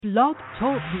Blog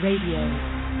Talk Radio.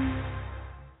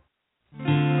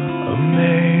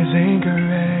 Amazing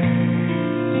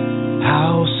grace,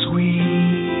 how sweet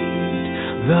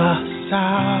the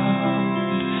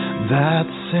sound that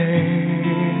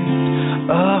saved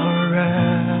a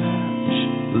wretch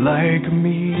like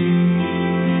me.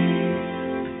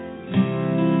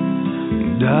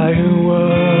 And I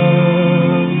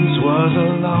once was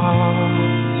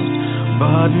lost,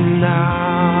 but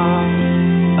now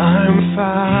I'm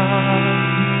found.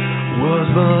 Was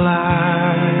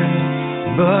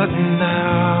blind, but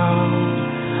now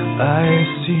I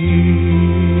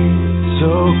see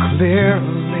so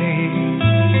clearly.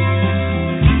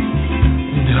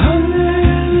 And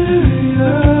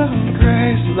hallelujah,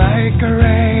 grace like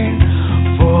rain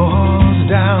falls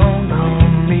down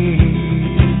on me.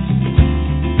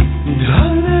 And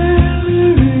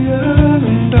hallelujah,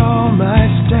 and all my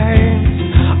stains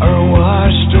are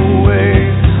washed away.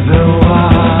 They're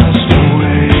washed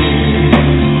away.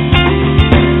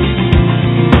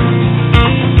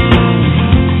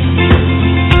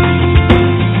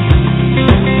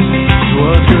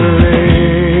 What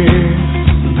grace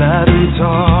that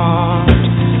taught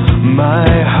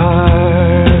my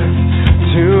heart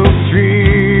to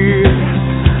fear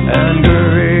and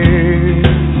erase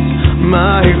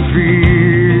my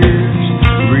fears,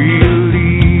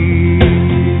 relieved.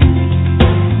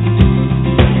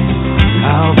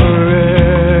 How precious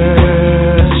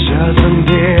and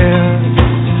dear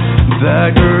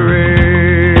that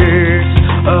grace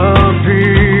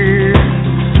appeared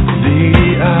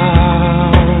the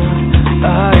hour I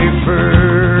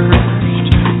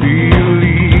first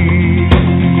believed.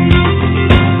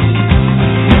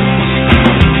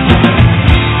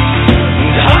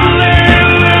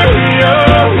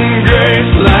 Hallelujah,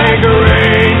 grace like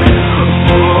rain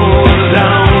falls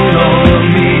down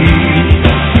on me.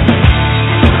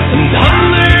 And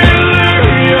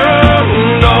hallelujah,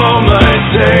 and all my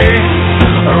days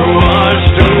are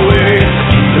washed away.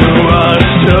 They're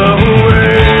washed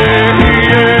away.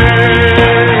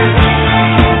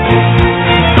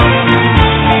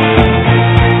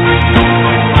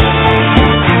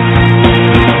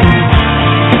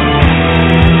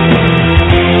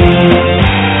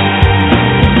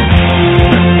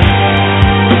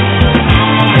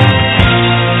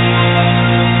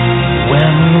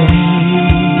 When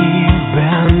we've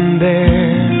been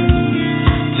there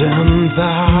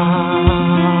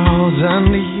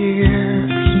 10,000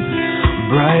 years,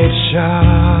 bright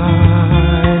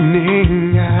shining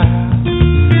as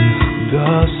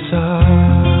the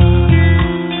sun,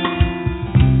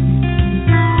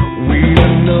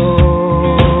 we've no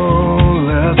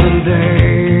less than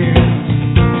days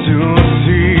to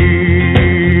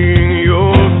sing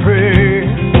your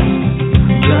praise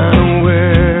than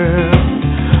when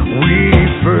we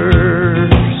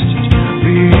first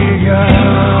began.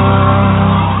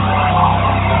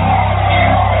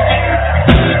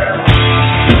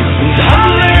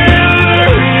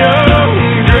 Hallelujah,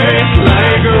 grace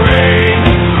like rain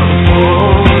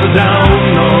falls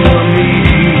down on me.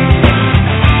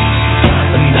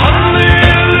 And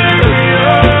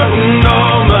hallelujah, and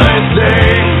all my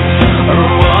days are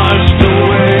washed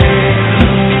away.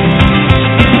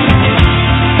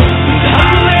 And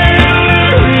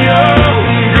hallelujah,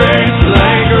 grace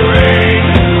like rain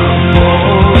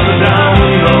falls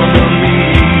down on me.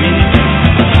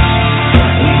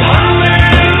 And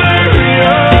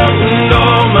hallelujah, and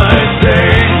all my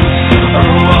days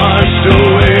are washed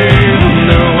away.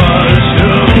 They're washed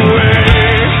away.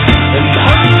 And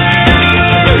hallelujah,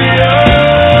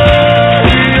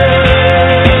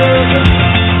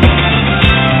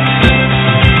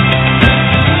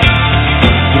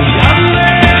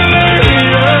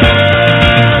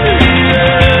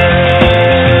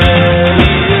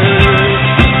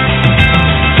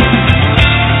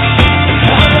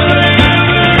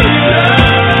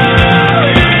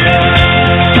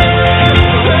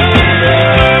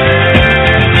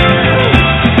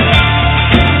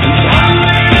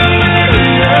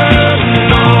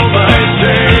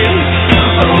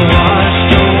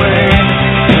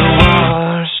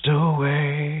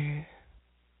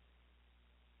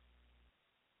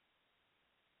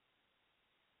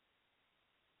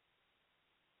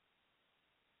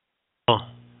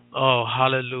 Oh,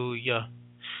 hallelujah.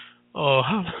 Oh,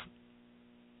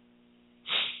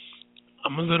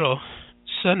 I'm a little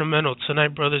sentimental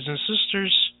tonight, brothers and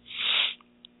sisters.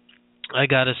 I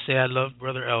gotta say, I love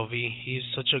Brother LV. He's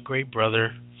such a great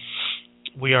brother.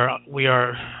 We are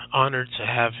honored to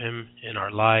have him in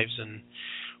our lives, and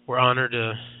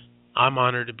I'm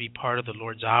honored to be part of the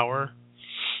Lord's Hour.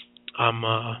 I'm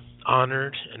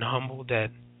honored and humbled that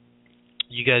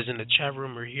You guys in the chat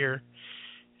room are here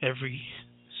every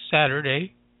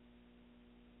Saturday.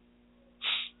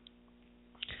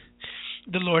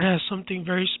 The Lord has something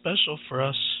very special for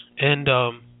us, and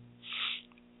I'm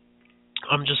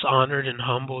just honored and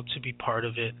humbled to be part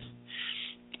of it.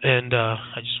 And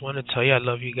I just want to tell you, I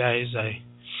love you guys. I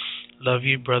love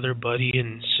you, Brother Buddy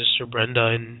and Sister Brenda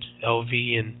and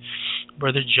LV and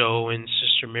Brother Joe and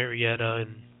Sister Marietta.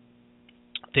 And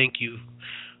thank you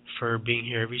for being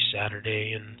here every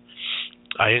Saturday. And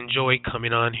I enjoy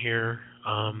coming on here.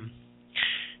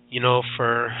 You know,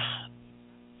 for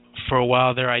a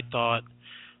while there, I thought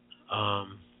I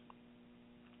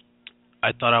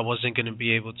wasn't going to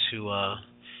be able to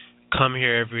come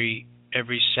here every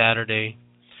Saturday,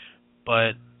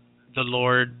 but the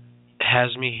Lord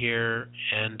has me here,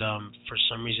 and for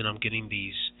some reason I'm getting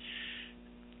these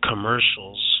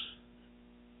commercials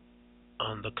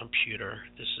on the computer.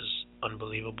 This is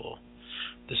unbelievable.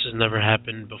 This has never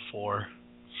happened before.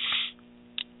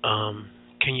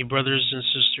 Can you brothers and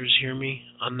sisters hear me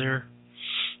on there?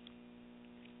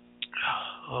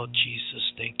 Oh,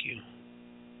 Jesus, thank you.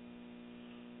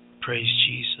 Praise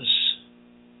Jesus.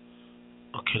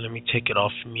 Okay, let me take it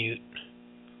off mute.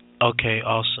 Okay,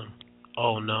 awesome.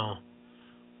 Oh, no.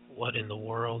 What in the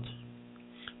world?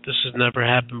 This has never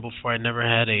happened before. I never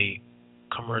had a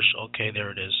commercial. Okay,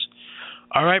 there it is.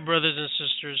 All right, brothers and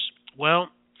sisters. Well,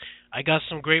 I got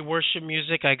some great worship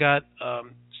music. I got a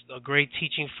great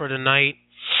teaching for tonight.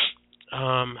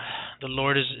 The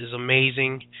Lord is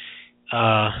amazing.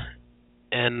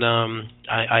 And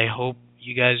I hope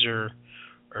you guys are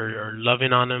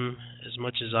loving on Him as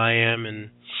much as I am, and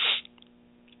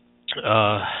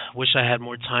wish I had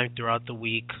more time throughout the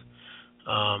week.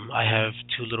 I have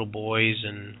two little boys,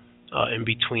 and in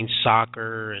between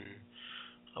soccer and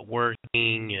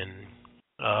working, and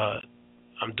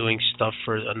I'm doing stuff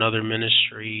for another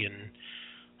ministry, and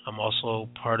I'm also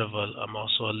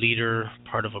a leader,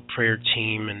 part of a prayer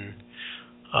team, and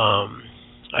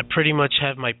I pretty much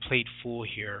have my plate full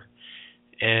here.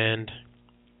 And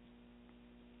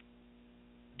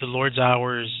the Lord's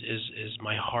hour is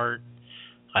my heart.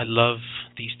 I love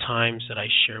these times that I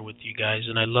share with you guys,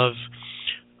 and I love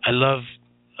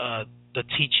the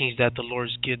teachings that the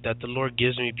Lord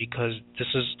gives me, because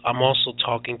I'm also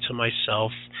talking to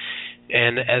myself.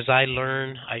 And as I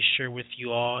learn, I share with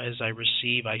you all. As I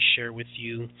receive, I share with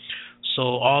you. So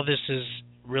all this is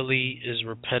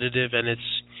repetitive, and it's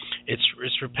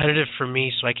repetitive for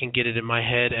me so I can get it in my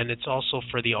head, and it's also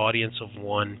for the audience of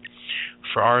one,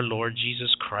 for our Lord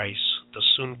Jesus Christ, the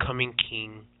soon coming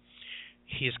King.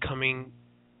 He is coming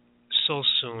so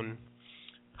soon.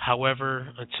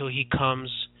 However, until He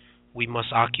comes, we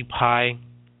must occupy,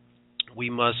 we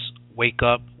must wake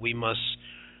up, we must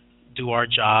do our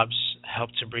jobs,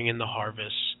 help to bring in the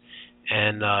harvest,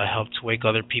 and help to wake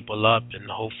other people up, and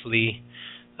hopefully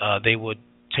they would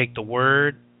take the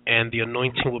word, and the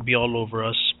anointing will be all over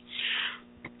us.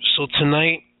 So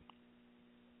tonight,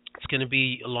 it's going to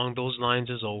be along those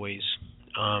lines as always.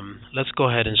 Let's go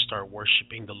ahead and start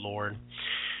worshiping the Lord.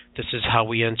 This is how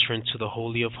we enter into the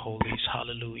Holy of Holies.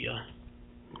 Hallelujah.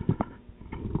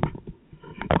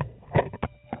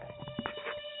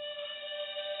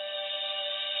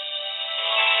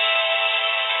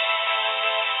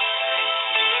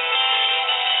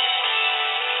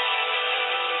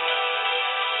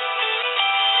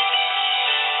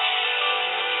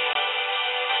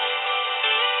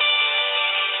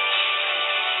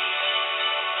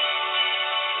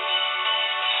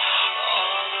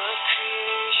 All of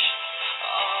creation,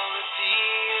 all of the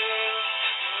earth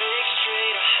makes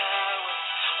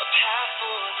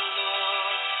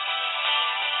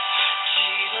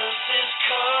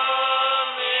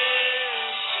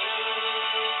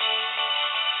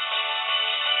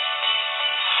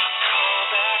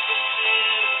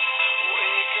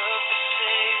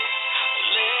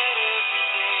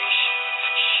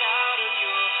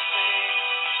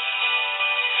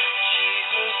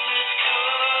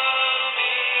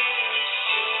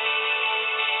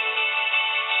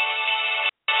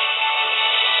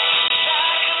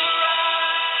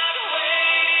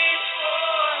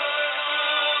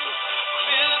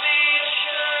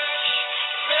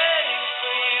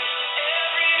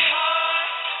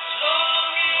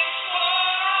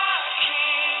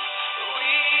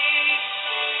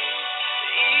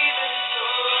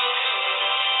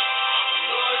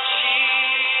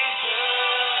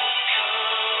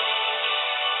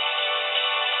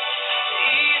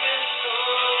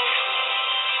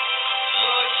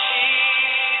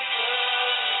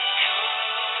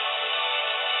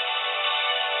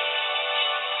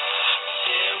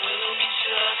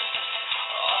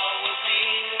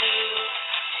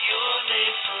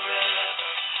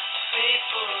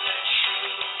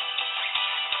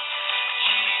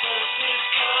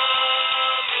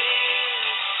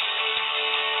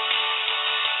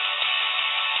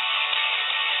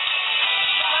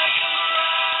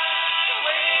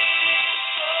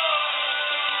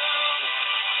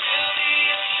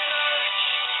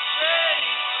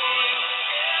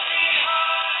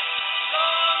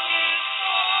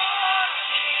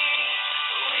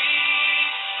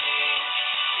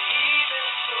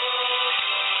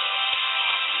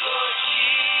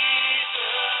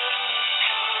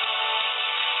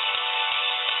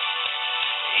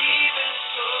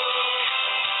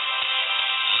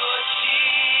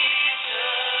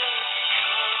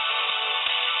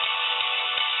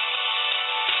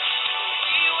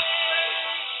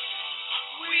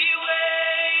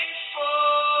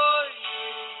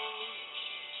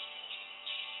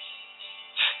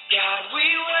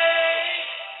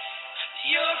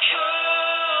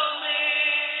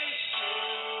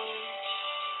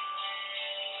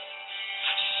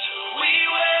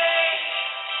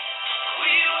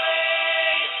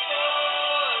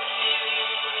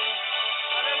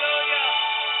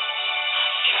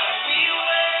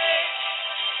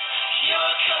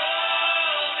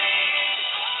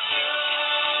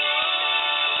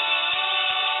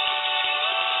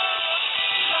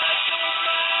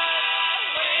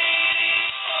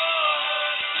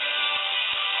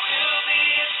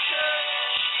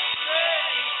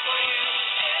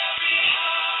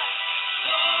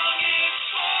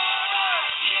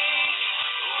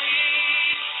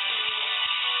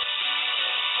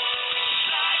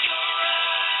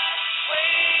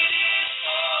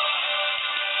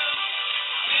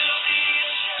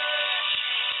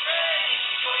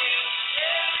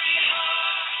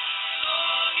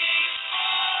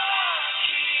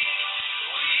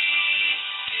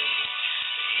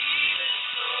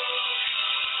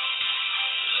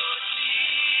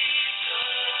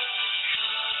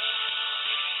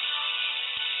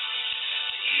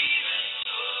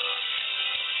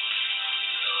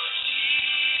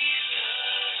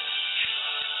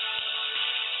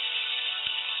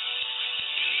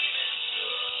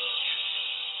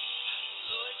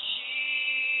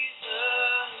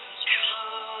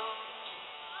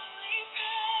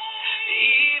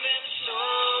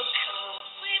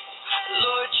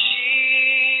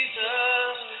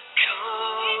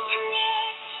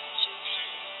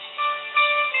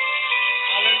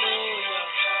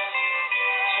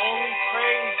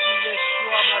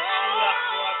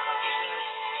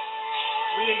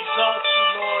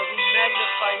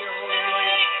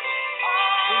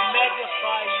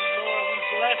magnify you, Lord. We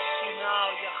bless you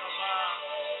now, Yahavah.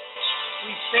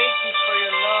 We thank you for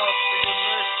your love, for your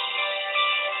mercy.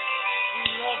 We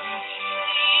love you,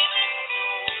 Jesus.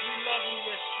 We love you,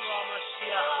 Yeshua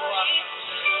Mashiach.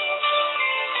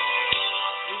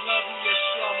 We love you,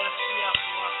 Yeshua Mashiach.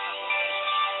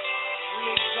 We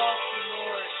exalt you,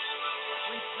 Lord.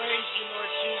 We praise you,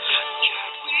 Lord Jesus.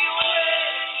 We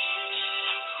wait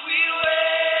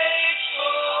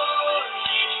for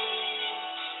you.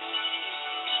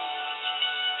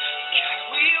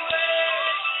 We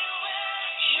wait,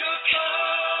 you're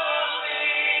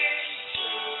coming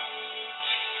soon.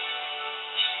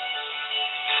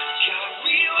 God,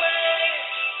 we wait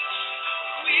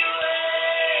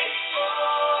for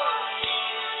you.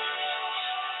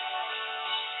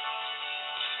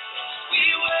 We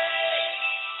wait,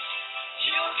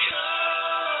 you're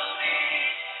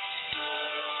coming soon.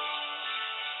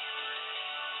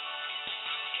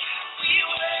 We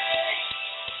wait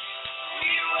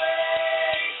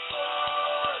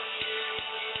for you.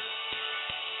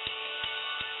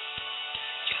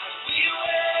 God, we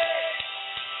wait,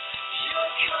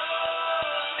 you're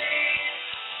coming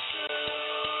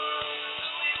soon.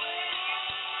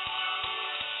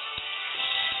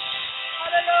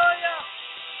 Hallelujah.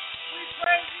 We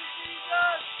praise you,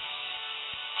 Jesus,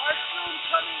 our soon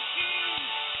coming King.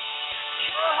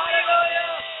 Oh,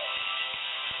 hallelujah.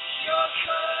 You're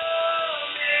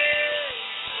coming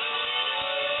soon.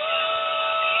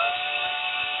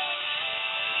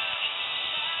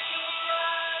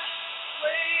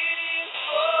 Waiting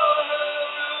for her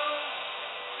room.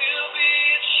 We'll be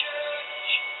in church,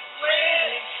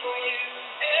 waiting for you.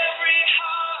 Every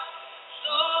heart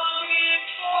longing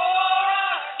for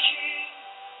our King.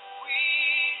 We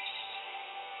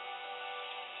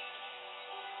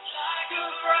like a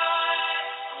bride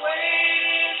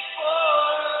waiting for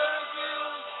her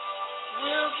groom.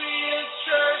 We'll be in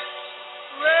church,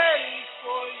 ready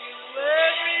for you.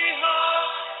 Every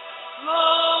heart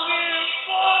longing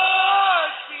for our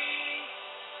King.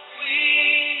 We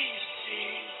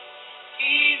sing,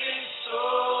 even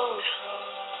so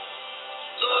come,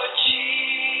 Lord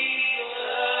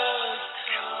Jesus,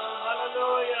 come.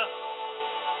 Hallelujah.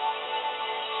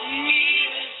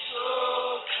 Even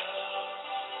so come,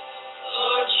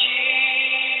 Lord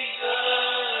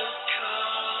Jesus,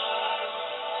 come.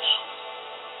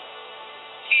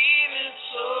 Even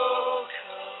so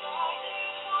come,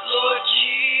 Lord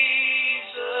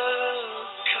Jesus,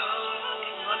 come.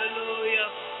 Hallelujah.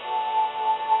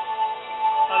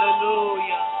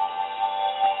 Hallelujah.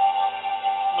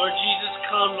 Lord Jesus,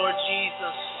 come, Lord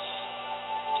Jesus.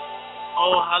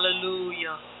 Oh,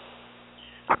 hallelujah.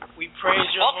 We praise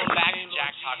your Welcome holy back name, to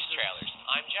Jack Lord Talks Jesus. Trailers.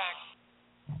 I'm Jack.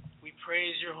 We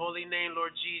praise your holy name,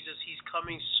 Lord Jesus. He's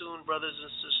coming soon, brothers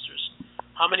and sisters.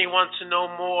 How many want to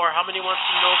know more? How many want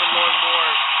to know the Lord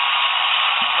more?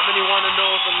 How many want to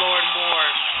know the Lord more?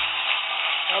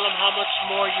 Tell him how much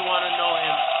more you want to know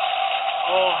him.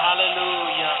 Oh,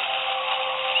 hallelujah.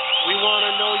 We want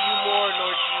to know you more,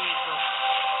 Lord Jesus.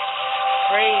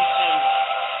 Praise him.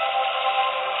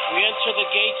 We enter the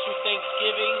gates through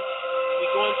thanksgiving. We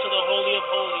go into the Holy of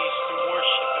Holies through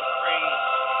worship and praise.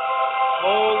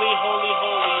 Holy, holy,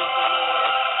 holy is the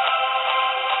Lord.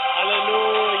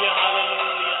 Hallelujah,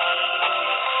 hallelujah,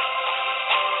 hallelujah.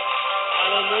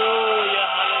 Hallelujah,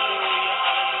 hallelujah,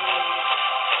 hallelujah.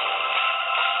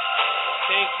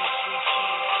 Thank you, sweet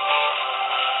Jesus.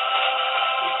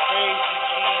 We praise you,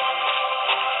 Jesus.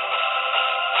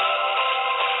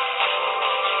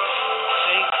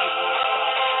 Thank you, Lord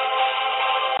Father.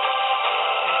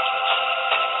 Thank you, Jesus.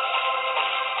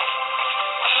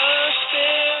 I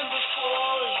stand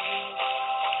before you,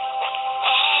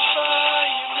 awed by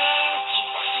your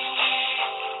majesty.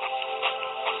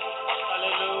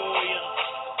 Hallelujah.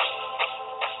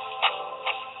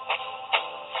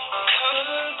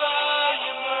 Covered by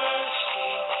your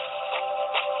mercy,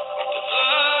 the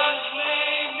blood has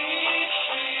made me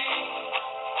free.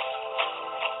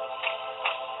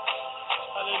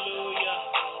 Hallelujah.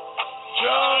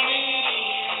 Draw me to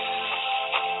you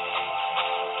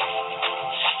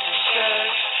and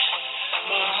set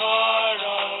my heart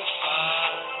on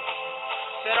fire.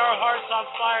 Set our hearts on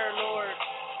fire, Lord.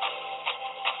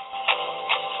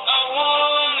 I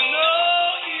want to know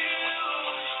you.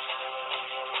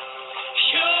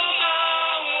 You're my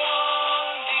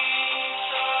one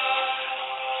desire.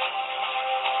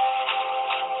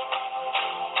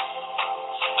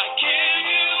 I give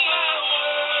you my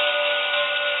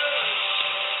word.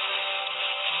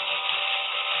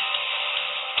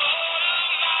 All of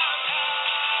my life.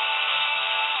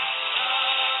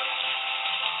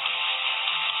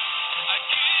 I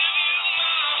give you my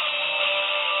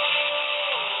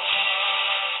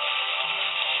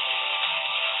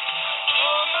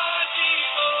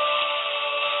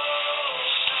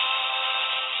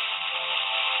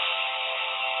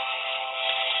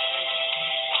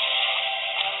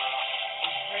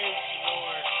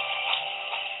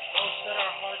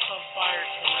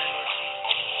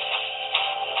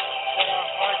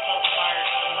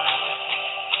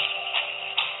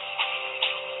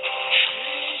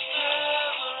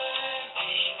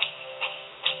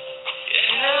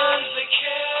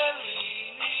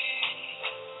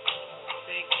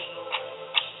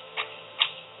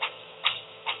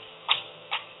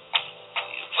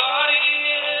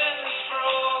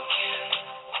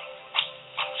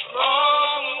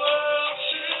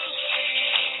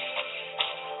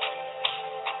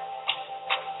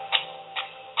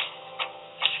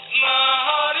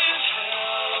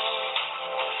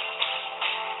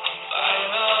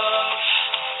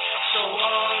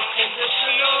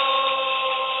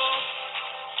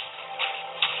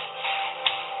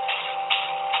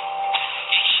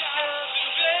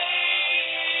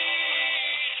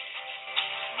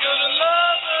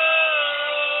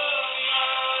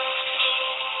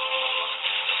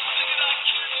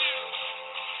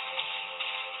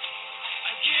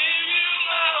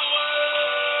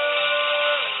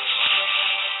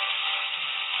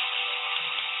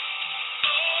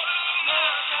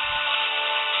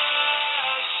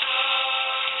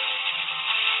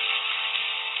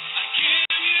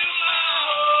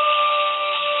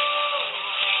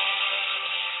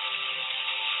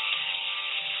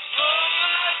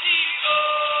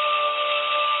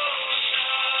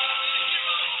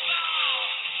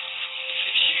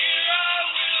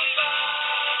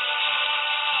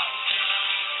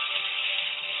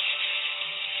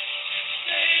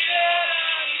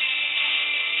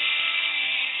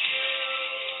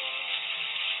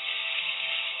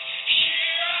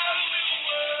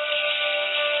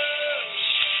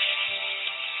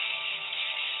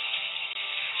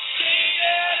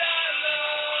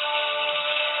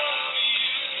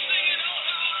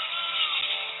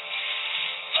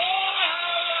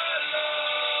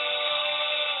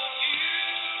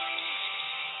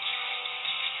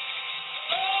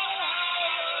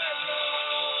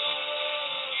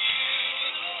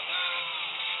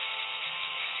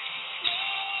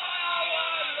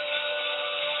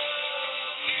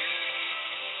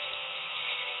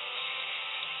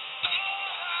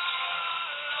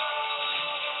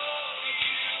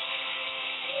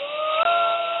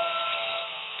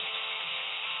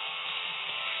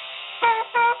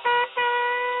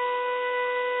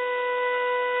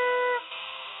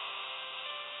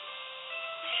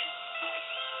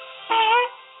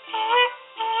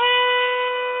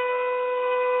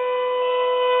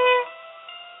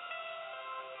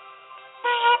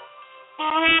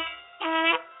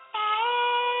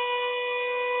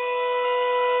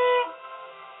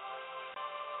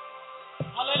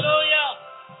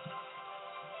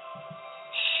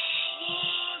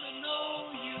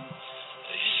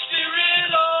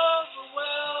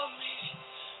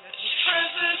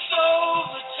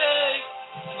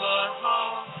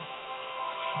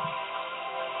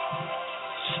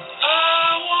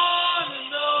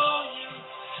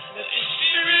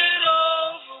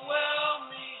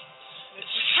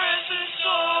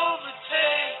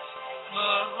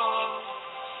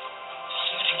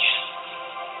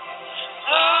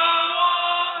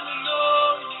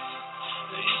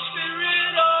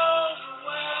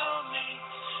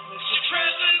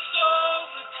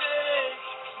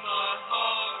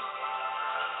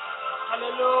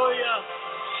Hallelujah.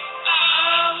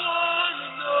 I want to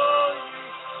know you.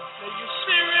 Let your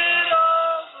spirit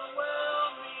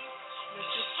overwhelm me. Let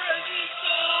your presence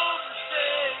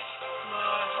overtake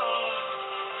my heart.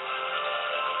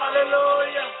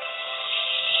 Hallelujah.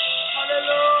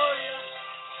 Hallelujah.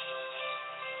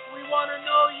 We want to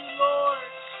know you, Lord.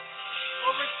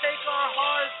 Overtake our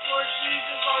hearts, Lord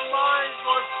Jesus, our minds,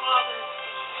 Lord Father.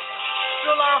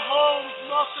 Fill our homes,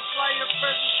 multiply your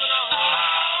presence in our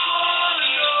homes. I want to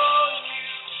know you.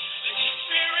 Let your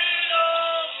spirit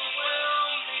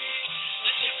overwhelm me.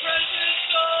 Let your presence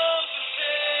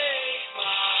overtake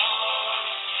my heart.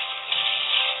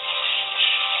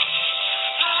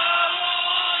 I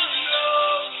want to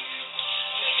know you.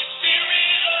 Let your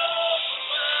spirit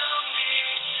overwhelm me.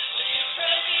 Let your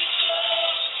presence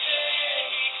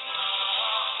overtake my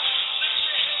heart. Lift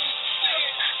your hands and sing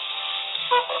it.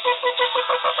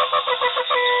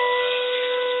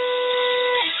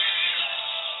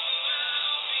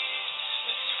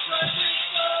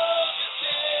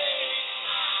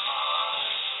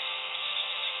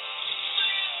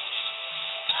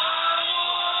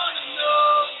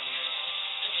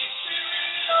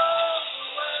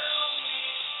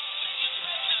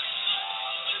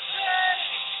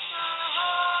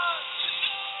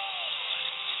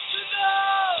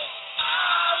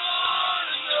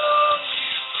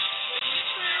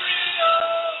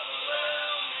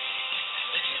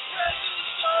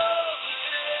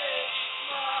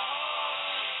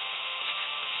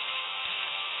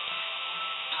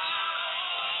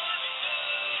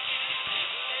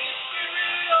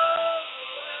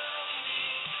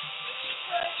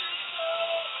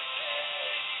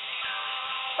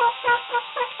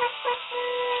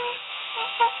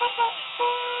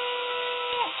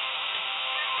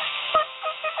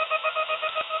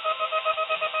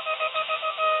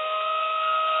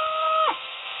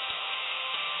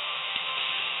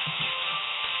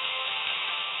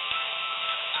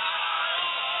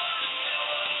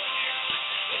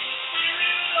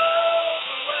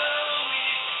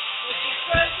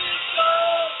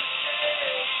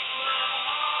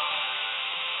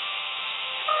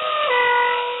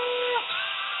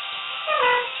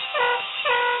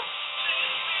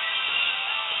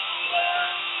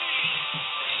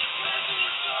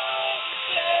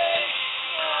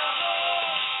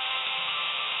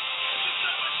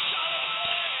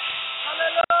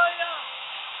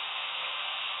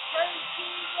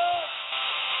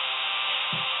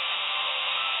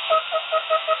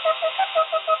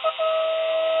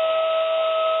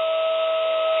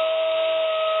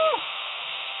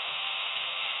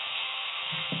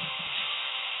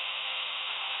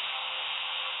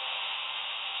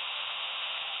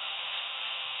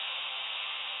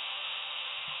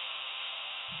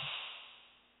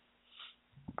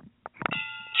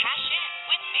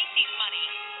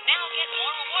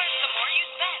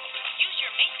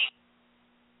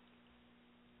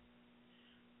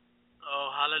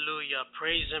 Hallelujah.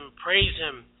 Praise him. Praise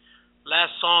him.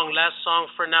 Last song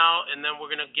for now, and then we're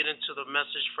going to get into the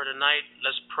message for tonight.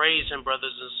 Let's praise him,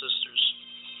 brothers and sisters.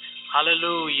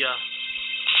 Hallelujah.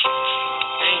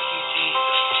 Thank you,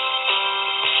 Jesus.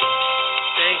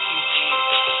 Thank you,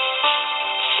 Jesus.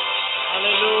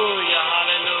 Hallelujah.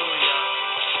 Hallelujah.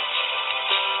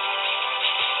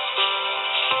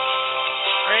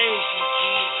 Praise you,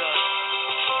 Jesus.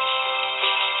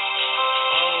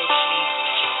 Oh,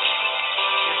 Jesus.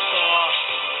 You're so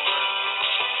awesome, Lord.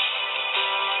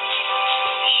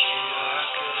 You are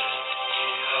good.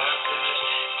 You are good.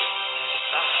 There's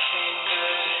nothing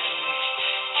good in me.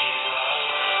 You are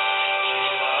love.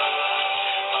 You are love.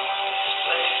 On this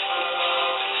place below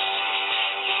the sea.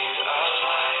 You are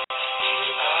light.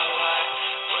 You are light.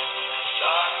 When the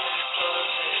darkness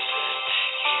closes in.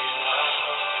 You are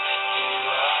hope. You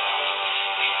are hope.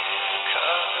 You have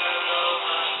covered all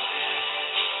my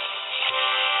sins.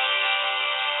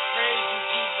 Praise you,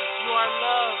 Jesus. You are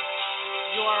love.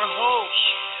 You are hope.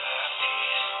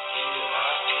 You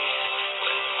are peace.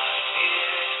 When my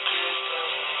fears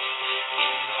cripple me.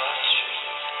 You are true.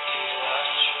 You are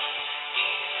true.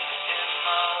 Even in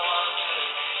my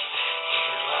wandering.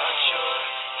 You are joy.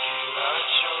 You are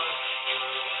joy. You're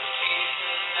the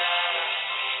reason that I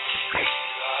sing.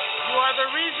 You are the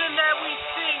reason that we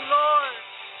sing, Lord.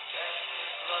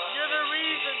 You're the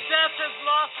reason death has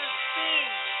lost its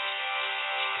sting.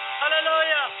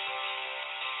 Hallelujah.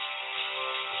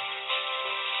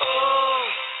 Oh,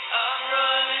 I'm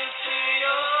running to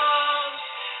your arms.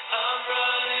 I'm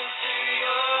running to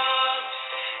your arms.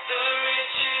 The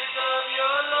riches of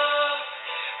your love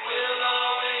will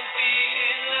always be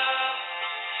enough.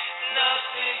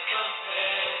 Nothing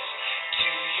compares to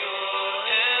your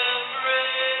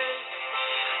embrace.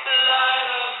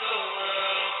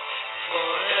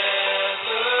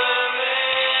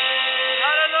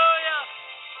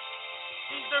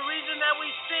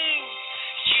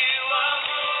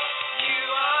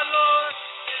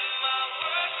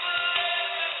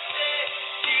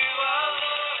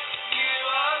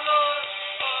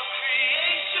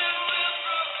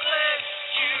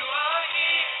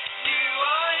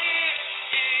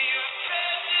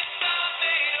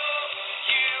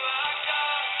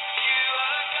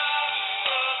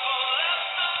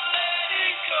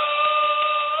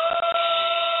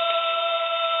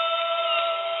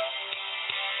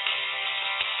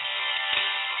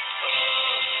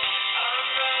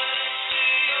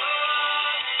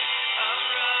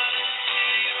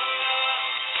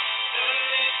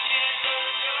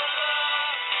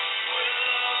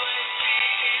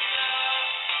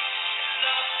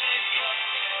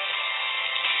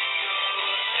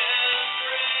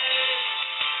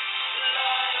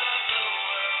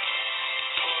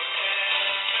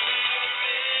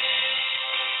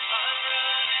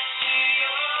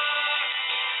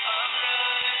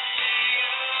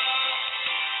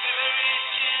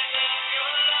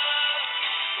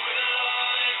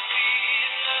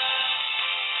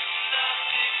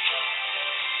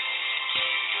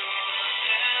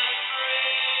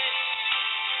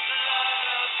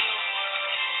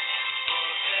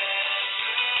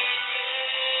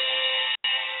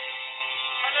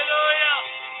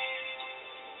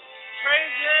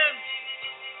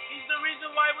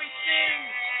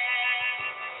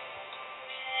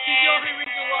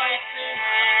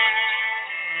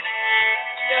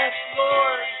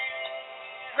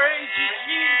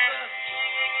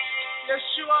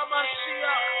 Yeshua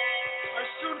Mashiach, our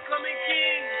soon coming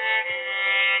King.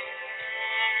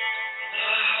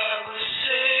 My heart will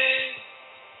sing,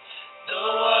 no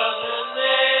other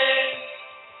name,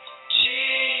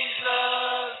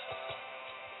 Jesus,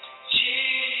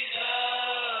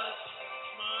 Jesus.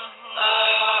 My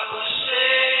heart will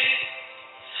sing,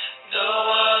 no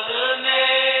other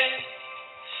name,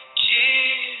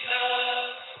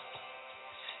 Jesus,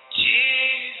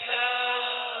 Jesus.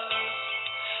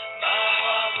 My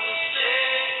heart will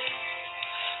sing,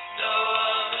 no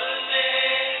other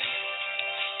name,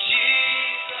 Jesus,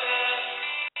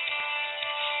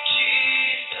 Jesus.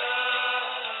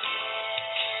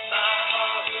 My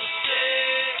heart will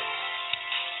sing,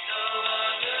 no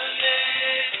other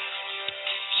name,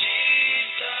 Jesus,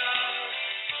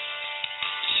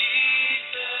 Jesus.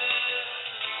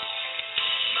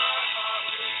 My heart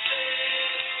will sing,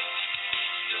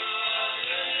 no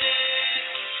other name,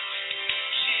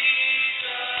 Jesus, Jesus.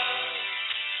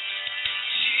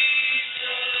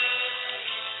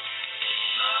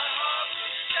 My heart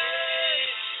will sing,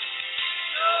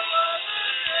 no other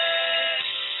name,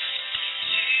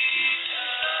 Jesus,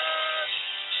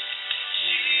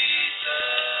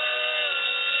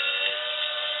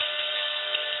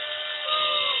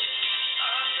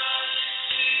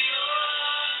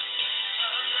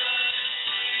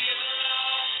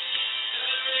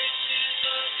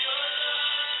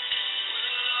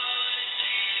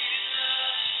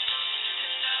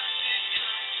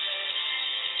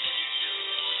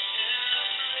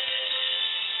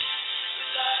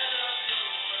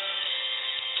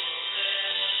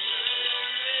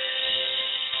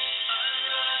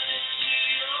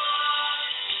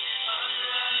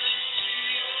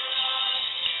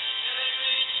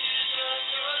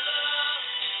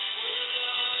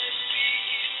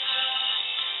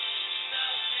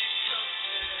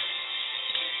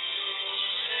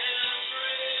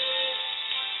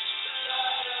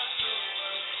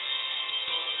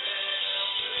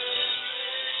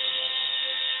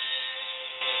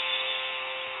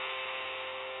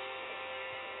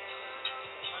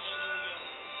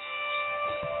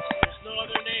 There's no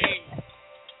other name.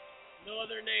 No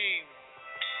other name.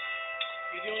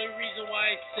 You're the only reason why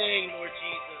I sing, Lord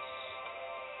Jesus.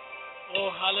 Oh,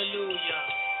 hallelujah.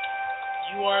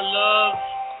 You are love.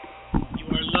 You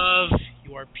are love.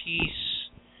 You are peace.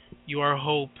 You are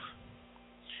hope.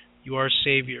 You are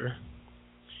Savior.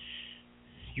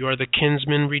 You are the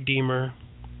kinsman redeemer.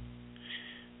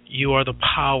 You are the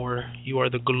power. You are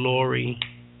the glory.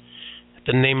 At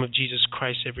the name of Jesus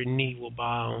Christ, every knee will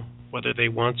bow, whether they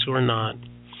want to or not,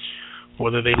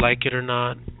 whether they like it or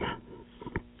not.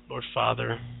 Lord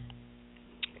Father,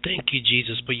 thank you,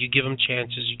 Jesus, but you give them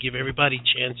chances. You give everybody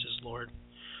chances, Lord.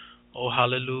 Oh,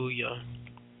 hallelujah.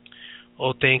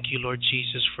 Oh, thank you, Lord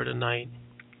Jesus, for tonight.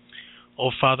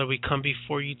 Oh, Father, we come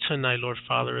before you tonight, Lord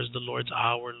Father, as the Lord's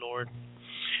hour, Lord.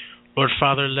 Lord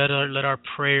Father, let our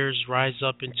prayers rise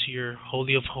up into your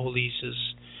Holy of Holies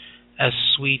as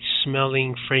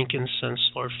sweet-smelling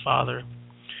frankincense, Lord Father.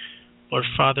 Lord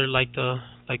Father, like the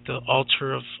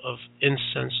altar of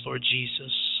incense, Lord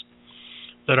Jesus.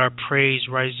 Let our praise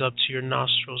rise up to your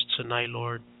nostrils tonight,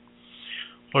 Lord.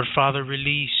 Lord Father,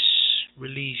 release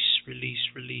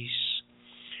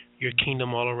your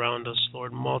kingdom all around us,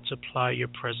 Lord. Multiply your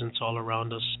presence all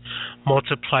around us.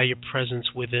 Multiply your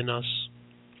presence within us.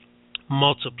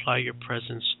 Multiply your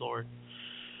presence, Lord.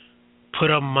 Put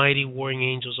up mighty warring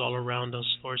angels all around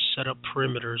us, Lord. Set up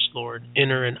perimeters, Lord.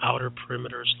 Inner and outer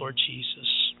perimeters, Lord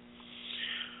Jesus.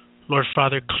 Lord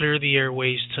Father, clear the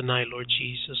airways tonight, Lord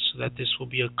Jesus, so that this will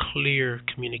be a clear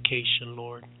communication,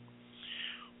 Lord.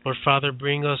 Lord Father,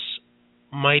 bring us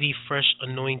mighty fresh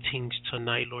anointings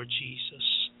tonight, Lord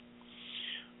Jesus.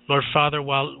 Lord Father,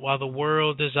 while the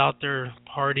world is out there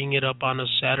partying it up on a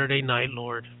Saturday night,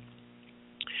 Lord,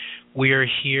 we are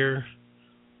here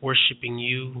worshiping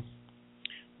you.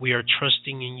 We are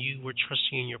trusting in you. We're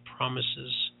trusting in your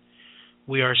promises.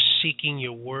 We are seeking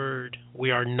your word. We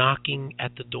are knocking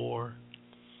at the door.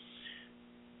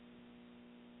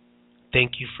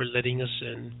 Thank you for letting us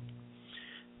in.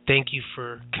 Thank you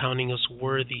for counting us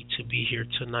worthy to be here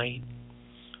tonight,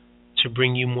 to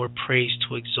bring you more praise,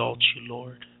 to exalt you,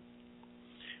 Lord.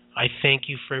 I thank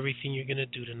you for everything you're going to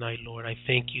do tonight, Lord. I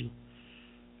thank you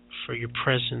for your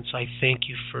presence. I thank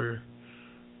you for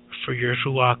your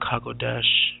Ruach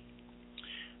HaKodesh.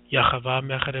 Yahavah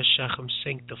Mechadeshechem,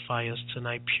 sanctify us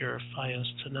tonight, purify us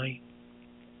tonight.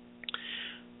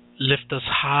 Lift us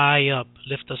high up,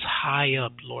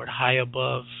 Lord, high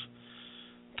above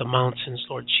the mountains,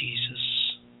 Lord Jesus.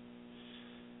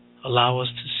 Allow us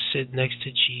to sit next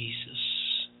to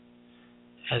Jesus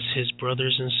as his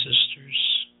brothers and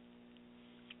sisters.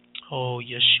 Oh,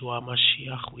 Yeshua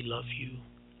Mashiach, we love you.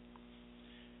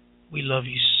 We love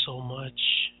you so much.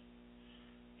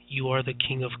 You are the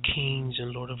King of Kings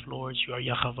and Lord of Lords. You are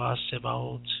Yahweh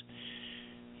Sebaot.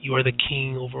 You are the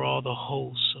King over all the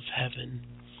hosts of heaven.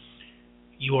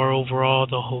 You are over all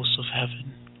the hosts of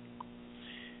heaven.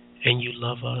 And you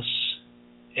love us.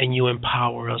 And you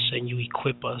empower us. And you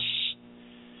equip us.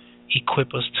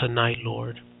 Equip us tonight,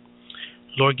 Lord.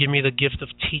 Lord, give me the gift of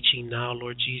teaching now,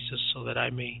 Lord Jesus, so that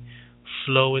I may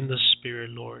flow in the Spirit,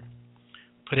 Lord.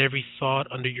 Put every thought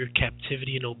under your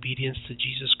captivity and obedience to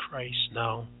Jesus Christ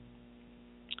now.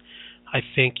 I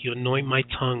thank you. Anoint my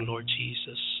tongue, Lord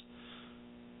Jesus.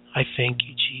 I thank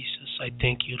you, Jesus. I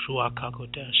thank you, Ruach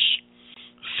HaKodesh.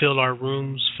 Fill our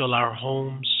rooms, fill our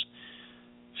homes.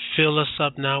 Fill us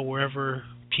up now wherever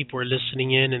people are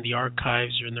listening in the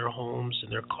archives or in their homes, in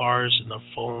their cars, in their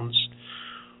phones.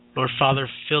 Lord Father,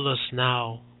 fill us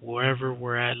now wherever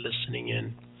we're at listening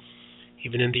in.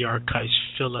 Even in the archives,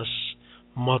 fill us.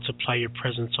 Multiply your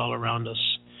presence all around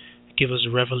us. Give us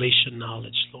revelation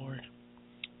knowledge, Lord.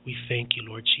 We thank you,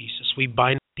 Lord Jesus. We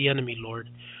bind up the enemy, Lord.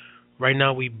 Right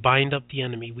now we bind up the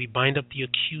enemy. We bind up the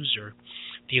accuser,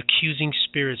 the accusing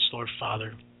spirits, Lord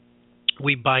Father.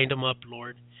 We bind them up,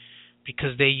 Lord,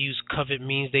 because they use covet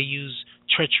means, they use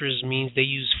treacherous means, they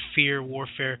use fear,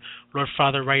 warfare. Lord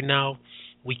Father, right now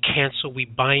we cancel, we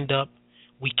bind up,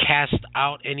 we cast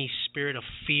out any spirit of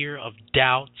fear, of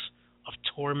doubt, of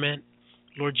torment.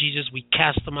 Lord Jesus, we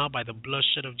cast them out by the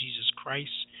bloodshed of Jesus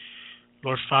Christ.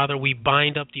 Lord Father, we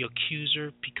bind up the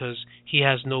accuser because he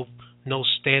has no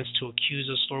stance to accuse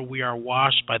us. Lord, we are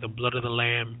washed by the blood of the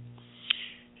Lamb,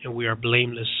 and we are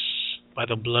blameless by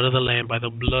the blood of the Lamb, by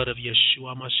the blood of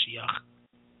Yeshua Mashiach.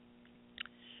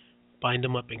 Bind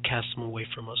them up and cast them away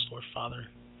from us, Lord Father.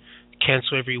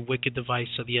 Cancel every wicked device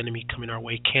of the enemy coming our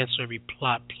way. Cancel every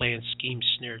plot, plan, scheme,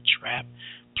 snare, trap,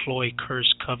 ploy,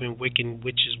 curse, coven, wicked,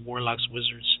 witches, warlocks,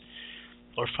 wizards.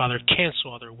 Lord Father,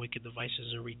 cancel all their wicked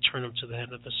devices and return them to the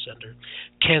hand of the sender.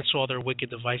 Cancel all their wicked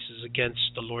devices against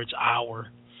the Lord's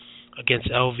hour, against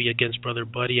Elvie, against Brother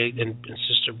Buddy and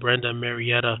Sister Brenda and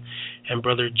Marietta and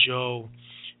Brother Joe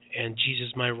and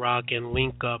Jesus My Rock and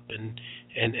Link Up and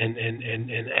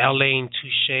Alain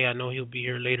Touche. I know he'll be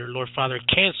here later. Lord Father,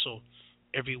 cancel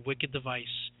every wicked device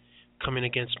coming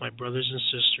against my brothers and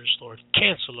sisters, Lord.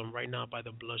 Cancel them right now by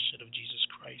the bloodshed of Jesus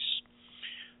Christ.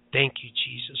 Thank you,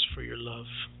 Jesus, for your love.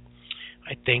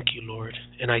 I thank you, Lord.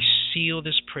 And I seal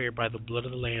this prayer by the blood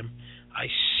of the Lamb. I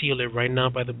seal it right now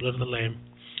by the blood of the Lamb.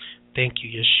 Thank you,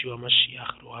 Yeshua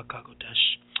Mashiach, Ruach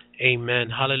HaKodesh. Amen.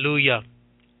 Hallelujah.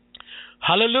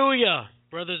 Hallelujah.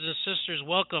 Brothers and sisters,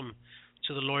 welcome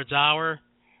to the Lord's Hour.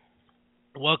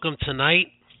 Welcome tonight.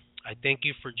 I thank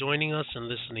you for joining us and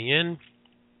listening in.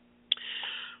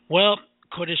 Well,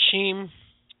 Kodeshim,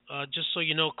 just so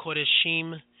you know,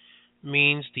 Kodeshim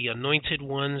means the anointed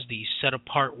ones, the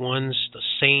set-apart ones, the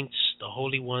saints, the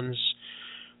holy ones,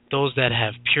 those that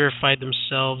have purified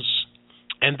themselves,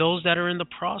 and those that are in the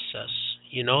process.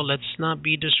 You know, let's not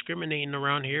be discriminating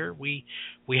around here. We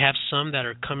have some that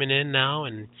are coming in now,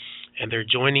 and they're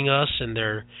joining us, and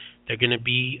they're going to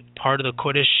be part of the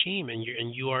Kodeshim,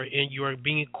 and you are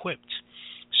being equipped.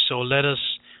 So let us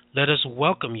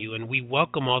welcome you, and we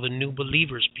welcome all the new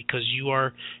believers because you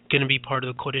are going to be part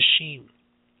of the Kodeshim.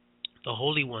 The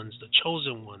holy ones, the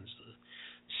chosen ones, the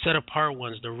set-apart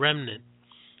ones, the remnant.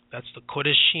 That's the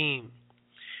Kodeshim.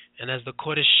 And as the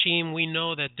Kodeshim, we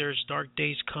know that there's dark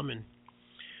days coming.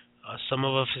 Some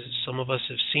of us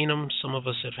have seen them. Some of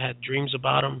us have had dreams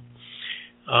about them.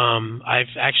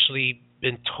 I've actually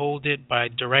been told it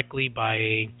directly by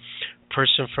a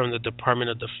person from the Department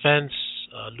of Defense,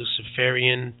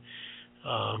 Luciferian,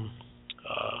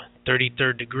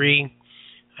 33rd degree.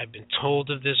 I've been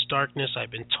told of this darkness. I've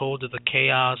been told of the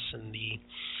chaos and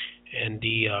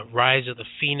the rise of the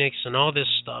phoenix and all this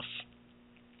stuff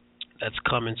that's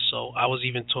coming. So I was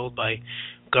even told by a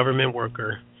government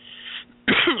worker.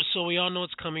 So we all know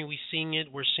it's coming. We're seeing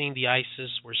it. We're seeing the ISIS.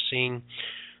 We're seeing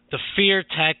the fear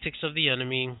tactics of the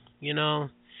enemy. You know,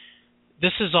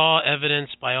 this is all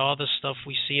evidenced by all the stuff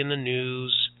we see in the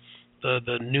news.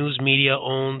 The news media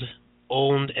owned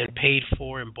and paid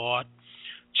for and bought.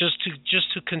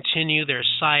 Just to continue their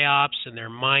psyops and their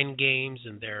mind games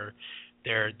and their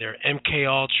MK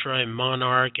Ultra and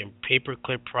Monarch and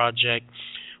Paperclip Project.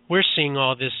 We're seeing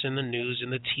all this in the news, in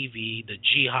the TV, the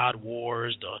jihad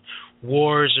wars, the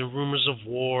wars and rumors of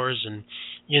wars, and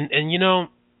you know,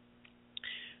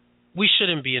 we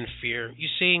shouldn't be in fear. You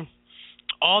see,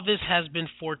 all this has been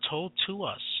foretold to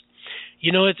us.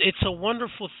 You know, it's a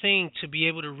wonderful thing to be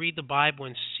able to read the Bible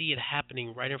and see it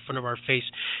happening right in front of our face.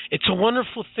 It's a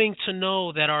wonderful thing to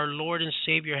know that our Lord and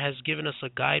Savior has given us a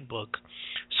guidebook,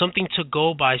 something to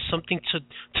go by, something to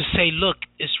say, look,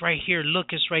 it's right here, look,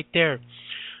 it's right there.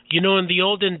 You know, in the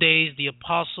olden days, the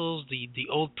apostles, the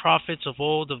old prophets of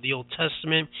old, of the Old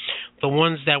Testament, the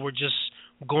ones that were just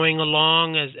going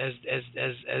along as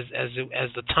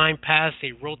the time passed,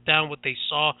 they wrote down what they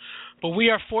saw. But we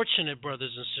are fortunate,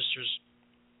 brothers and sisters,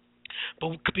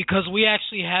 but because we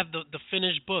actually have the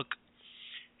finished book,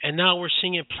 and now we're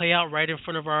seeing it play out right in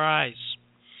front of our eyes.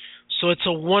 So it's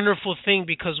a wonderful thing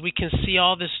because we can see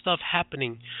all this stuff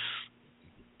happening.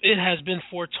 It has been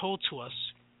foretold to us.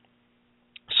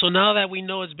 So now that we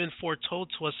know it's been foretold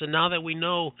to us, and now that we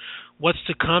know what's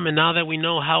to come, and now that we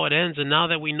know how it ends, and now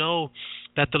that we know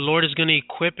that the Lord is going to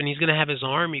equip and He's going to have His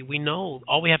army, we know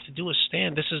all we have to do is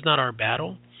stand. This is not our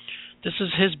battle. This is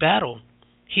His battle.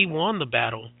 He won the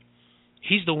battle.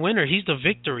 He's the winner. He's the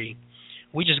victory.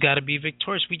 We just got to be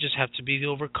victorious. We just have to be the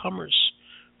overcomers,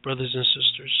 brothers and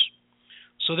sisters.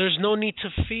 So there's no need to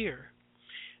fear.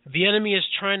 The enemy is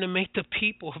trying to make the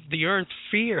people of the earth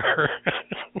fear.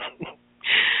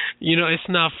 You know, it's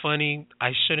not funny.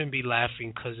 I shouldn't be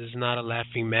laughing because it's not a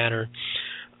laughing matter.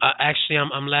 Actually,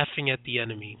 I'm laughing at the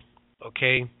enemy,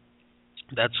 okay?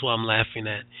 That's what I'm laughing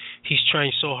at. He's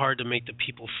trying so hard to make the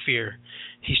people fear.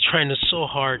 He's trying so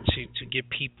hard to get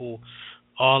people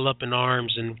all up in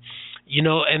arms. And, you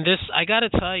know, and this, I got to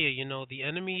tell you, you know, the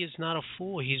enemy is not a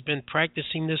fool. He's been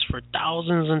practicing this for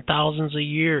thousands and thousands of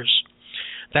years.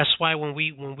 That's why when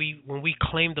we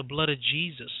claim the blood of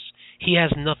Jesus, he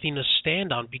has nothing to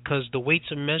stand on, because the weights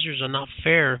and measures are not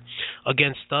fair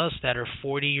against us that are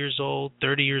 40 years old,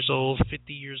 30 years old,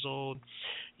 50 years old.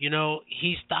 You know,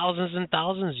 he's thousands and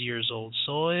thousands of years old,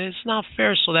 so it's not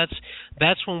fair. So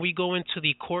that's when we go into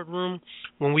the courtroom,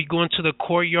 when we go into the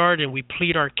courtyard and we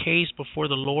plead our case before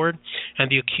the Lord, and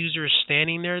the accuser is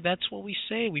standing there. That's what we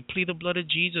say. We plead the blood of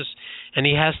Jesus, and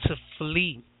he has to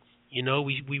flee. You know,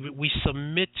 we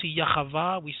submit to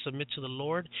Yahavah, we submit to the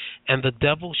Lord, and the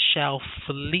devil shall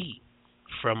flee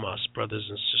from us, brothers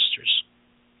and sisters.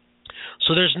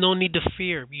 So there's no need to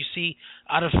fear. You see,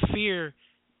 out of fear,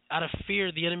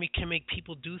 the enemy can make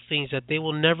people do things that they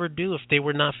will never do if they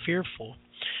were not fearful.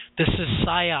 This is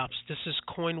psyops. This is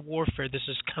coin warfare. This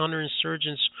is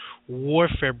counterinsurgents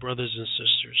warfare, brothers and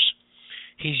sisters.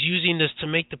 He's using this to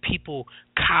make the people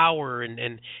cower and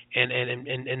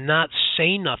not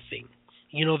say nothing.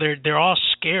 You know, they're all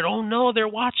scared. Oh no, they're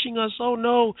watching us. Oh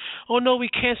no, we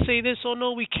can't say this. Oh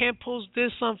no, we can't post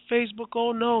this on Facebook.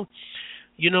 Oh no.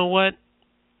 You know what?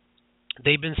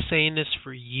 They've been saying this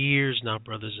for years now,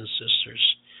 brothers and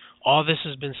sisters. All this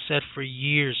has been said for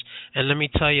years. And let me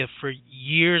tell you, for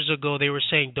years ago, they were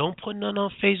saying, don't put none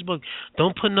on Facebook.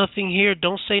 Don't put nothing here.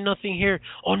 Don't say nothing here.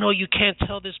 Oh, no, you can't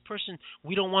tell this person.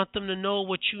 We don't want them to know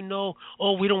what you know.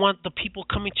 Oh, we don't want the people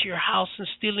coming to your house and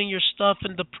stealing your stuff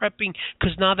and the prepping,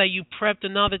 because now that you prepped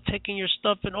and now they're taking your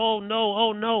stuff and oh,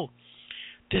 no.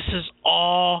 This is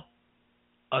all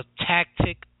a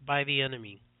tactic by the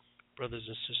enemy, brothers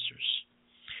and sisters.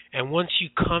 And once you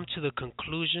come to the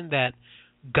conclusion that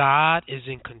God is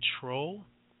in control,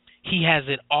 he has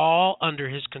it all under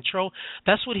his control.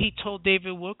 That's what he told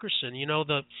David Wilkerson. You know,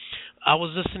 I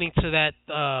was listening to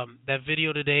that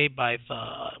video today by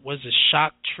was it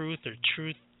Shock Truth or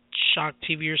Truth Shock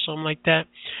TV or something like that,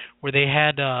 where they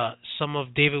had some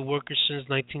of David Wilkerson's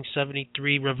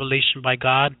 1973 revelation by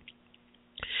God.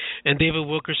 And David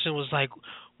Wilkerson was like,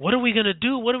 what are we going to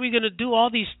do? What are we going to do? All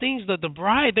these things, the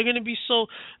bride, they're going to be so,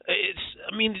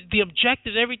 the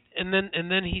objective, and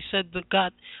then he said that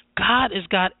God has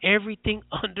got everything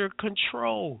under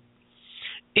control.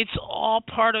 It's all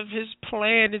part of his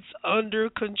plan. It's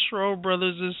under control,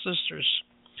 brothers and sisters.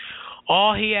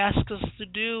 All he asks us to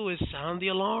do is sound the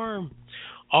alarm.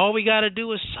 All we got to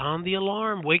do is sound the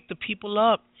alarm, wake the people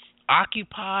up,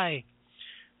 occupy,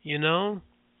 you know.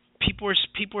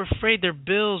 People are afraid. Their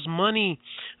bills, money,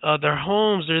 their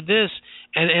homes, their this,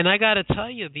 and I got to tell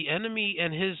you, the enemy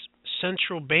and his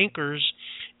central bankers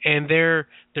and their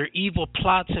evil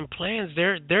plots and plans,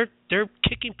 they're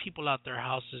kicking people out their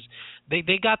houses.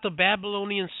 They got the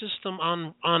Babylonian system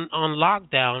on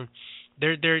lockdown.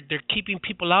 They're keeping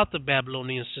people out the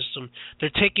Babylonian system.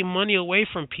 They're taking money away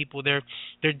from people. They're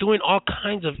doing all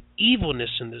kinds of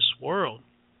evilness in this world.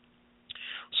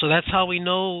 So that's how we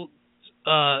know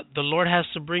the Lord has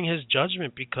to bring his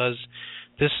judgment, because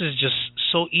this is just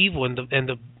so evil, and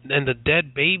the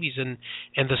dead babies and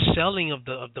the selling of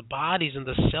the bodies and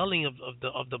the selling of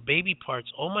the baby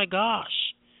parts. Oh my gosh,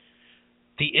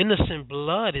 The innocent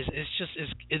blood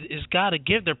is got to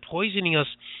give. They're poisoning us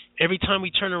every time we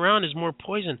turn around. Is more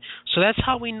poison. So that's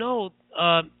how we know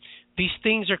these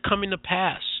things are coming to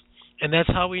pass, and that's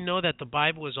how we know that the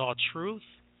Bible is all truth,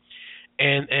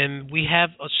 and we have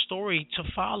a story to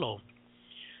follow.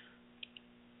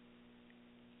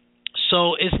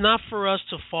 So it's not for us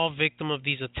to fall victim of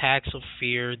these attacks of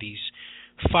fear, these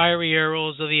fiery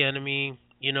arrows of the enemy.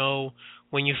 You know,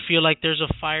 when you feel like there's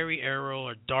a fiery arrow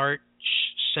or dart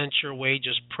sent your way,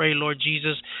 just pray, Lord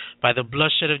Jesus, by the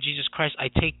bloodshed of Jesus Christ, I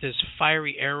take this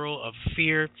fiery arrow of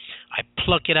fear, I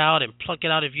pluck it out and pluck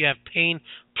it out. If you have pain,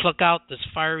 pluck out this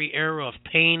fiery arrow of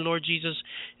pain, Lord Jesus,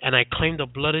 and I claim the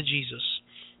blood of Jesus,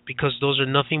 because those are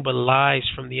nothing but lies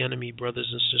from the enemy, brothers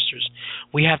and sisters.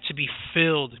 We have to be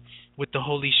filled with the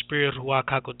Holy Spirit, Ruach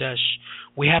HaKodesh.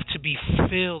 We have to be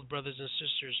filled, brothers and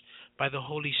sisters, by the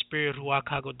Holy Spirit, Ruach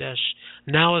HaKodesh.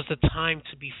 Now is the time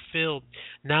to be filled.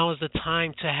 Now is the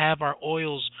time to have our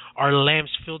oils, our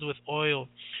lamps filled with oil.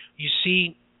 You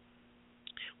see,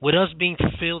 with us being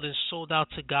filled and sold out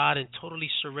to God and totally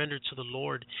surrendered to the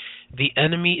Lord, the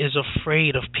enemy is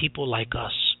afraid of people like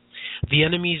us. The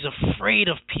enemy is afraid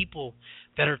of people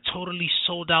that are totally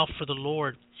sold out for the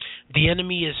Lord. The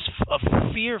enemy is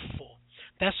fearful.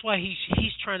 That's why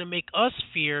he's trying to make us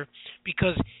fear,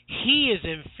 because he is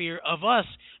in fear of us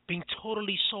being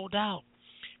totally sold out,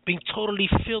 being totally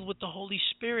filled with the Holy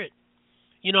Spirit.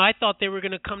 You know, I thought they were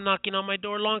going to come knocking on my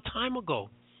door a long time ago.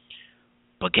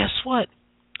 But guess what?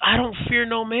 I don't fear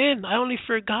no man. I only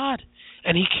fear God,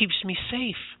 and he keeps me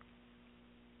safe.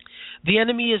 The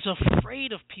enemy is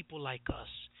afraid of people like us.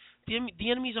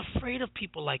 The enemy is afraid of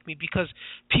people like me, because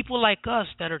people like us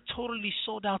that are totally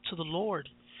sold out to the Lord,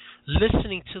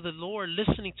 listening to the Lord,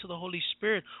 listening to the Holy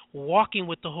Spirit, walking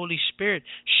with the Holy Spirit,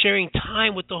 sharing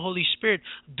time with the Holy Spirit,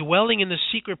 dwelling in the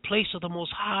secret place of the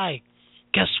Most High.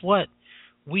 Guess what?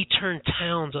 We turn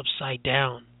towns upside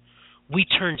down. We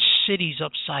turn cities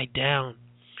upside down.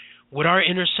 With our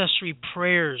intercessory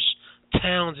prayers,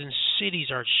 towns and cities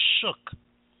are shook,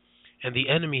 and the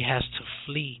enemy has to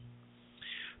flee.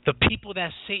 The people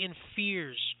that Satan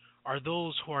fears are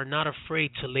those who are not afraid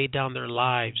to lay down their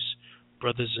lives,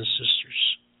 brothers and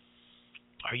sisters.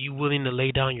 Are you willing to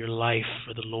lay down your life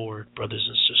for the Lord, brothers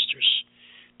and sisters?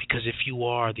 Because if you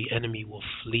are, the enemy will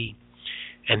flee,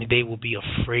 and they will be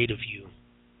afraid of you.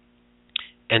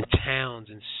 And towns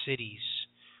and cities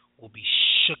will be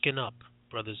shooken up,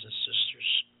 brothers and sisters.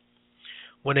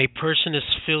 When a person is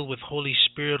filled with Holy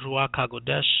Spirit, Ruach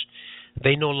HaKodesh,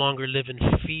 they no longer live in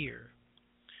fear,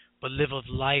 but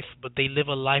they live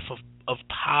a life of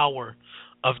power,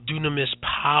 of dunamis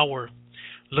power.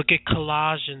 Look at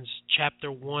Colossians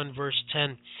chapter 1, verse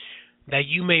 10. That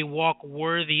you may walk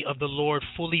worthy of the Lord,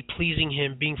 fully pleasing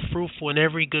him, being fruitful in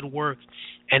every good work,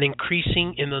 and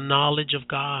increasing in the knowledge of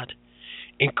God.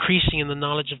 Increasing in the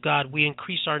knowledge of God. We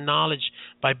increase our knowledge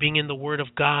by being in the Word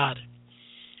of God.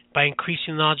 By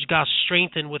increasing the knowledge of God,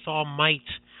 strengthened with all might,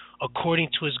 according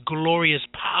to his glorious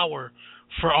power,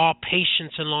 for all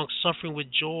patience and long-suffering with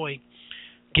joy,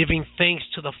 giving thanks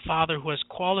to the Father who has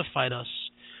qualified us.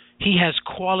 He has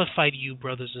qualified you,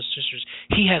 brothers and sisters.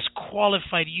 He has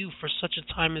qualified you for such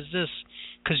a time as this,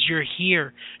 because you're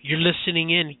here, you're listening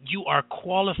in. You are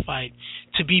qualified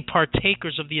to be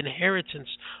partakers of the inheritance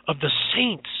of the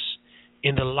saints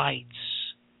in the lights.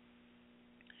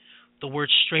 The word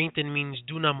strengthen means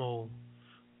dunamo,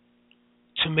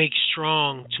 to make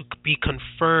strong, to be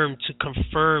confirmed, to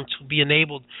confirm, to be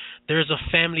enabled. There's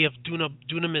a family of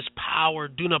dunamis power,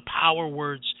 power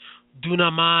words,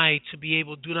 dunamai, to be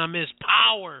able, dunamis,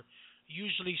 power,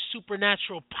 usually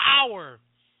supernatural power,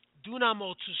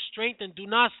 dunamo, to strengthen,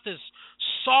 dunastis,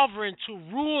 sovereign, to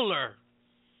ruler,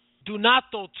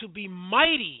 dunato, to be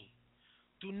mighty,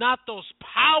 dunatos,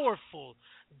 powerful,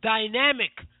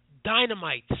 dynamic,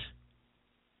 dynamite.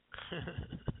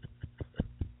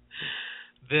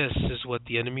 This is what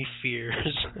the enemy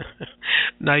fears.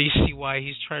 Now you see why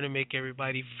he's trying to make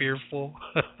everybody fearful.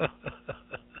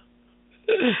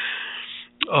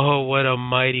 Oh, what a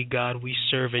mighty God we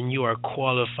serve, and you are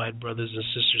qualified, brothers and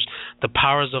sisters. The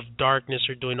powers of darkness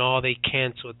are doing all they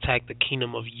can to attack the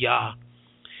kingdom of Yah.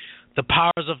 The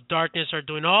powers of darkness are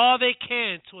doing all they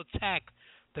can to attack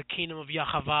the kingdom of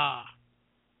Yahweh.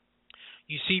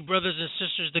 You see, brothers and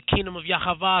sisters, the kingdom of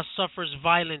Yahweh suffers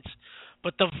violence,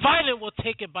 but the violent will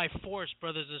take it by force,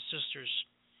 brothers and sisters.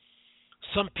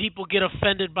 Some people get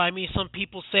offended by me. Some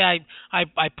people say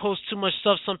I post too much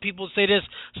stuff. Some people say this.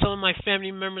 Some of my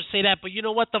family members say that. But you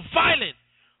know what? The violent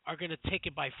are going to take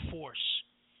it by force.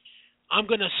 I'm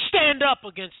going to stand up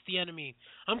against the enemy.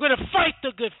 I'm going to fight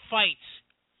the good fight,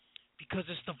 because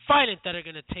it's the violent that are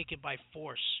going to take it by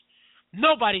force.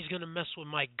 Nobody's going to mess with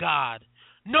my God.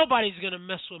 Nobody's going to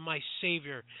mess with my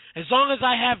Savior. As long as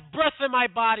I have breath in my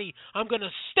body, I'm going to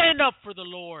stand up for the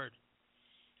Lord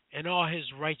and all his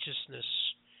righteousness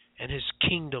and his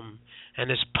kingdom and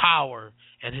his power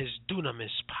and his dunamis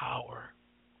power.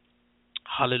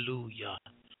 Hallelujah.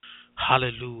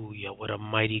 Hallelujah. What a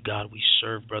mighty God we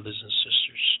serve, brothers and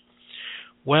sisters.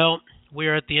 Well, we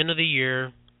are at the end of the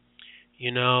year.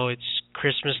 You know, it's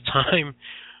Christmas time.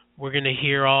 We're going to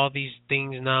hear all these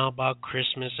things now about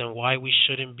Christmas and why we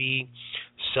shouldn't be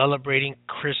celebrating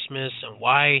Christmas and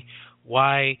why,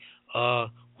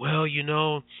 well, you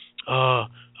know,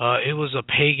 it was a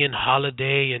pagan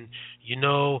holiday and, you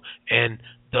know, and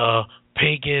the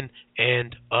pagan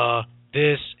and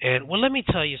this and, well, let me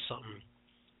tell you something.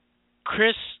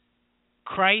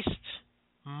 Christ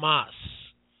Mas.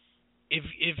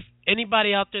 If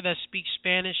anybody out there that speaks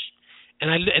Spanish,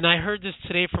 and I heard this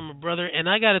today from a brother, and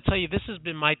I got to tell you, this has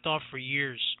been my thought for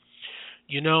years.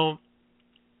 You know,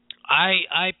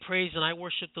 I praise and I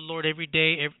worship the Lord every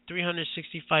day,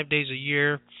 365 days a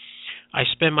year. I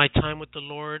spend my time with the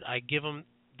Lord. I give him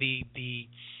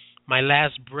my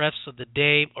last breaths of the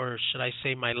day, or should I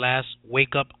say my last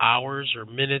wake-up hours or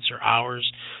minutes or hours.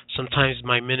 Sometimes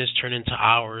my minutes turn into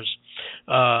hours.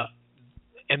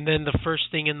 And then the first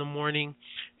thing in the morning,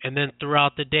 and then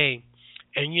throughout the day.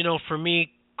 And, you know, for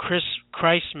me,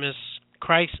 Christmas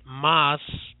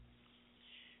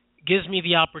gives me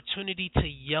the opportunity to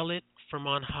yell it from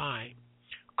on high.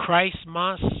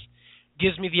 Christmas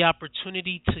gives me the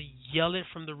opportunity to yell it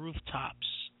from the rooftops.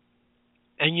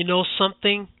 And you know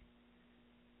something?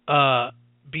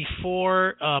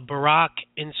 Before Barack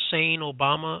Insane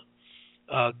Obama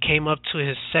came up to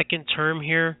his second term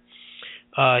here,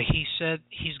 he said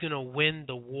he's going to win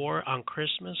the war on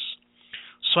Christmas.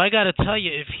 So I got to tell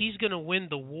you, if he's going to win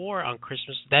the war on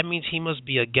Christmas, that means he must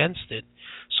be against it.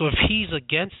 So if he's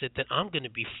against it, then I'm going to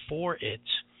be for it.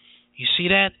 You see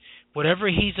that? Whatever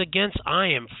he's against, I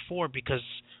am for, because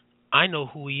I know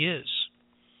who he is.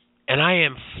 And I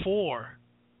am for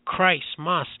Christ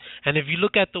Mas. And if you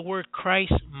look at the word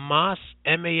Christ Mas,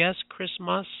 M-A-S,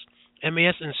 Christmas,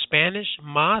 M-A-S in Spanish,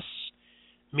 Mas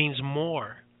means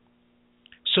more.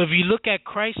 So if you look at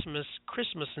Christmas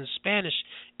in Spanish,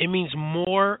 it means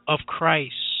more of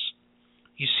Christ.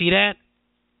 You see that?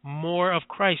 More of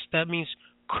Christ. That means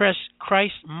Christ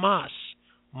Mas,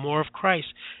 more of Christ.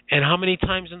 And how many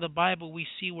times in the Bible we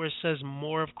see where it says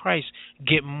more of Christ?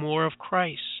 Get more of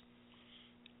Christ.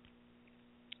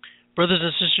 Brothers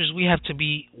and sisters, we have to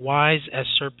be wise as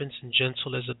serpents and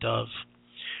gentle as a dove.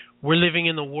 We're living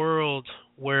in a world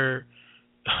where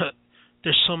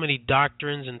there's so many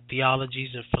doctrines and theologies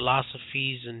and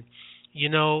philosophies, and you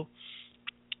know,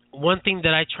 one thing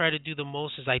that I try to do the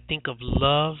most is I think of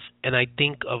love and I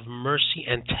think of mercy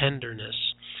and tenderness,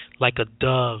 like a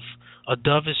dove. A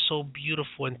dove is so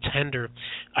beautiful and tender.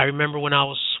 I remember when I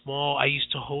was small, I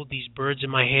used to hold these birds in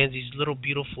my hands, these little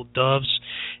beautiful doves,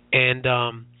 and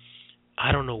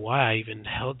I don't know why I even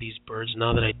held these birds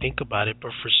now that I think about it,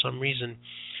 but for some reason,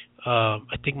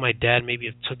 I think my dad maybe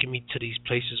have taken me to these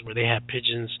places where they have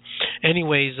pigeons.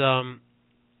 Anyways,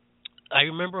 I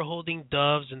remember holding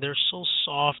doves, and they're so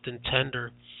soft and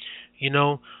tender. You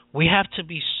know, we have to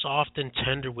be soft and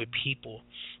tender with people.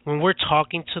 When we're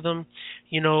talking to them,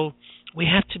 you know, we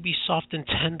have to be soft and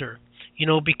tender, you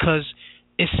know, because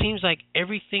it seems like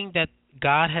everything that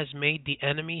God has made, the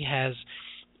enemy has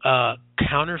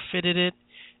counterfeited it.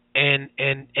 And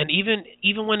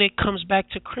even when it comes back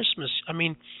to Christmas, I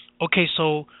mean, okay,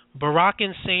 so Barack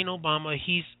Insane Obama,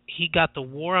 he got the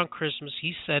war on Christmas.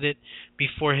 He said it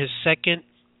before his second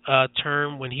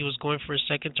term, when he was going for his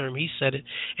second term. He said it,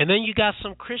 and then you got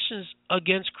some Christians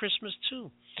against Christmas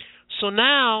too. So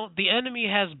now the enemy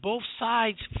has both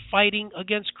sides fighting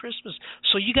against Christmas.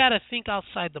 So you got to think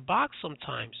outside the box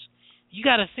sometimes. You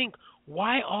got to think,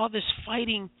 why all this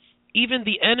fighting? Even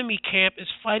the enemy camp is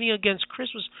fighting against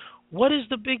Christmas. What is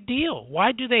the big deal?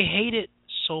 Why do they hate it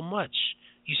so much?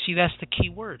 You see, that's the key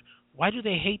word. Why do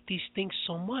they hate these things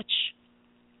so much?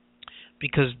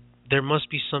 Because there must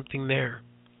be something there.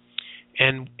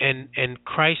 And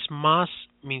Christ Mas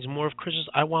means more of Christmas.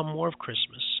 I want more of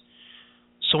Christmas.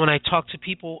 So when I talk to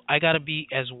people, I got to be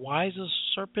as wise as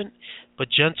a serpent, but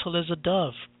gentle as a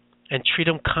dove, and treat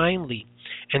them kindly,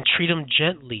 and treat them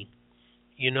gently,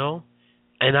 you know.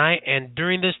 And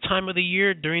during this time of the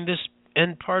year, during this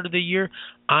end part of the year,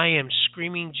 I am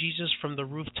screaming Jesus from the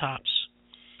rooftops.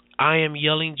 I am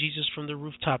yelling Jesus from the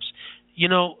rooftops. You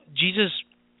know,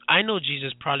 I know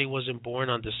Jesus probably wasn't born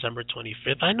on December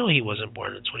 25th. I know he wasn't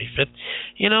born on the 25th.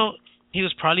 You know, he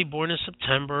was probably born in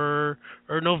September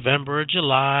or November or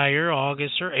July or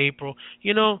August or April.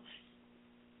 You know,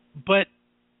 But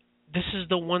this is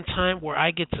the one time where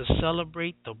I get to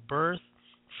celebrate the birth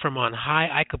from on high.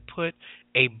 I could put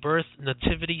a birth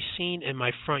nativity scene in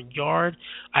my front yard.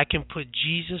 I can put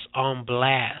Jesus on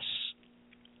blast.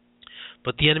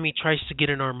 But the enemy tries to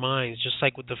get in our minds, just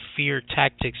like with the fear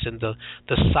tactics and the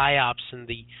psyops and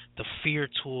the fear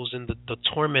tools and the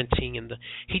tormenting and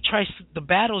the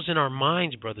battles in our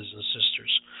minds, brothers and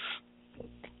sisters.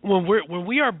 When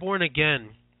we are born again,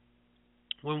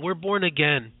 when we're born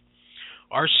again,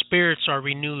 our spirits are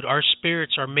renewed. Our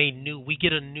spirits are made new. We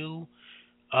get a new,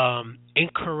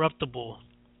 incorruptible.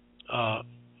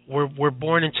 We're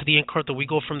born into the incorruptible. We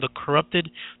go from the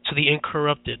corrupted to the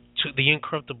incorrupted, to the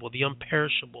incorruptible, the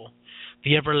unperishable,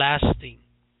 the everlasting.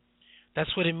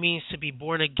 That's what it means to be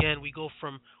born again. We go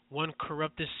from one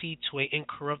corrupted seed to an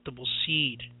incorruptible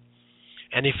seed.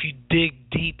 And if you dig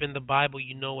deep in the Bible,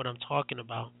 you know what I'm talking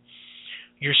about.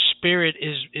 Your spirit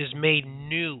is made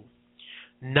new,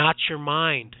 not your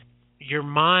mind. Your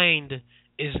mind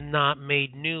is not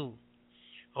made new.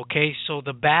 Okay, so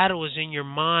the battle is in your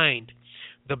mind.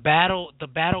 The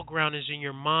battleground is in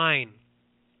your mind.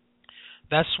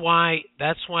 That's why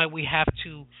we have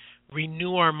to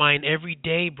renew our mind every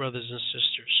day, brothers and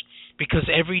sisters. Because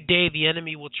every day the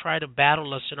enemy will try to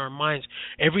battle us in our minds.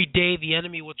 Every day the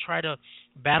enemy will try to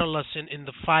battle us in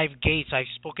the 5 gates. I've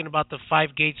spoken about the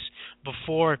 5 gates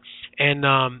before, and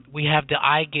we have the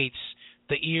eye gates,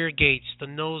 the ear gates, the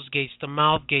nose gates, the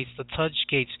mouth gates, the touch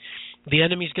gates. The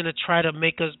enemy's going to try to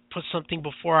make us put something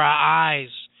before our eyes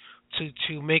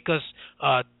to make us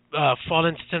fall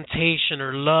into temptation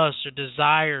or lust or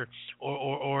desire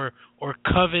or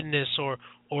covetousness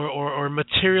or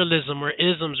materialism or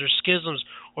isms or schisms,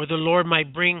 or the Lord might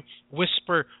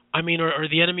or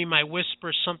the enemy might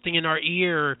whisper something in our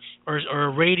ear or a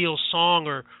radio song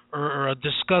or a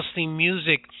disgusting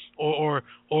music or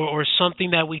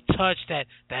something that we touch that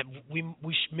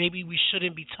maybe we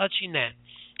shouldn't be touching that.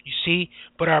 You see,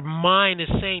 but our mind is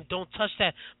saying, don't touch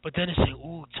that. But then it's saying,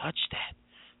 ooh, touch that.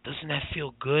 Doesn't that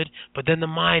feel good? But then the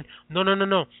mind, no.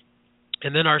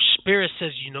 And then our spirit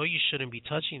says, you shouldn't be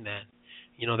touching that.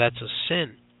 That's a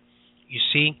sin. You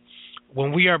see,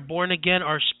 when we are born again,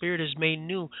 our spirit is made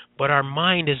new, but our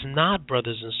mind is not,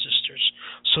 brothers and sisters.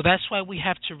 So that's why we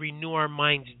have to renew our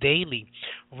minds daily.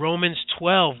 Romans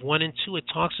 12:1-2, it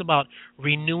talks about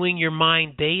renewing your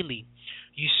mind daily.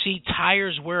 You see,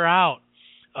 tires wear out.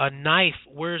 A knife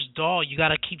wears dull. You got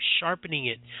to keep sharpening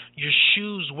it. Your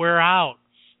shoes wear out.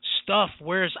 Stuff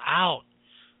wears out.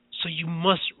 So you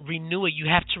must renew it. You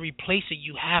have to replace it.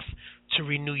 You have to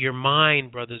renew your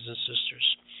mind, brothers and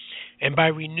sisters. And by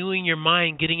renewing your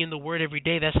mind, getting in the Word every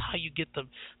day, that's how you get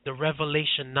the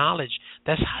revelation knowledge.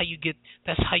 That's how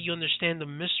you understand the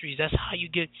mysteries. That's how you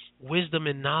get wisdom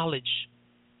and knowledge.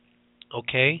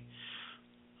 Okay?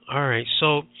 All right,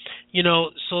 so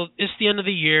it's the end of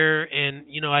the year, and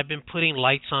I've been putting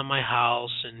lights on my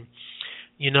house, and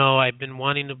I've been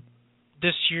wanting to.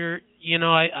 This year,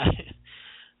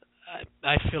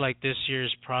 I feel like this year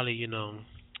is probably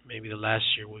maybe the last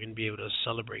year we're gonna be able to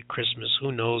celebrate Christmas.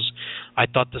 Who knows? I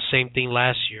thought the same thing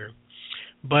last year,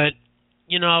 but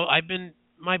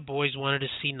my boys wanted to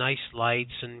see nice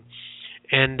lights, and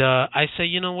I said,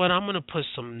 you know what? I'm gonna put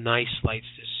some nice lights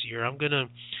this year. I'm gonna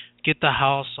get the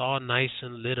house all nice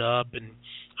and lit up, and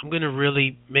I'm going to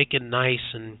really make it nice,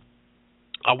 and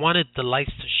I wanted the lights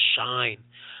to shine.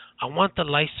 I want the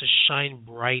lights to shine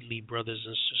brightly, brothers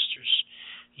and sisters.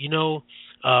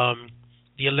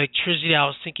 The electricity, I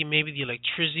was thinking maybe the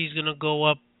electricity is going to go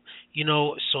up,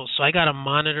 so I got to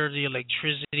monitor the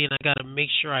electricity, and I got to make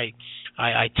sure I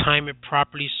time it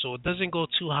properly so it doesn't go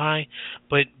too high,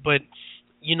 but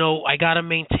I got to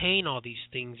maintain all these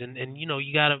things, and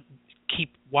you got to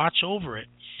keep watch over it,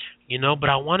 but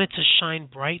I want it to shine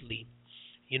brightly.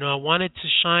 I want it to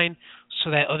shine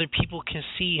so that other people can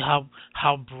see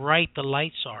how bright the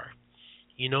lights are,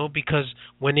 because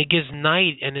when it gets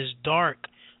night and it's dark,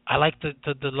 I like the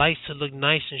lights to look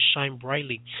nice and shine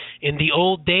brightly. In the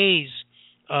old days,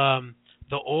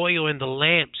 the oil in the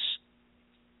lamps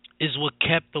is what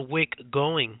kept the wick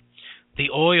going. The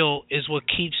oil is what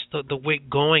keeps the wick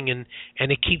going, and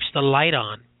it keeps the light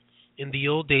on. In the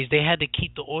old days, they had to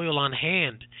keep the oil on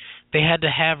hand. They had to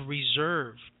have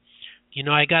reserve.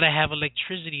 I got to have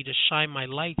electricity to shine my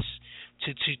lights,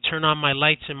 to turn on my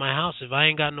lights in my house. If I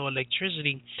ain't got no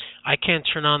electricity, I can't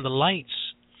turn on the lights.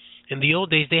 In the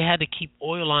old days, they had to keep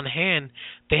oil on hand.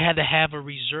 They had to have a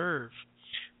reserve.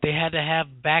 They had to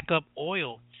have backup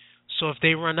oil. So if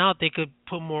they run out, they could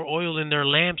put more oil in their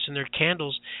lamps and their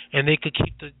candles, and they could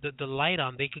keep the light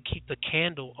on. They could keep the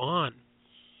candle on.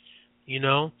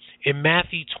 In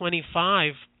Matthew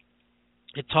 25,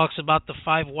 It talks about the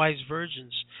 5 wise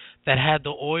virgins that had the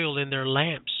oil in their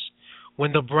lamps.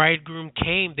 When the bridegroom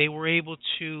came, they were able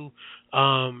to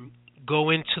go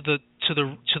into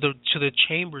the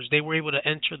chambers. They were able to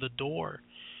enter the door.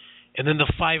 And then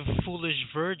the 5 foolish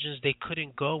virgins, they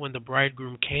couldn't go when the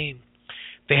bridegroom came.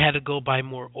 They had to go buy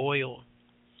more oil.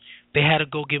 They had to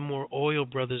go get more oil,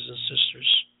 brothers and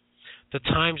sisters. The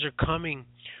times are coming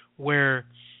where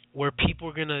people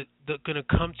are gonna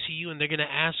come to you and they're gonna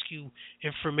ask you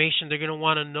information. They're gonna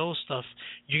want to know stuff.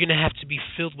 You're gonna have to be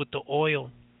filled with the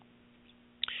oil.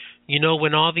 You know,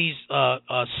 when all these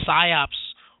psyops,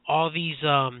 all these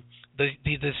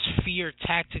this fear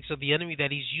tactics of the enemy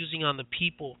that he's using on the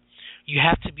people, you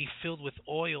have to be filled with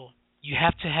oil. You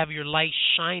have to have your light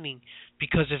shining,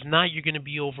 because if not, you're going to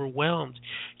be overwhelmed.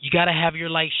 You got to have your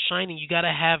light shining. You got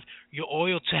to have your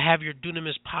oil to have your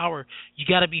dunamis power. You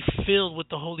got to be filled with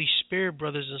the Holy Spirit,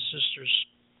 brothers and sisters.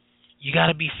 You got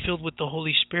to be filled with the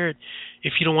Holy Spirit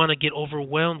if you don't want to get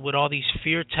overwhelmed with all these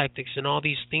fear tactics and all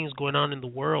these things going on in the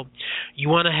world. You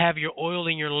want to have your oil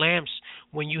in your lamps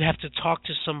when you have to talk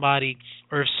to somebody,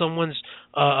 or if someone's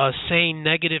saying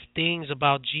negative things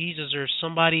about Jesus, or if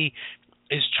somebody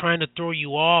is trying to throw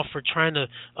you off or trying to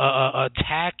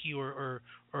attack you or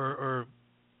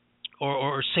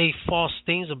say false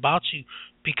things about you,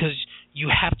 because you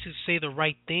have to say the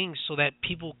right things so that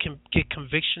people can get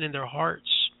conviction in their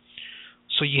hearts.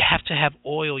 So you have to have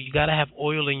oil. You got to have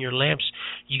oil in your lamps.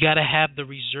 You got to have the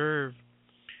reserve.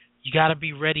 You got to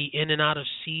be ready in and out of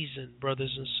season,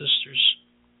 brothers and sisters.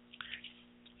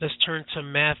 Let's turn to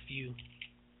Matthew.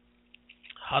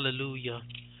 Hallelujah.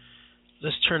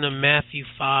 Let's turn to Matthew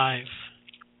 5.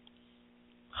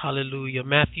 Hallelujah.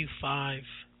 Matthew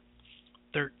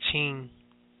 5:13.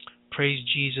 Praise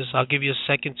Jesus. I'll give you a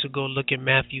second to go look at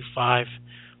Matthew 5.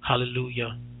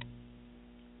 Hallelujah.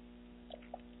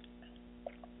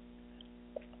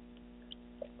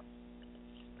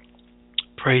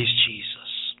 Praise Jesus.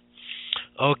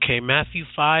 Okay, Matthew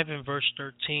 5 and verse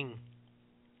 13.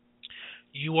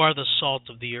 You are the salt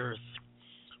of the earth.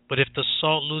 But if the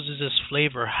salt loses its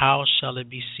flavor, how shall it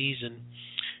be seasoned?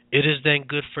 It is then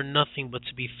good for nothing but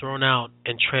to be thrown out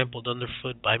and trampled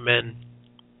underfoot by men.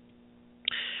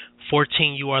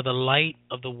 14. You are the light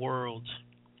of the world.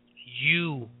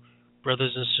 You,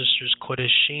 brothers and sisters,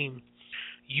 Kodeshim,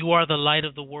 you are the light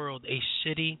of the world. A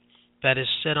city that is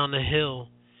set on a hill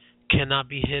cannot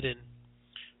be hidden,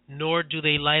 nor do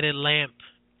they light a lamp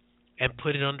and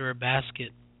put it under a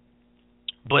basket,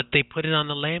 but they put it on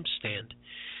the lampstand,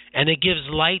 and it gives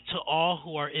light to all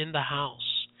who are in the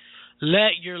house.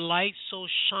 Let your light so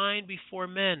shine before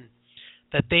men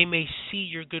that they may see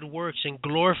your good works and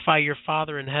glorify your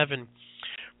Father in heaven.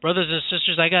 Brothers and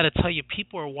sisters, I got to tell you,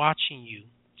 people are watching you.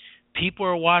 People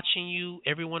are watching you.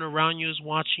 Everyone around you is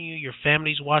watching you. Your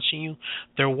family's watching you.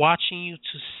 They're watching you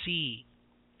to see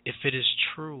if it is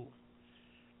true.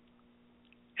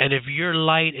 And if your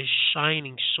light is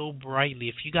shining so brightly,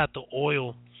 if you got the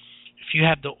oil, if you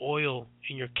have the oil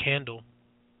in your candle,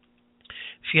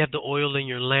 if you have the oil in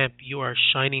your lamp, you are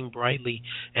shining brightly,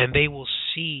 and they will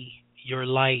see your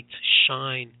light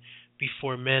shine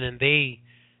before men, and they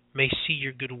may see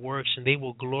your good works, and they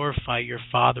will glorify your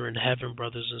Father in heaven,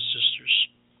 brothers and sisters.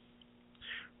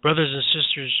 Brothers and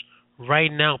sisters,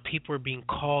 right now people are being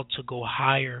called to go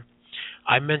higher.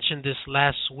 I mentioned this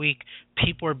last week.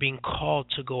 People are being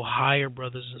called to go higher,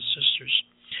 brothers and sisters.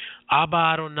 Abba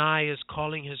Adonai is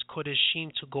calling his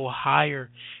Kodeshim to go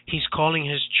higher. He's calling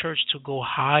his church to go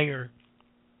higher.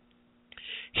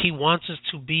 He wants us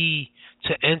to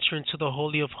enter into the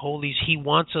Holy of Holies. He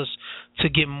wants us to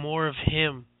get more of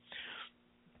him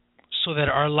so that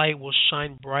our light will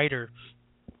shine brighter,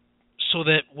 so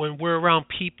that when we're around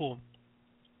people,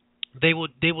 they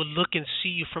will look and see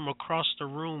you from across the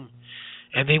room,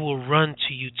 and they will run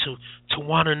to you to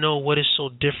want to know what is so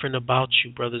different about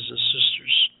you, brothers and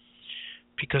sisters.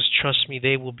 Because trust me,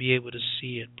 they will be able to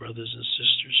see it, brothers and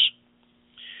sisters.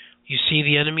 You see,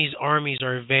 the enemy's armies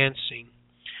are advancing.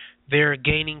 They are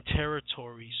gaining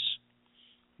territories.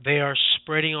 They are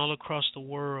spreading all across the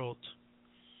world.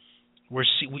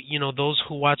 Those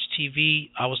who watch TV,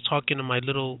 I was talking to my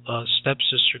little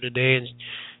stepsister today, and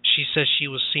she said she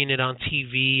was seeing it on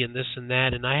TV and this and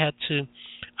that, and I had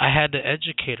to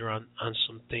educate her on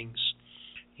some things,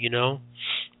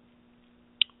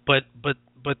 But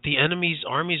the enemy's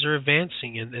armies are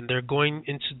advancing, and they're going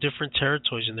into different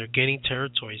territories, and they're gaining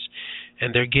territories,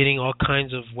 and they're getting all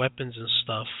kinds of weapons and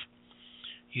stuff.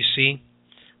 You see?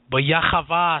 But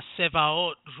Yahweh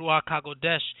Sevaot Ruach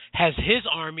HaKodesh has his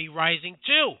army rising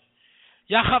too.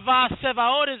 Yahweh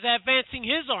Sevaot is advancing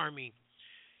his army.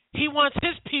 He wants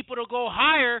his people to go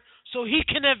higher so he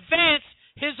can advance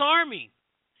his army.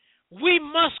 We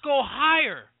must go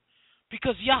higher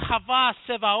because Yahweh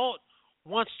Sevaot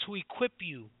wants to equip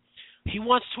you. He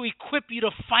wants to equip you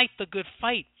to fight the good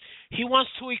fight. He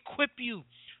wants to equip you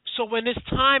so when it's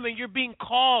time and you're being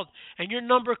called and your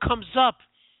number comes up,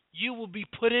 you will be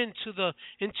put into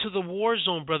the war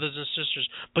zone, brothers and sisters.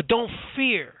 But don't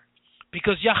fear,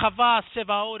 because Yahweh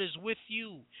Sevaot is with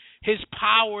you. His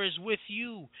power is with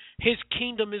you. His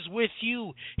kingdom is with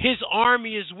you. His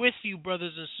army is with you,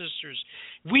 brothers and sisters.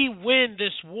 We win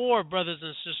this war, brothers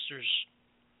and sisters.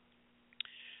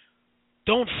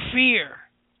 Don't fear.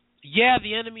 Yeah,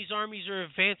 the enemy's armies are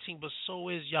advancing, but so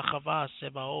is Yahweh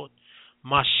Sevaot,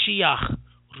 Mashiach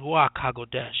Ruach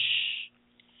HaKodesh.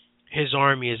 His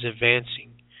army is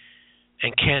advancing,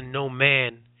 and can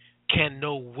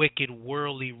no wicked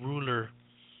worldly ruler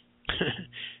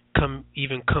come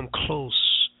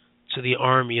close to the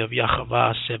army of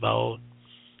Yahweh Sevaot.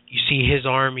 You see, his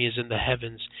army is in the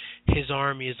heavens. His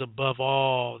army is above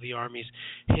all the armies.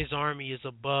 His army is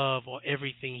above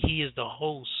everything. He is the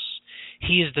host.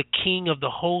 He is the king of the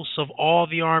hosts of all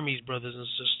the armies, brothers and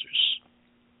sisters.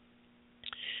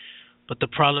 But the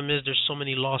problem is there's so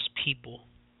many lost people.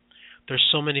 There's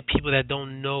so many people that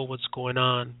don't know what's going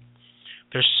on.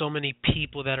 There's so many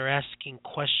people that are asking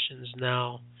questions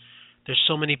now. There's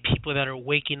so many people that are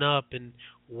waking up and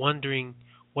wondering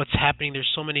what's happening.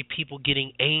 There's so many people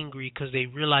getting angry because they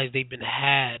realize they've been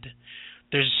had.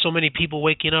 There's so many people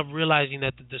waking up realizing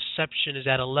that the deception is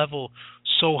at a level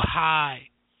so high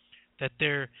that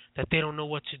they don't know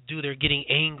what to do. They're getting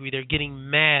angry. They're getting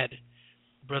mad,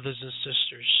 brothers and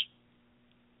sisters.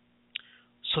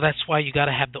 So that's why you got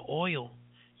to have the oil.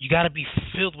 You got to be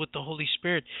filled with the Holy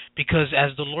Spirit, because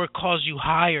as the Lord calls you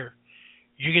higher,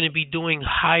 you're going to be doing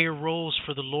higher roles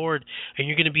for the Lord, and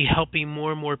you're going to be helping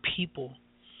more and more people,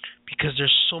 because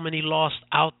there's so many lost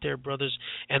out there, brothers.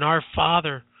 And our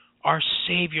Father, our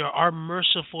Savior, our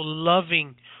merciful,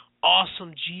 loving,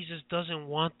 awesome Jesus doesn't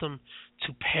want them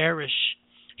to perish.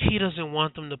 He doesn't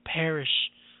want them to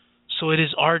perish. So it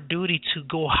is our duty to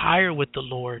go higher with the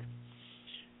Lord.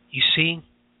 You see,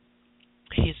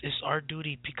 it's our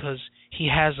duty because He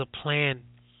has a plan,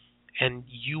 and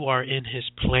you are in His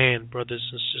plan, brothers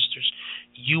and sisters.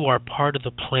 You are part of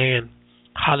the plan.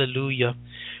 Hallelujah.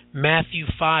 Matthew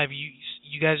 5.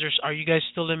 You guys are you guys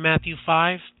still in Matthew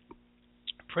 5?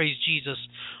 Praise Jesus.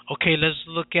 Okay, let's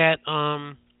look at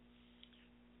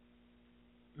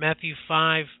Matthew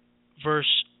 5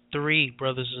 verse 3,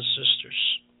 brothers and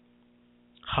sisters.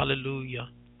 Hallelujah.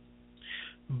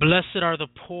 Blessed are the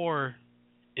poor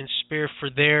in spirit, for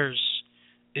theirs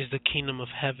is the kingdom of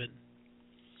heaven.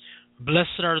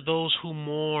 Blessed are those who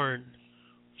mourn,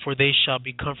 for they shall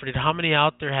be comforted. How many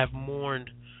out there have mourned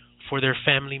for their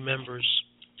family members?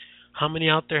 How many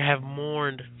out there have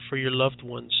mourned for your loved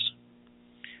ones?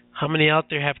 How many out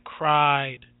there have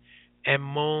cried and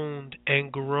moaned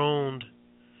and groaned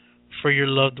for your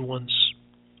loved ones?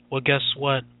 Well, guess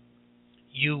what?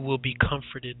 You will be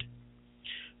comforted.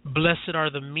 Blessed are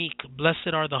the meek,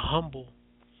 blessed are the humble,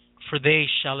 for they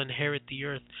shall inherit the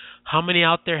earth. How many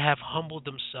out there have humbled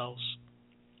themselves?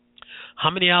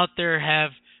 How many out there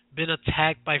have been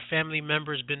attacked by family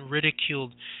members, been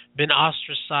ridiculed, been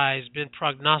ostracized, been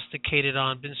prognosticated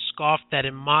on, been scoffed at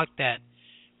and mocked at?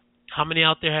 How many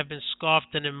out there have been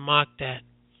scoffed at and mocked at,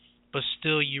 but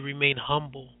still you remain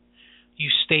humble? You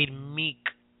stayed meek.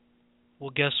 Well,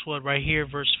 guess what? Right here,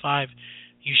 verse 5,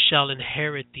 you shall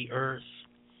inherit the earth.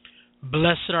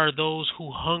 Blessed are those who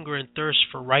hunger and thirst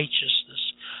for righteousness.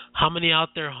 How many out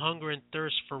there hunger and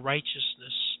thirst for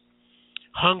righteousness?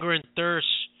 Hunger and thirst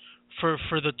for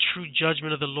the true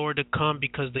judgment of the Lord to come,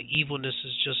 because the evilness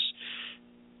is just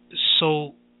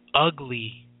so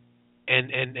ugly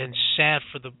and sad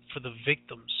for the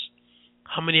victims.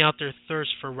 How many out there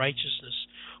thirst for righteousness?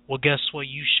 Well, guess what?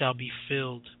 You shall be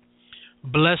filled.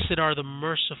 Blessed are the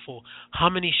merciful. How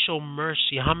many show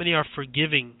mercy? How many are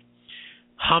forgiving?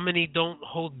 How many don't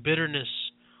hold bitterness?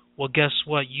 Well, guess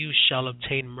what? You shall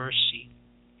obtain mercy.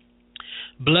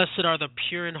 Blessed are the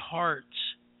pure in heart,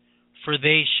 for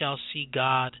they shall see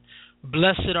God.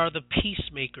 Blessed are the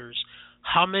peacemakers.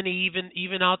 How many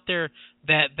even out there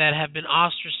that have been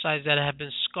ostracized, that have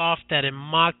been scoffed at and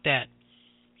mocked at?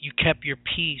 You kept your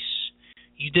peace.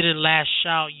 You didn't lash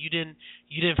out. You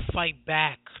didn't fight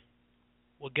back.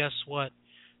 Well, guess what?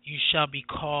 You shall be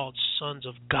called sons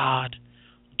of God,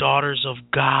 daughters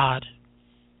of God,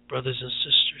 brothers and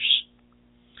sisters.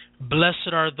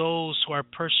 Blessed are those who are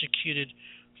persecuted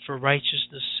for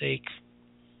righteousness' sake,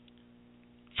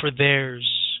 for theirs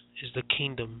is the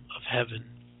kingdom of heaven.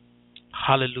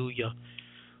 Hallelujah.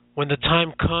 When the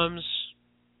time comes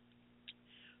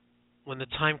when the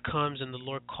time comes and the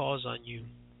Lord calls on you,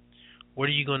 what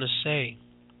are you going to say?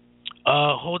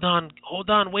 Hold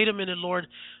on, wait a minute, Lord.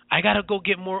 I gotta go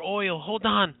get more oil. Hold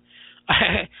on.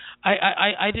 I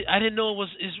didn't know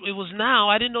it was now.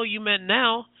 I didn't know you meant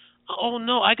now. Oh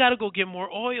no, I gotta go get more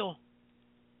oil.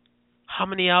 How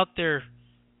many out there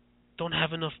don't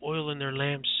have enough oil in their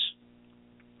lamps?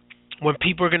 When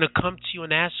people are gonna come to you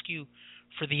and ask you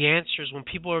for the answers, when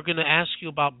people are gonna ask you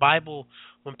about Bible,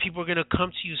 when people are gonna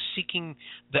come to you seeking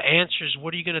the answers,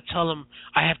 what are you gonna tell them?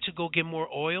 I have to go get more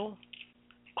oil?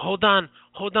 Hold on,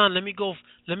 let me go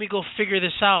figure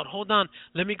this out. Hold on,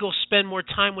 let me go spend more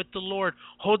time with the Lord.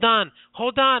 Hold on,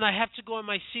 I have to go in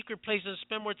my secret place and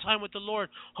spend more time with the Lord.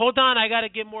 Hold on, I got to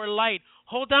get more light.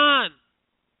 Hold on.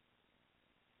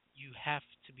 You have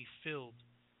to be filled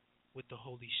with the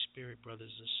Holy Spirit,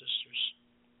 brothers and sisters.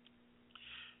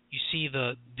 You see,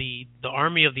 the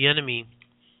army of the enemy,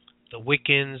 the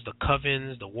Wiccans, the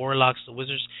Covens, the Warlocks, the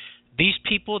Wizards, these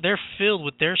people, they're filled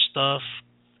with their stuff.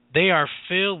 They are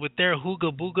filled with their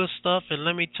hooga booga stuff, and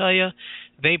let me tell you,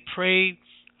 they pray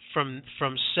from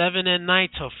 7 at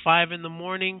night till 5 in the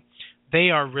morning.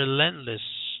 They are relentless,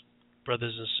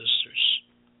 brothers and sisters.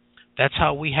 That's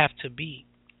how we have to be.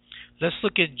 Let's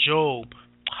look at Job.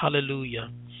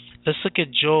 Hallelujah. Let's look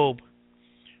at Job,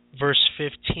 verse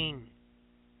 15.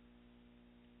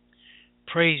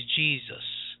 Praise Jesus.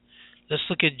 Let's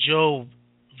look at Job,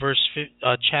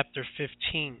 chapter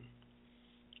 15.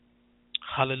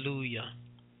 Hallelujah.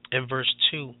 And verse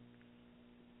 2.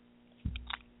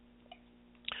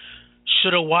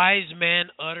 Should a wise man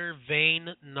utter vain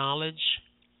knowledge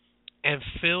and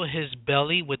fill his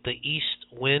belly with the east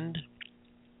wind?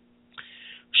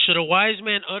 Should a wise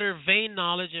man utter vain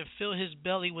knowledge and fill his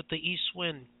belly with the east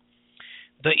wind?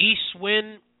 The east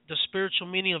wind, the spiritual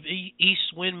meaning of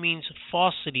east wind means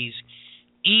falsities,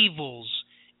 evils,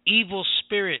 evil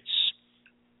spirits.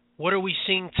 What are we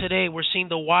seeing today? We're seeing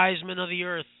the wise men of the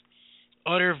earth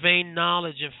utter vain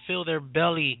knowledge and fill their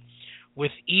belly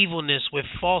with evilness, with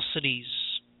falsities.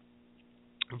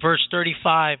 Verse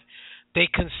 35, they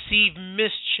conceive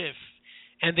mischief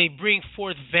and they bring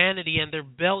forth vanity, and their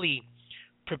belly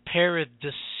prepareth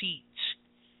deceit.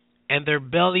 And their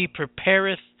belly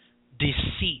prepareth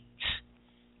deceit.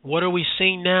 What are we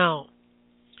seeing now?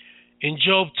 In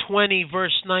Job 20,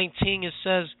 verse 19, it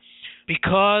says,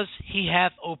 because he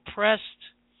hath oppressed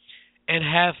and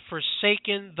hath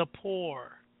forsaken the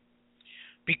poor,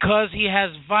 because he has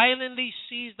violently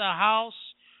seized a house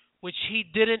which he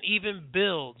didn't even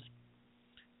build,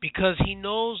 because he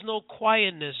knows no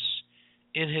quietness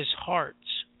in his heart.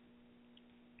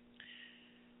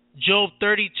 Job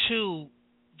 32,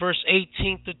 verse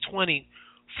 18 to 20,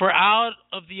 for out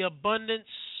of the abundance,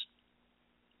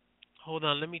 hold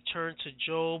on, let me turn to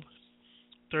Job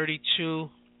 32,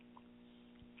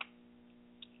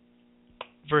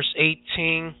 verse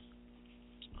 18.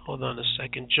 Hold on a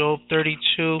second. Job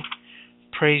 32.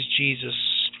 Praise Jesus.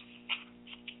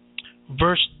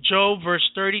 Job, verse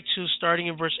 32, starting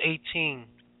in verse 18.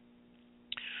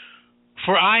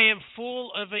 For I am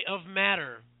full of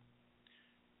matter,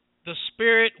 the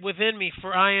spirit within me,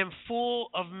 for I am full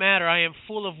of matter, I am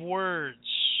full of words.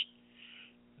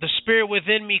 The spirit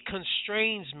within me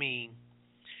constrains me.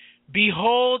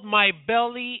 Behold, my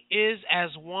belly is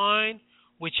as wine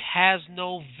which has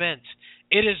no vent.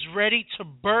 It is ready to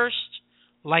burst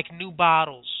like new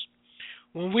bottles.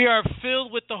 When we are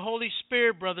filled with the Holy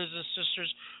Spirit, brothers and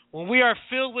sisters, when we are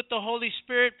filled with the Holy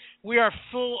Spirit, we are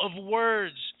full of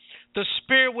words. The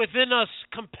Spirit within us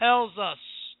compels us.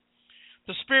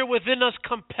 The Spirit within us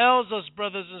compels us,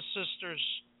 brothers and sisters.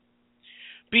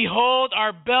 Behold,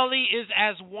 our belly is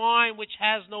as wine which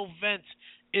has no vent.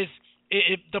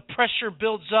 The pressure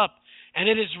builds up, and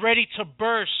it is ready to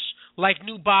burst. Like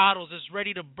new bottles, is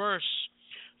ready to burst.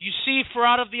 You see, for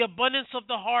out of the abundance of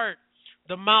the heart,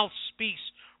 the mouth speaks.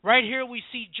 Right here we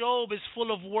see Job is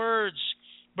full of words,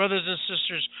 brothers and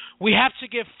sisters. We have to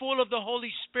get full of the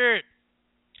Holy Spirit.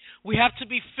 We have to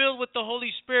be filled with the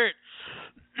Holy Spirit.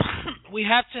 We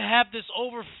have to have this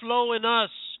overflow in us.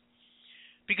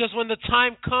 Because when the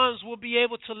time comes, we'll be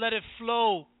able to let it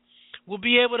flow. We'll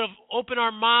be able to open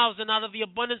our mouths, and out of the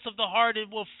abundance of the heart, it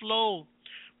will flow,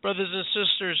 brothers and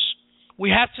sisters. We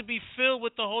have to be filled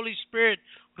with the Holy Spirit,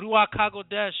 Ruach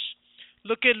HaKodesh.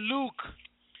 Look at Luke.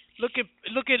 Look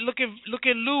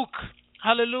at Luke.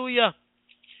 Hallelujah.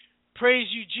 Praise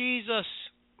you, Jesus.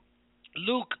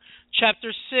 Luke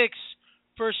chapter 6,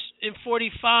 verse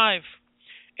 45.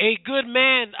 A good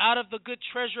man out of the good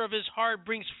treasure of his heart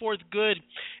brings forth good,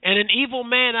 and an evil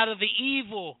man out of the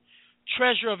evil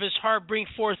treasure of his heart brings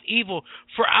forth evil.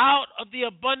 For out of the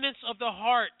abundance of the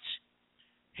heart,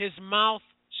 his mouth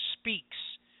speaks.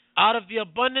 Out of the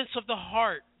abundance of the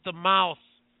heart, the mouth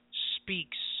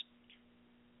speaks.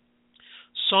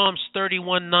 Psalms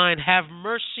 31:9. Have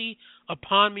mercy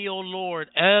upon me, O Lord,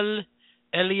 El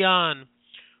Elyon,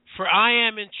 for I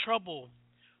am in trouble.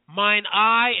 Mine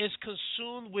eye is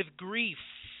consumed with grief.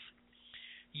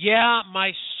 Yeah,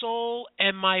 my soul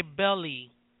and my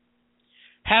belly.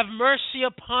 Have mercy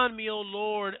upon me, O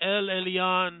Lord, El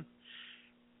Elyon.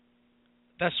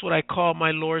 That's what I call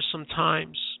my Lord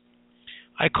sometimes.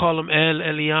 I call him El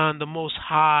Elyon, the Most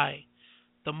High,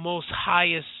 the most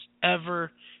highest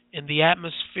ever in the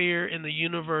atmosphere, in the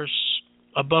universe,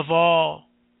 above all.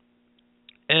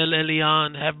 El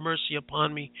Elyon, have mercy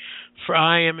upon me, for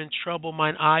I am in trouble.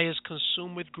 Mine eye is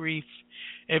consumed with grief.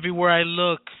 Everywhere I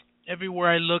look,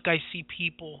 I see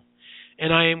people,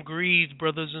 and I am grieved,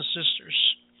 brothers and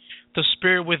sisters. The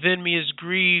spirit within me is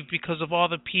grieved because of all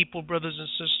the people, brothers and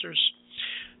sisters,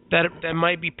 that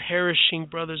might be perishing,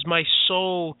 brothers. My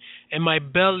soul and my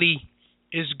belly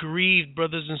is grieved,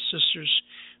 brothers and sisters.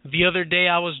 The other day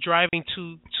I was driving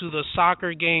to the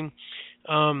soccer game,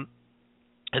 and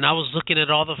I was looking at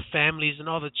all the families and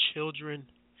all the children,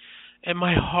 and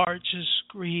my heart just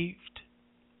grieved.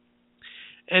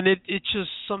 And it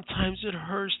just, sometimes it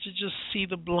hurts to just see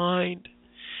the blind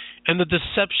and the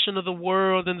deception of the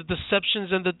world and the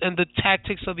deceptions and the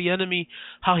tactics of the enemy,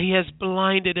 how he has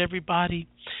blinded everybody,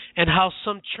 and how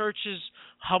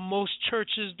most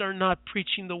churches are not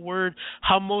preaching the word,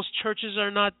 how most churches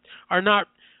are not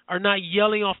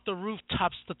yelling off the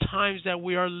rooftops the times that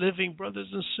we are living, brothers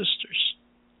and sisters.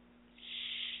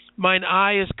 Mine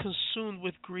eye is consumed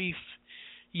with grief.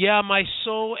 Yeah, my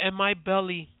soul and my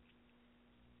belly.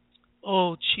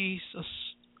 Oh, Jesus.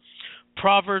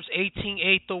 Proverbs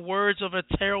 18:8, the words of a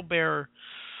talebearer.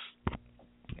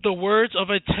 The words of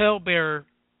a talebearer.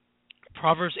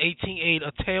 Proverbs 18:8,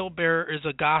 a talebearer is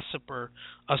a gossiper,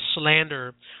 a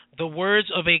slanderer. The words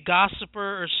of a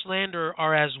gossiper or slanderer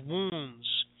are as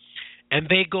wounds, and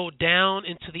they go down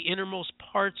into the innermost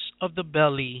parts of the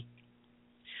belly.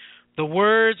 The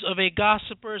words of a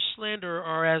gossiper or slanderer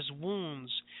are as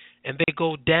wounds, and they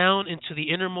go down into the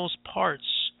innermost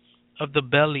parts of the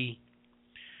belly.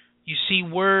 You see,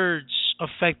 words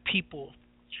affect people.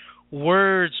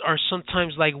 Words are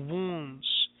sometimes like wounds,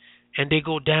 and they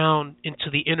go down into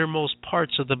the innermost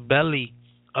parts of the belly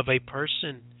of a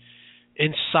person,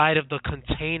 inside of the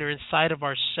container, inside of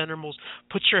our centermost.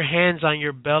 Put your hands on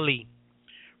your belly.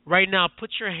 Right now,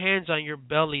 put your hands on your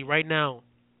belly right now.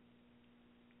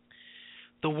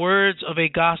 The words of a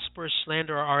gossiper or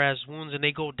slanderer are as wounds, and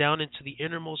they go down into the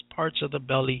innermost parts of the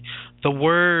belly. The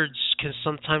words can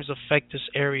sometimes affect this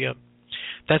area.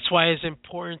 That's why it's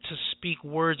important to speak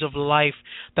words of life.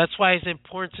 That's why it's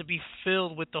important to be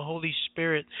filled with the Holy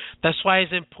Spirit. That's why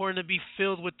it's important to be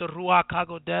filled with the Ruach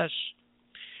HaKodesh.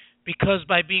 Because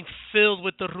by being filled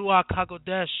with the Ruach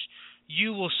HaKodesh,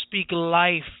 you will speak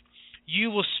life. You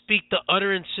will speak the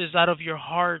utterances out of your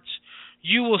heart.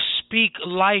 You will speak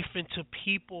life into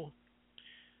people,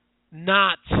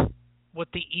 not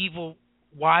what the evil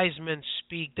wise men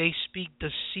speak. They speak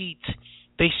deceit.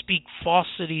 They speak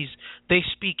falsities. They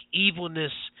speak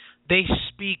evilness. They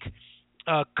speak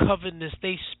covetousness.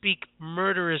 They speak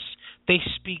murderous. They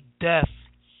speak death.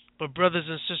 But brothers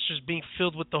and sisters, being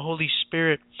filled with the Holy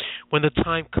Spirit, when the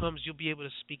time comes, you'll be able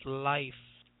to speak life.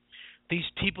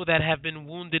 These people that have been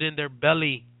wounded in their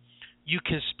belly, you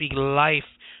can speak life.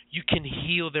 You can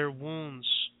heal their wounds,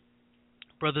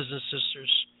 brothers and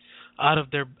sisters.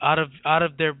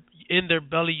 In their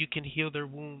belly, you can heal their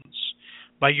wounds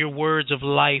by your words of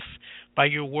life, by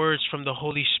your words from the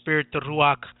Holy Spirit, the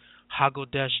Ruach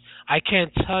HaKodesh. I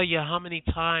can't tell you how many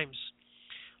times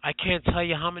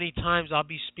I'll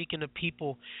be speaking to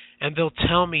people, and they'll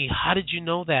tell me, "How did you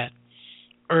know that?"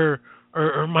 Or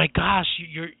my gosh,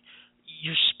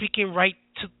 you're speaking right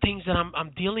to things that I'm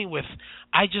dealing with.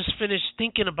 I just finished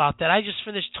thinking about that. I just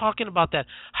finished talking about that.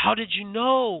 How did you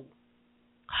know?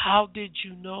 How did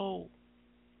you know?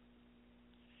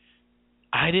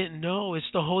 I didn't know.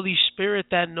 It's the Holy Spirit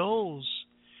that knows.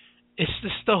 It's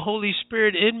the Holy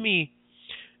Spirit in me.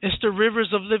 It's the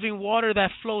rivers of living water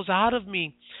that flows out of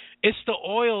me. It's the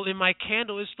oil in my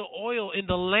candle. It's the oil in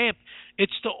the lamp.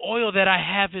 It's the oil that I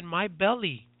have in my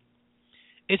belly.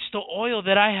 It's the oil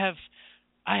that I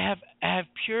have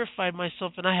purified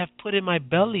myself and I have put in my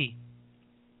belly.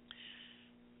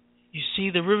 You see,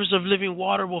 the rivers of living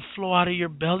water will flow out of your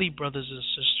belly, brothers and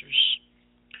sisters.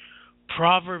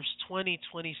 Proverbs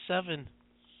 20:27.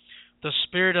 The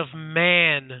spirit of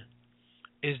man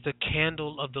is the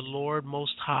candle of the Lord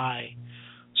Most High,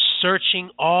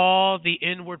 searching all the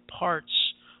inward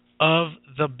parts of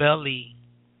the belly.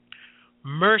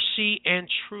 Mercy and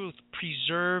truth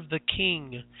preserve the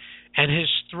king, and his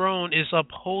throne is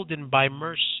upholden by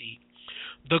mercy.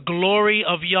 The glory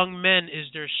of young men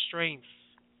is their strength,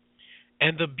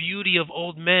 and the beauty of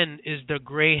old men is their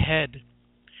gray head.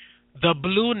 The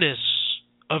blueness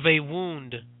of a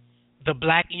wound, the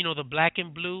black, the black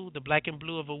and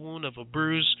blue of a wound, of a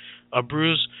bruise,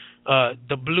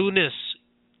 the blueness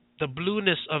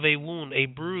of a wound, a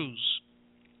bruise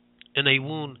and a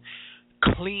wound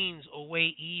cleans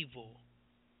away evil.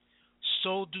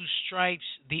 So do stripes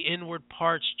the inward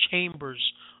parts,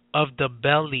 chambers of the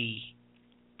belly,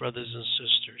 brothers and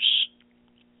sisters.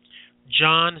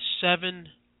 John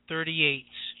 7:38.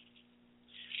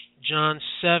 John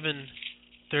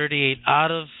 7:38.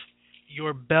 Out of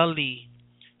your belly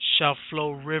shall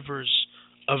flow rivers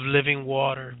of living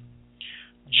water.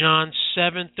 John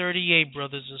 7:38,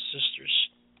 brothers and sisters.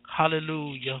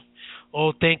 Hallelujah.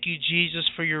 Oh, thank you, Jesus,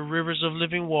 for your rivers of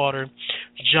living water.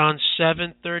 John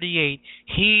 7:38.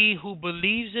 He who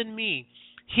believes in me,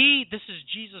 this is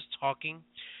Jesus talking,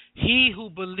 he who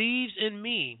believes in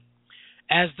me,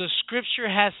 as the scripture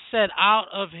has said, out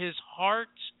of his heart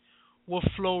will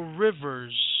flow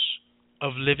rivers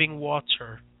of living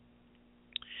water.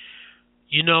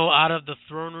 Out of the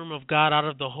throne room of God, out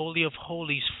of the Holy of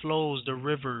Holies flows the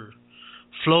river,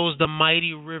 flows the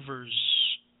mighty rivers.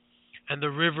 And the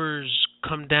rivers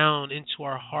come down into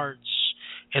our hearts.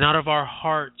 And out of our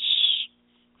hearts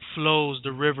flows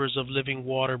the rivers of living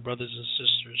water, brothers and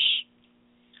sisters.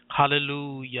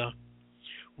 Hallelujah.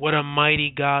 What a mighty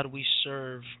God we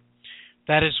serve.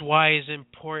 That is why it's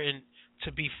important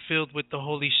to be filled with the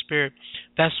Holy Spirit.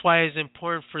 That's why it's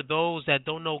important for those that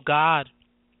don't know God,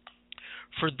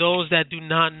 for those that do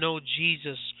not know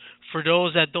Jesus, for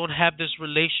those that don't have this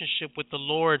relationship with the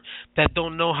Lord, that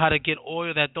don't know how to get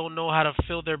oil, that don't know how to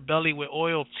fill their belly with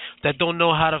oil, that don't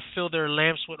know how to fill their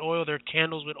lamps with oil, their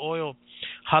candles with oil.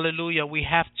 Hallelujah. You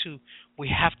have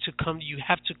to come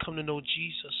to know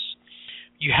Jesus.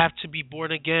 You have to be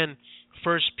born again.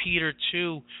 1 Peter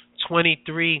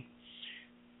 2:23.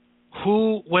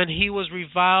 Who, when he was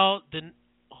reviled,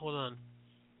 hold on.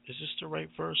 Is this the right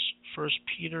verse? 1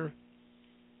 Peter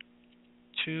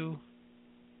 2.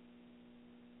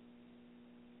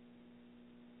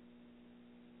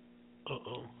 I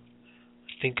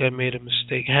think I made a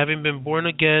mistake. Having been born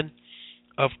again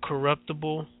of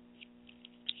corruptible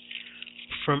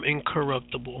from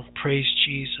incorruptible. Praise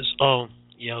Jesus. Oh,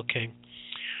 yeah, okay.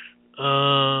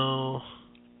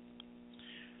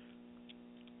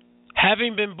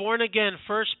 Having been born again,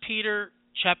 1 Peter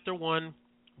chapter 1,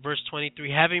 verse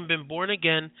 23. Having been born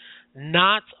again,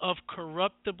 not of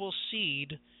corruptible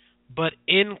seed, but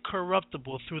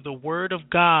incorruptible, through the word of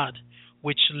God,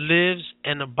 which lives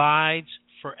and abides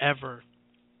forever.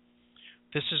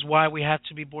 This is why we have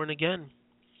to be born again.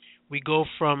 We go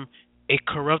from a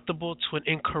corruptible to an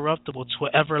incorruptible, to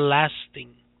an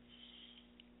everlasting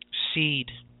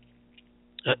seed,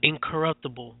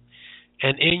 incorruptible.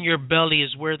 And in your belly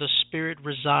is where the Spirit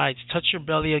resides. Touch your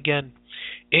belly again.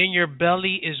 In your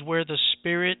belly is where the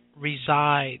Spirit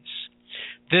resides.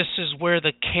 This is where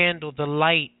the candle, the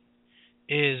light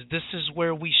is. This is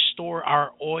where we store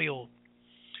our oil.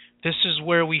 This is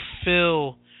where we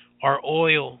fill our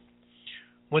oil.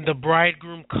 When the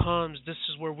bridegroom comes, this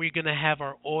is where we're going to have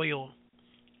our oil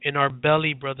in our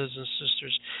belly, brothers and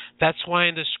sisters. That's why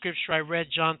in the scripture I read,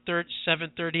 John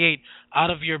 7:38, out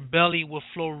of your belly will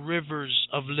flow rivers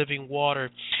of living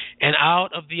water. And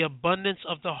out of the abundance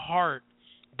of the heart,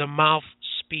 the mouth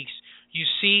speaks. You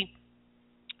see,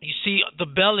 the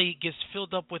belly gets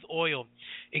filled up with oil.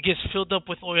 It gets filled up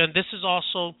with oil. And this is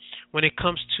also when it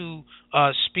comes to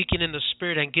speaking in the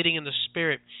Spirit and getting in the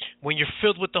Spirit. When you're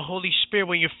filled with the Holy Spirit,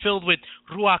 when you're filled with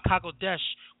Ruach HaKodesh,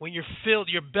 when you're filled,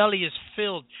 your belly is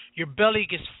filled. Your belly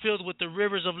gets filled with the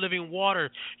rivers of living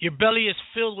water. Your belly is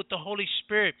filled with the Holy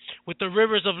Spirit, with the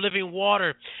rivers of living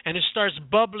water. And it starts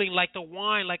bubbling like the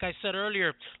wine, like I said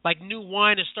earlier, like new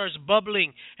wine. It starts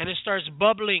bubbling, and it starts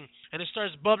bubbling, and it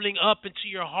starts bubbling up into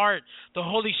your heart. The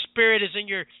Holy Spirit is in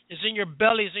your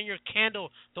belly, is in your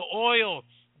candle. The oil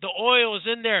is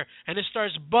in there, and it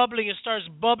starts bubbling,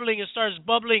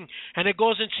 and it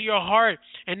goes into your heart.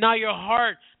 And now your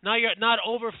heart, not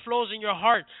overflows in your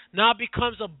heart, now it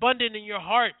becomes abundant in your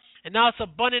heart. And now it's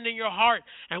abundant in your heart.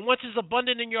 And once it's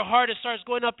abundant in your heart, it starts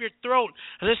going up your throat.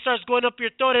 And it starts going up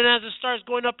your throat. And as it starts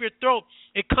going up your throat,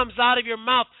 it comes out of your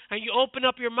mouth. And you open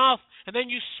up your mouth, and then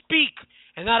you speak.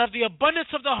 And out of the abundance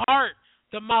of the heart,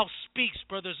 the mouth speaks,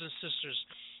 brothers and sisters.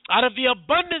 Out of the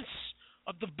abundance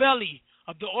of the belly,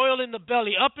 of the oil in the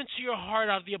belly, up into your heart,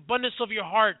 out of the abundance of your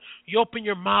heart, you open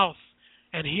your mouth.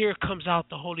 And here comes out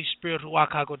the Holy Spirit,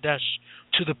 Ruach HaKodesh,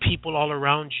 to the people all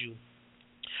around you,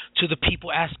 to the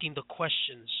people asking the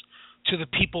questions, to the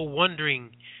people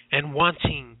wondering and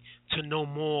wanting to know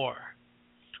more.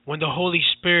 When the Holy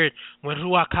Spirit, when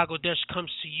Ruach HaKodesh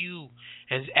comes to you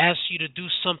and asks you to do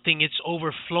something, it's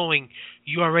overflowing,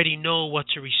 you already know what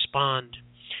to respond.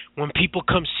 When people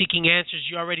come seeking answers,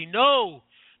 you already know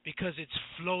because it's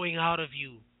flowing out of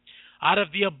you. Out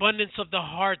of the abundance of the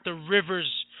heart, the rivers,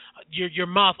 your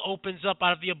mouth opens up.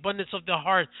 Out of the abundance of the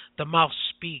heart, the mouth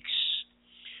speaks.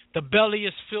 The belly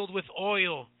is filled with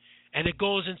oil, and it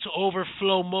goes into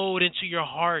overflow mode into your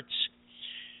heart.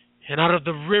 And out of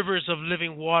the rivers of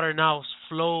living water now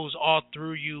flows all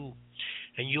through you.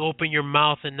 And you open your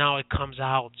mouth, and now it comes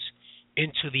out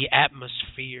into the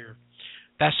atmosphere.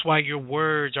 That's why your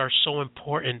words are so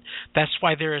important. That's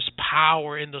why there is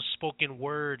power in the spoken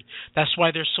word. That's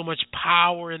why there's so much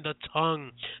power in the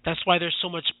tongue. That's why there's so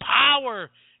much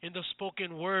power in the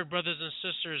spoken word, brothers and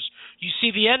sisters. You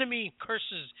see, the enemy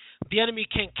curses. The enemy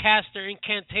can cast their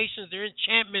incantations, their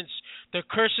enchantments, their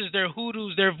curses, their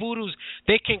hoodoos, their voodoos.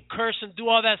 They can curse and do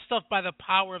all that stuff by the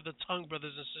power of the tongue,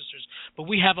 brothers and sisters. But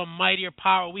we have a mightier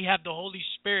power. We have the Holy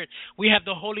Spirit. We have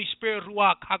the Holy Spirit,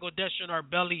 Ruach HaKodesh, in our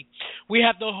belly. We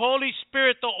have the Holy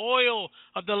Spirit, the oil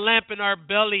of the lamp in our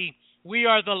belly. We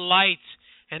are the light.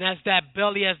 And as that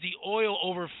belly, as the oil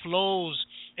overflows,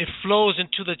 it flows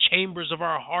into the chambers of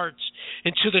our hearts,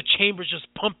 into the chambers,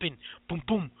 just pumping, boom,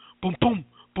 boom, boom, boom,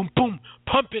 boom, boom,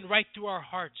 pumping right through our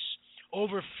hearts,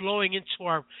 overflowing into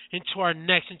our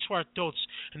necks, into our throats,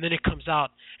 and then it comes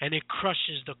out and it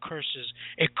crushes the curses.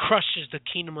 It crushes the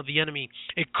kingdom of the enemy.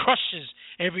 It crushes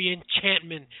every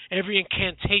enchantment, every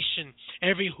incantation,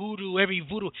 every hoodoo, every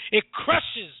voodoo. It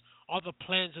crushes all the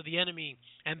plans of the enemy,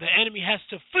 and the enemy has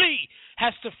to flee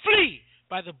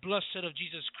by the bloodshed of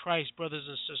Jesus Christ, brothers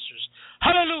and sisters.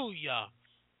 Hallelujah.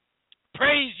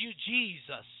 Praise you,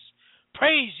 Jesus.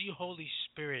 Praise you, Holy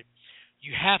Spirit.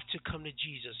 You have to come to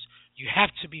Jesus. You have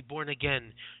to be born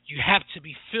again. You have to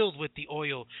be filled with the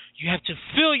oil. You have to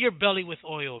fill your belly with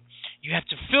oil. You have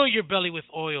to fill your belly with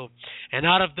oil. And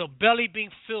out of the belly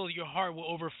being filled, your heart will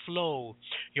overflow.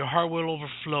 Your heart will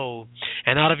overflow.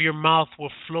 And out of your mouth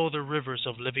will flow the rivers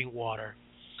of living water.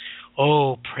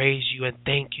 Oh, praise you and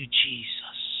thank you, Jesus.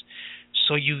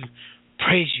 So you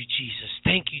praise you, Jesus.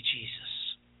 Thank you,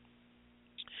 Jesus.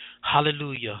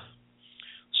 Hallelujah.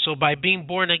 So by being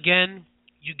born again,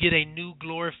 you get a new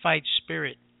glorified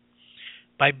spirit.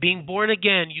 By being born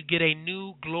again, you get a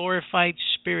new glorified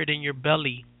spirit in your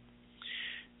belly.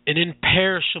 An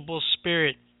imperishable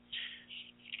spirit.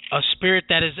 A spirit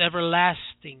that is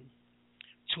everlasting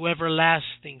to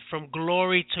everlasting, from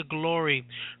glory to glory,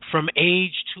 from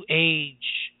age to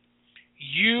age.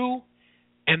 You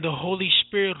and the Holy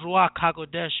Spirit, Ruach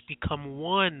HaKodesh, become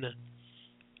one.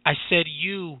 I said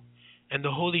you and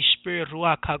the Holy Spirit,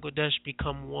 Ruach HaKodesh,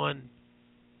 become one.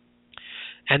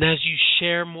 And as you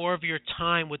share more of your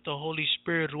time with the Holy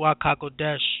Spirit, Ruach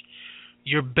HaKodesh,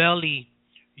 your belly,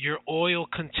 your oil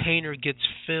container gets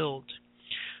filled.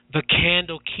 The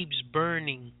candle keeps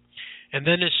burning. And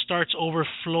then it starts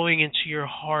overflowing into your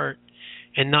heart.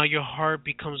 And now your heart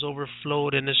becomes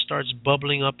overflowed and it starts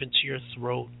bubbling up into your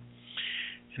throat.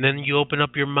 And then you open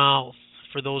up your mouth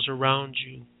for those around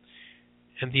you.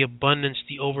 And the abundance,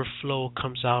 the overflow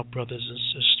comes out, brothers and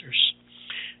sisters.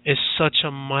 It's such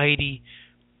a mighty,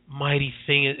 mighty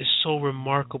thing. It is so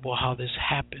remarkable how this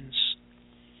happens.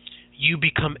 You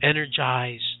become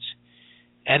energized.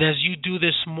 And as you do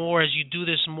this more, and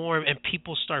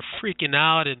people start freaking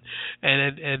out and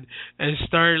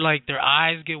start, like, their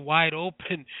eyes get wide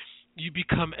open, you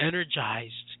become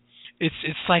energized. It's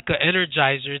like an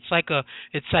energizer. It's like an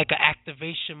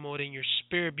activation mode, and your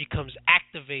spirit becomes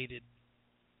activated,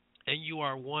 and you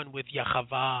are one with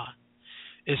Yahavah.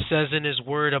 It says in His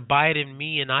Word, "Abide in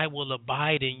me, and I will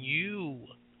abide in you."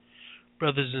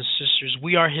 Brothers and sisters,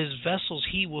 we are His vessels.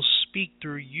 He will speak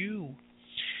through you.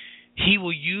 He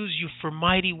will use you for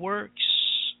mighty works.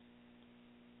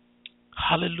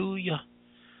 Hallelujah.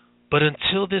 But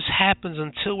until this happens,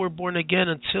 until we're born again,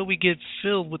 until we get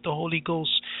filled with the Holy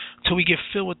Ghost, until we get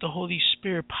filled with the Holy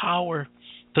Spirit power,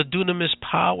 the dunamis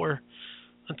power,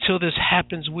 until this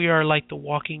happens, we are like the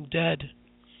Walking Dead.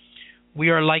 We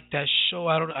are like that show.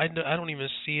 I don't even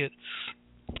see it,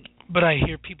 but I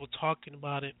hear people talking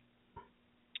about it.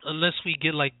 Unless we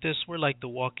get like this, we're like the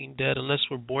Walking Dead.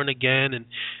 Unless we're born again and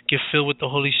get filled with the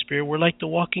Holy Spirit, we're like the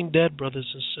Walking Dead,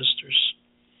 brothers and sisters.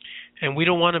 And we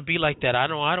don't want to be like that. I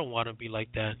don't want to be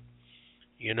like that.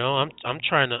 You know, I'm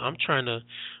trying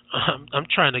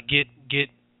to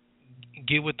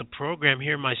get with the program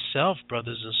here myself,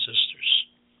 brothers and sisters.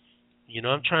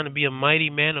 I'm trying to be a mighty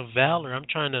man of valor. I'm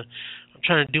trying to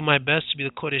do my best to be the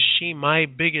Kodeshi. My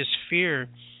biggest fear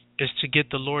is to get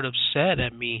the Lord upset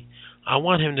at me. I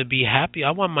want him to be happy.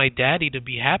 I want my daddy to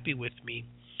be happy with me.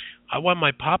 I want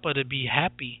my papa to be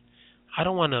happy. I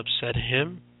don't want to upset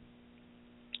him.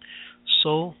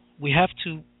 So we have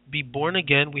to be born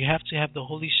again. We have to have the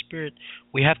Holy Spirit.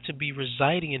 We have to be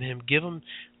residing in him. Give him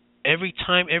every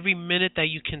time, every minute that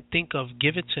you can think of,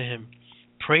 give it to him.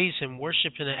 Praise him,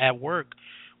 worship him at work.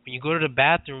 When you go to the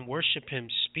bathroom, worship him.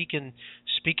 Speak in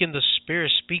the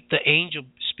spirit. Speak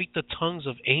the tongues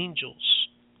of angels.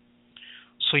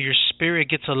 So your spirit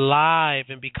gets alive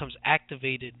and becomes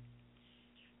activated.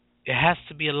 It has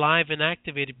to be alive and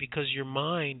activated because your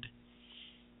mind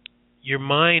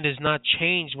is not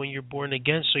changed when you're born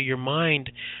again. So your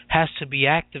mind has to be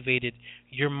activated.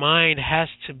 Your mind has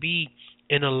to be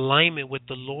in alignment with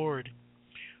the Lord.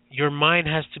 Your mind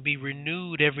has to be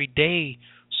renewed every day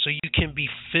so you can be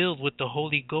filled with the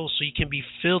Holy Ghost, so you can be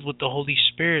filled with the Holy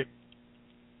Spirit.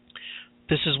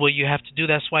 This is what you have to do.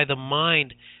 That's why the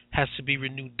mind has to be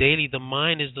renewed daily. The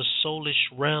mind is the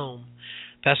soulish realm.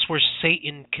 That's where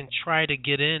Satan can try to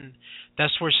get in.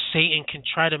 That's where Satan can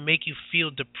try to make you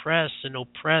feel depressed and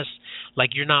oppressed,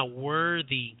 like you're not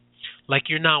worthy. Like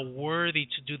you're not worthy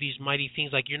to do these mighty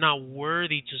things. Like you're not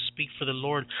worthy to speak for the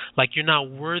Lord. Like you're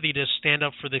not worthy to stand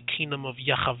up for the kingdom of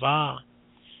Yahweh.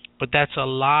 But that's a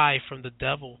lie from the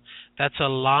devil. That's a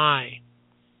lie.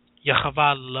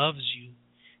 Yahweh loves you.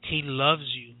 He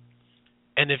loves you.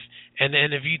 And if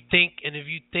you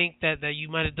think that you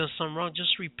might have done something wrong,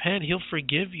 just repent. He'll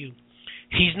forgive you.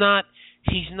 He's not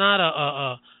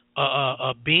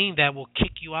a being that will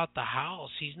kick you out the house.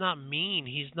 He's not mean.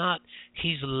 He's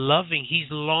loving.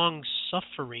 He's long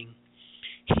suffering.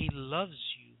 He loves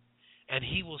you. And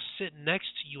he will sit next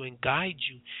to you and guide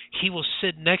you. He will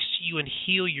sit next to you and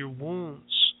heal your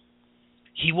wounds.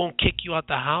 He won't kick you out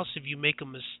the house if you make a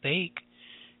mistake.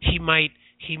 He might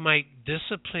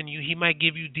discipline you. He might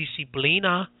give you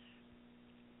disciplina.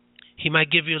 He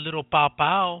might give you a little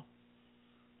pow-pow.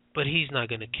 But he's not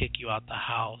going to kick you out the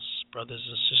house, brothers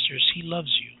and sisters. He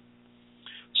loves you.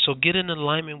 So get in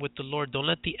alignment with the Lord. Don't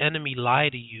let the enemy lie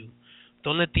to you.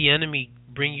 Don't let the enemy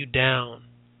bring you down.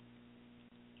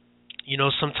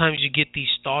 Sometimes you get these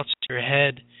thoughts in your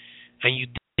head and you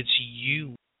think it's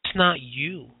you. It's not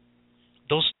you.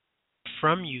 Those thoughts are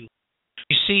from you.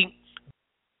 You see,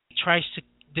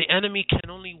 the enemy can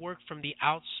only work from the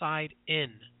outside in.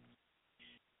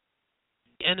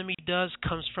 The enemy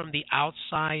comes from the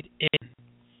outside in.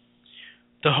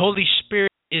 The Holy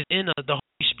Spirit is in us. The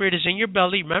Holy Spirit is in your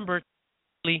belly. Remember,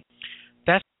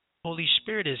 that's what the Holy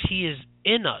Spirit is. He is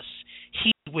in us.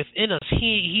 He is within us.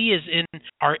 He is in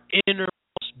our innermost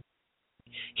being.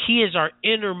 He is our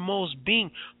innermost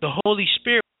being. The Holy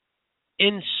Spirit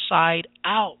inside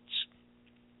out.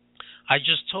 I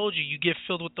just told you, you get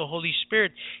filled with the Holy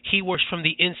Spirit. He works from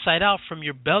the inside out, from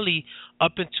your belly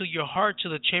up into your heart, to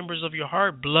the chambers of your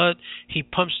heart. Blood, he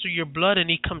pumps through your blood and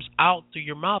he comes out through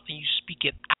your mouth and you speak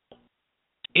it out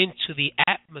into the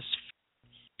atmosphere.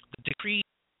 The decrees,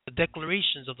 the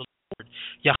declarations of the Lord,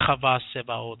 Yahweh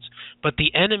Sebaot. But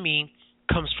the enemy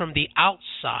comes from the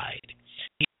outside.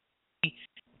 He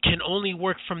can only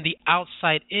work from the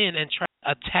outside in and try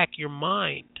to attack your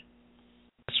mind.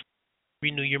 That's why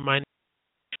renew your mind.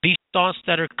 These thoughts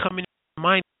that are coming in your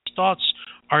mind, these thoughts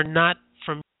are not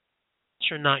from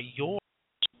you, are not yours.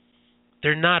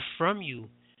 They're not from you.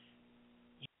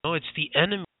 It's the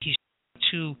enemy. He's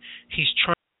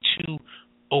trying to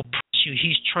oppress you.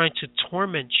 He's trying to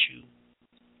torment you.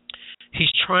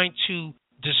 He's trying to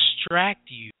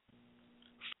distract you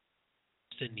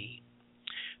from destiny.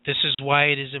 This is why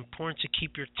it is important to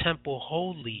keep your temple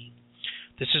holy.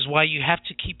 This is why you have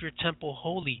to keep your temple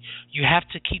holy. You have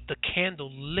to keep the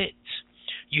candle lit.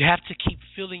 You have to keep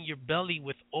filling your belly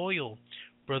with oil,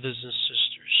 brothers and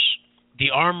sisters.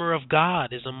 The armor of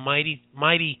God is a mighty,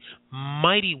 mighty,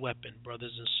 mighty weapon,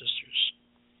 brothers and sisters.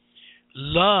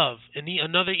 Love. And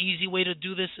another easy way to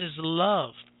do this is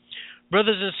love.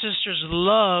 Brothers and sisters,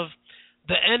 love.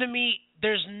 The enemy,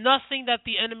 there's nothing that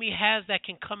the enemy has that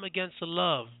can come against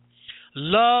love.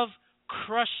 Love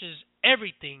crushes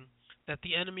everything that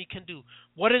the enemy can do.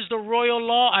 What is the royal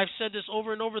law? I've said this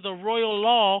over and over. The royal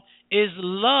law is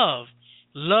love.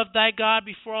 Love thy God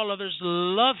before all others.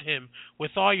 Love him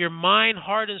with all your mind,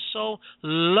 heart, and soul.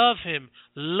 Love him.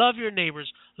 Love your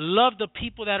neighbors. Love the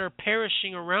people that are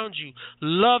perishing around you.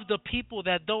 Love the people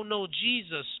that don't know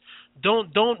Jesus.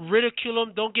 Don't ridicule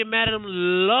them. Don't get mad at them.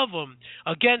 Love them.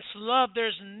 Against love,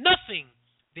 there's nothing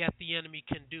that the enemy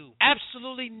can do.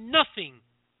 Absolutely nothing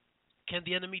can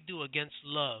the enemy do against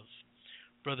love.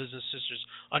 brothers and sisters.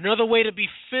 Another way to be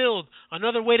filled,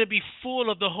 another way to be full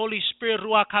of the Holy Spirit,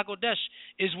 Ruach HaKodesh,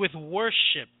 is with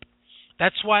worship.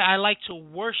 That's why I like to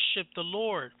worship the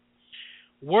Lord.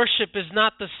 Worship is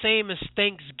not the same as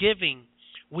thanksgiving.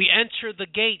 We enter the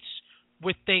gates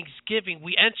with thanksgiving.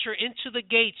 We enter into the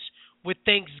gates with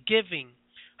thanksgiving.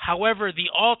 However, the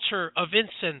altar of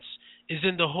incense is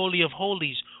in the Holy of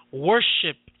Holies.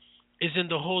 Worship is in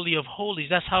the Holy of Holies.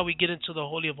 That's how we get into the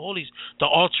Holy of Holies. The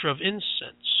altar of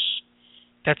incense.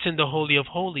 That's in the Holy of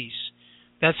Holies.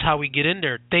 That's how we get in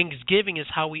there. Thanksgiving is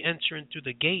how we enter into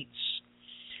the gates.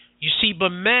 You see, but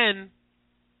men,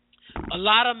 a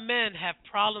lot of men have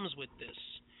problems with this.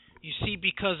 You see,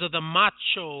 because of the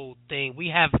macho thing. We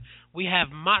have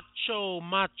macho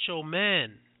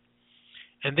men.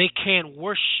 And they can't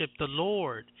worship the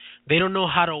Lord. They don't know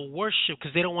how to worship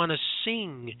because they don't want to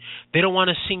sing. They don't want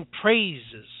to sing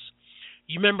praises.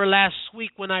 You remember last week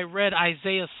when I read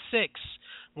Isaiah 6.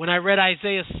 When I read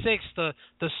Isaiah 6, the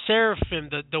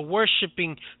seraphim, the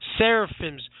worshiping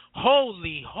seraphims.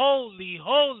 Holy, holy,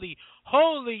 holy,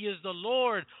 holy is the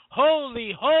Lord.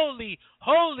 Holy, holy,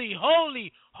 holy,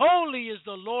 holy, holy is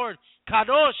the Lord.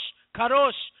 Kadosh,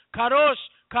 kadosh, kadosh,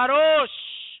 kadosh,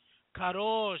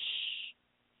 kadosh.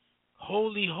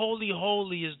 Holy, holy,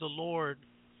 holy is the Lord.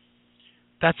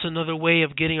 That's another way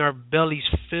of getting our bellies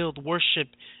filled. Worship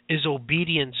is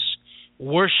obedience.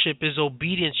 Worship is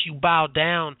obedience. You bow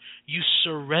down. You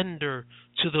surrender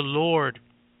to the Lord.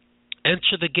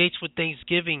 Enter the gates with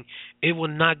thanksgiving. It will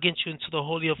not get you into the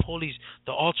Holy of Holies.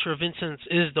 The altar of incense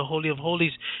is the Holy of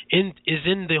Holies. Is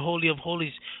in the Holy of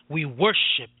Holies. We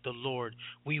worship the Lord.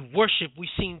 We worship. We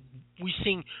sing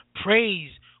praise.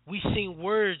 We sing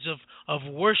words of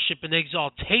worship and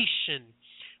exaltation.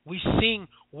 We sing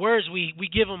words. We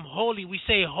give them holy. We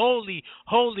say holy,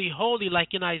 holy, holy, like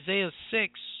in Isaiah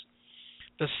 6.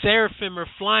 The seraphim are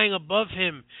flying above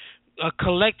him,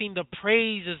 collecting the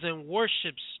praises and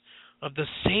worships of the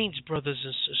saints, brothers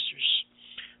and sisters.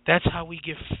 That's how we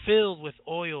get filled with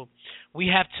oil. We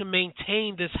have to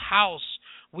maintain this house.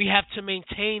 We have to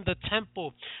maintain the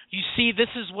temple. You see, this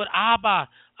is what Abba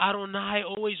Adonai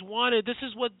always wanted. This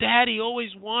is what Daddy always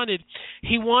wanted.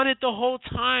 He wanted the whole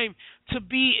time to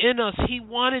be in us. He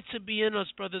wanted to be in us,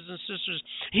 brothers and sisters.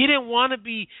 He didn't want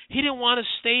to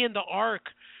stay in the ark.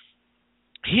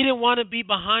 He didn't want to be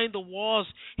behind the walls.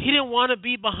 He didn't want to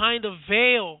be behind a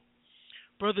veil,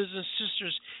 brothers and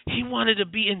sisters. He wanted to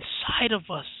be inside of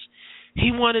us. He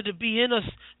wanted to be in us.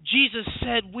 Jesus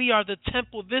said, we are the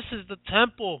temple. This is the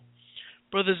temple,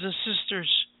 brothers and sisters.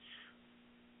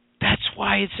 That's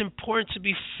why it's important to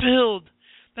be filled.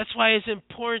 That's why it's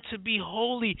important to be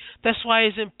holy. That's why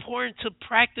it's important to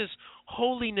practice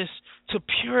holiness, to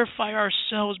purify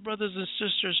ourselves, brothers and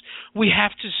sisters. We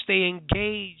have to stay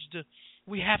engaged.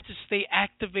 We have to stay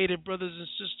activated, brothers and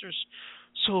sisters.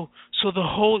 So the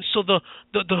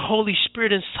Holy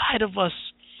Spirit inside of us,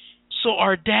 so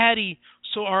our Daddy,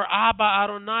 so our Abba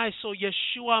Adonai, so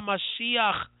Yeshua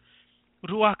Mashiach,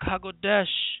 Ruach HaKodesh,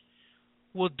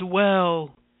 will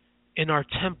dwell in our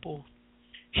temple.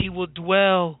 He will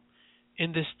dwell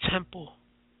in this temple.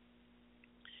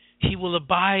 He will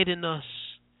abide in us.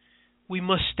 We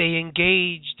must stay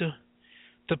engaged.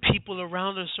 The people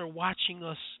around us are watching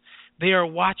us. They are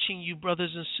watching you,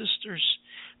 brothers and sisters.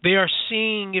 They are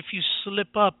seeing if you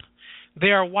slip up.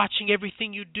 They are watching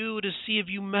everything you do to see if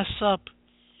you mess up.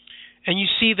 And you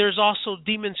see, there's also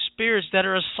demon spirits that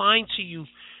are assigned to you.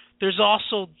 There's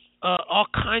also all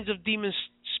kinds of demon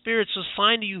spirits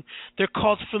assigned to you. They're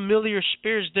called familiar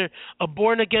spirits. A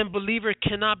born-again believer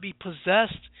cannot be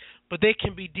possessed, but they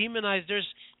can be demonized.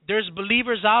 There's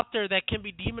believers out there that can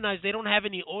be demonized. They don't have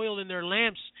any oil in their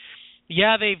lamps.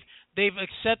 Yeah, they've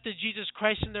accepted Jesus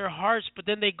Christ in their hearts, but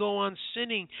then they go on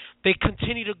sinning. They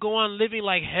continue to go on living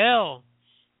like hell,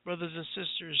 brothers and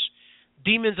sisters.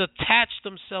 Demons attach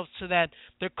themselves to that.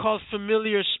 They're called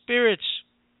familiar spirits.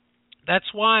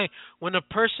 That's why when a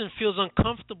person feels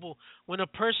uncomfortable, when a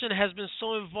person has been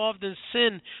so involved in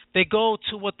sin, they go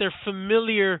to what their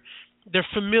familiarities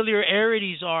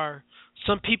are.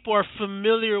 Some people are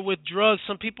familiar with drugs.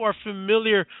 Some people are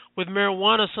familiar with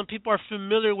marijuana. Some people are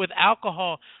familiar with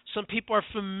alcohol. Some people are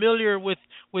familiar with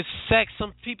sex.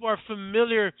 Some people are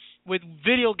familiar with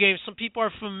video games. Some people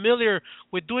are familiar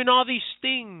with doing all these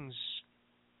things.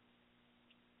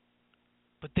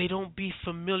 But they don't be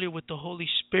familiar with the Holy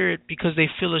Spirit because they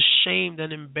feel ashamed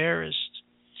and embarrassed.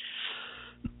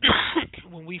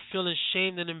 When we feel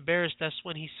ashamed and embarrassed, that's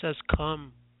when He says,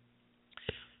 come.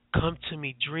 Come to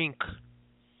me, drink.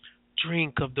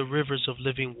 Drink of the rivers of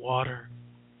living water.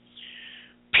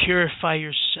 Purify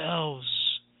yourselves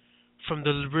from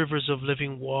the rivers of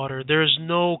living water. There is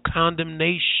no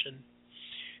condemnation.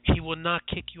 He will not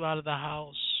kick you out of the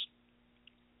house.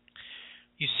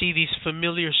 You see, these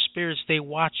familiar spirits, they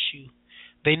watch you.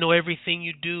 They know everything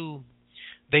you do.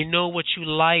 They know what you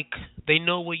like. They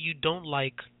know what you don't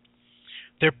like.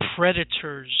 They're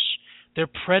predators. They're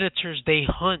predators. They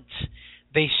hunt.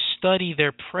 They study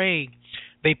their prey.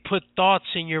 They put thoughts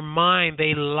in your mind.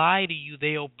 They lie to you.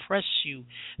 They oppress you.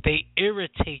 They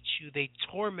irritate you. They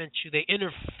torment you. They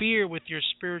interfere with your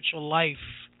spiritual life.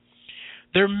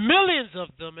 There are millions of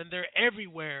them, and they're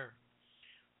everywhere,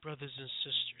 brothers and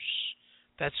sisters.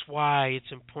 That's why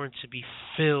it's important to be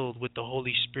filled with the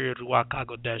Holy Spirit, Ruach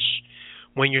HaKodesh.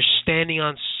 When you're standing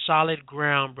on solid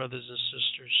ground, brothers and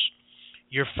sisters,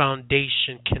 your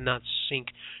foundation cannot sink.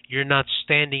 You're not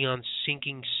standing on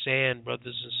sinking sand,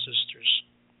 brothers and sisters.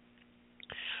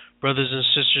 Brothers and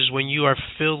sisters, when you are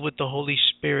filled with the Holy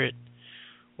Spirit,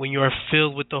 when you are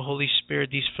filled with the Holy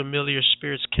Spirit, these familiar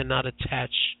spirits cannot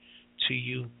attach to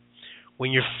you.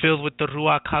 When you're filled with the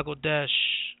Ruach HaKodesh,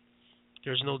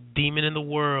 there's no demon in the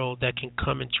world that can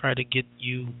come and try to get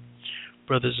you,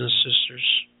 brothers and sisters.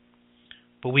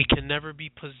 But we can never be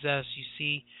possessed. You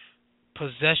see,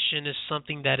 possession is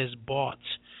something that is bought.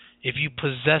 If you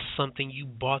possess something, you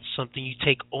bought something. You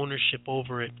take ownership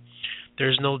over it.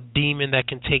 There's no demon that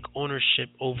can take ownership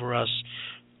over us.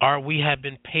 We have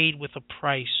been paid with a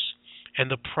price, and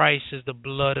the price is the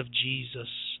blood of Jesus.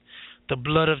 The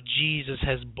blood of Jesus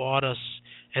has bought us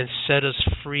and set us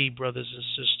free, brothers and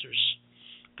sisters.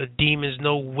 The demons,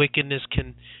 no wickedness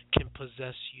can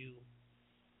possess you,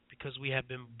 because we have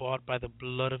been bought by the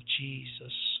blood of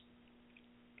Jesus.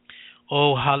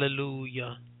 Oh,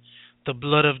 hallelujah. The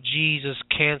blood of Jesus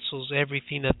cancels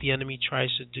everything that the enemy tries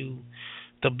to do.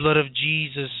 The blood of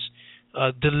Jesus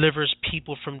delivers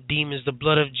people from demons. The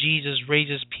blood of Jesus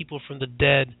raises people from the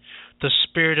dead. The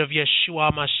spirit of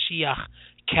Yeshua Mashiach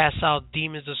casts out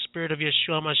demons. The spirit of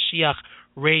Yeshua Mashiach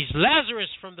raised Lazarus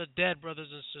from the dead, brothers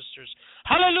and sisters.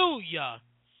 Hallelujah.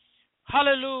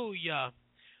 Hallelujah.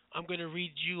 I'm going to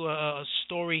read you a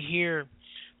story here.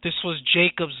 This was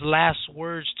Jacob's last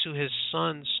words to his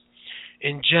sons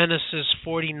in Genesis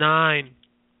 49.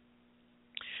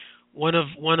 One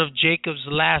of Jacob's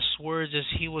last words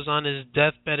as he was on his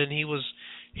deathbed, and he was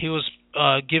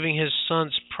giving his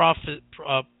sons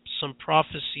some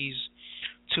prophecies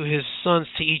to his sons.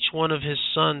 To each one of his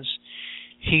sons,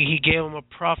 he gave them a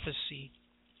prophecy.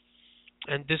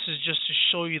 And this is just to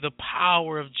show you the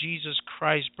power of Jesus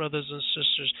Christ, brothers and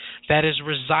sisters, that is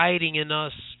residing in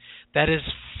us, that is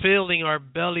filling our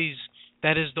bellies,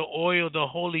 that is the oil, the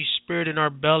Holy Spirit in our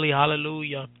belly.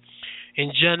 Hallelujah.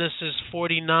 In Genesis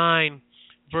 49,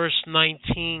 verse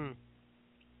 19,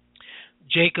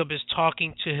 Jacob is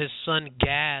talking to his son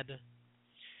Gad.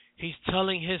 He's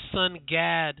telling his son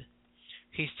Gad,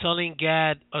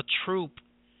 a troop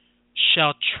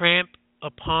shall tramp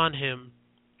upon him.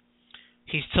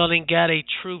 He's telling Gad, a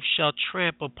troop shall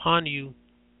tramp upon you.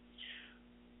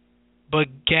 But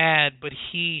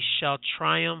he shall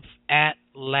triumph at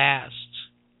last.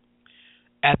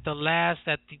 At the last,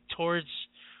 towards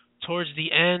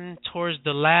the end, towards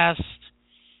the last,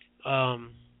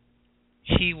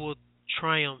 he will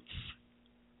triumph.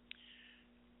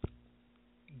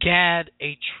 Gad,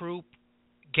 a troop.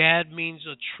 Gad means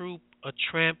a troop, a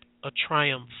tramp, a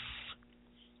triumph.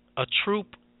 A troop,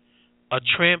 a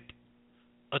tramp,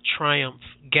 a triumph.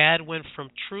 Gad went from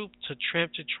troop to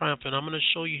tramp to triumph, and I'm going to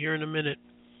show you here in a minute.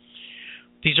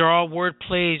 These are all word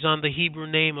plays on the Hebrew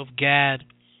name of Gad.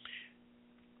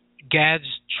 Gad's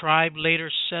tribe later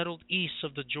settled east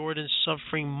of the Jordan,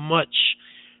 suffering much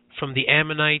from the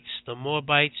Ammonites, the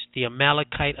Moabites, the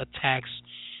Amalekite attacks.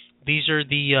 These are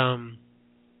the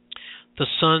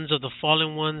sons of the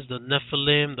fallen ones, the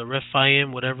Nephilim, the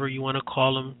Rephaim, whatever you want to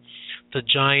call them, the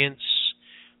giants,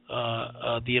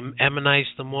 the Ammonites,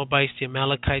 the Moabites, the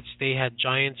Amalekites. They had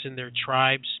giants in their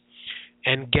tribes,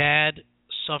 and Gad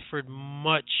suffered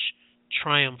much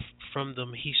triumph from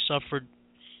them. He suffered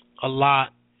a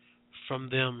lot from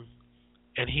them,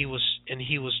 and he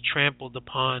was trampled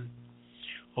upon.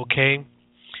 Okay,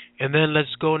 and then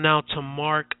let's go now to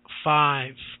Mark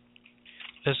 5.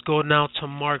 Let's go now to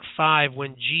Mark 5,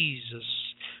 when Jesus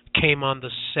came on the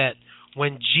set,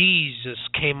 when Jesus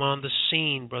came on the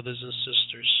scene, brothers and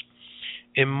sisters.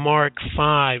 In Mark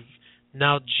 5,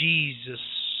 now Jesus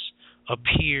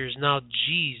appears. Now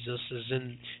Jesus is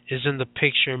in the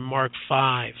picture in Mark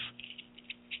 5.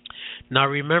 Now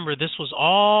remember, this was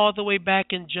all the way back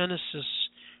in Genesis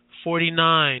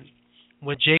 49,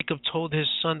 when Jacob told his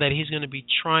son that he's going to be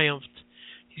triumphed,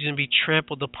 he's going to be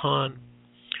trampled upon.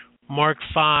 Mark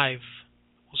 5,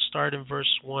 we'll start in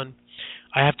verse 1.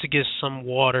 I have to get some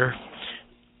water.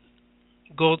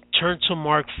 Go turn to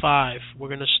Mark 5. We're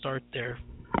going to start there.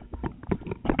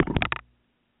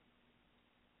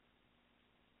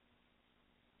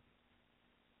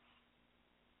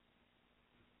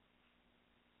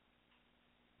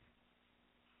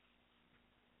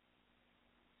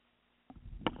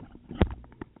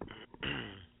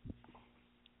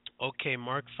 Okay,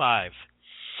 Mark 5.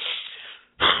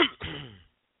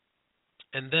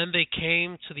 And then they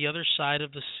came to the other side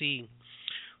of the sea,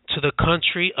 to the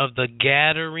country of the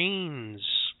Gadarenes.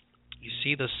 You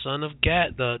see, the son of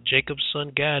Gad, the Jacob's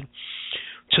son Gad,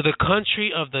 to the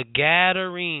country of the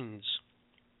Gadarenes.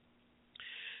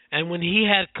 And when he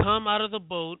had come out of the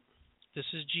boat, this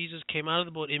is Jesus came out of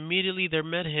the boat, immediately there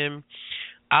met him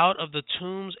out of the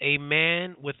tombs a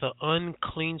man with an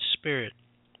unclean spirit,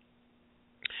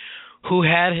 who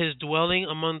had his dwelling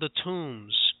among the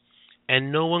tombs,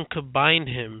 and no one could bind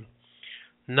him,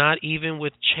 not even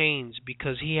with chains,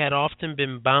 because he had often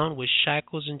been bound with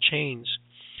shackles and chains.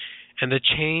 And the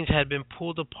chains had been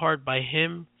pulled apart by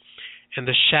him, and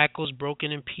the shackles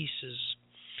broken in pieces.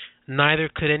 Neither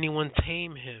could anyone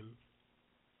tame him.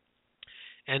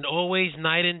 And always,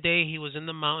 night and day, he was in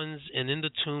the mountains and in the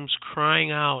tombs,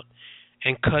 crying out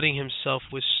and cutting himself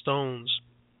with stones.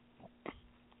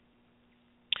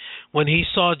 When he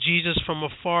saw Jesus from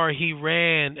afar, he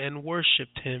ran and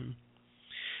worshipped him.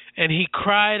 And he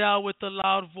cried out with a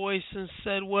loud voice and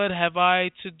said, "What have I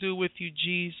to do with you,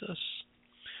 Jesus,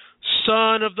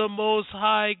 Son of the Most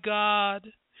High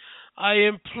God? I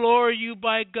implore you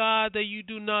by God that you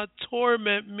do not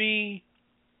torment me."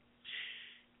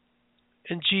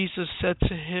 And Jesus said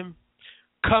to him,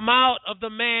 "Come out of the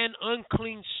man,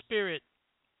 unclean spirit."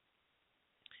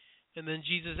 And then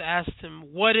Jesus asked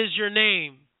him, "What is your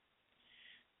name?"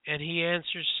 And he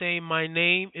answered, saying, "My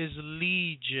name is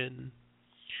Legion,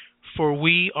 for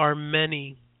we are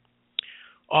many."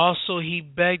 Also he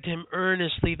begged him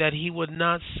earnestly that he would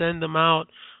not send them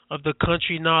out of the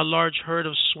country. Now a large herd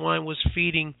of swine was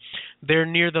feeding there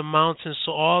near the mountain.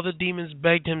 So all the demons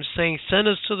begged him, saying, "Send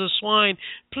us to the swine.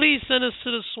 Please send us to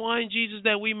the swine, Jesus,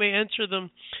 that we may enter them."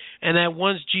 And at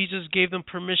once Jesus gave them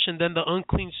permission. Then the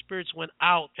unclean spirits went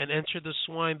out and entered the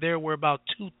swine. There were about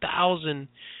 2,000.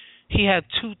 He had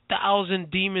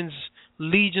 2,000 demons,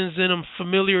 legions in him,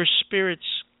 familiar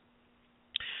spirits.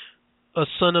 A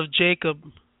son of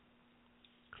Jacob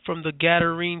from the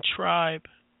Gadarene tribe.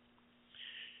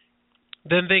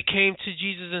 Then they came to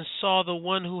Jesus and saw the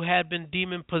one who had been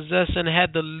demon-possessed and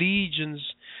had the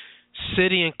legions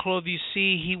sitting and clothed. You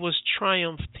see, he was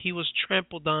triumphed. He was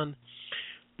trampled on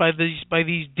by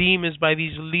these demons, by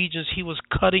these legions. He was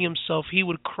cutting himself. He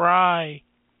would cry.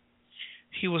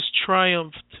 He was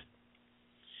triumphed.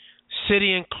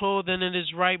 Sitting and clothed and in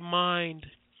his right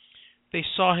mind. They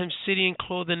saw him sitting and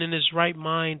clothed and in his right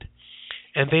mind,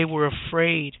 and they were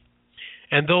afraid.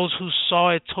 And those who saw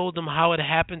it told them how it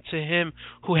happened to him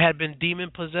who had been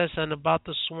demon-possessed and about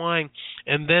the swine.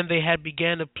 And then they had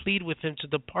began to plead with him to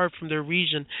depart from their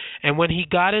region. And when he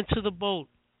got into the boat,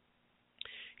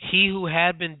 he who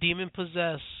had been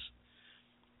demon-possessed,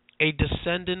 a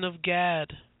descendant of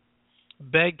Gad,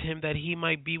 begged him that he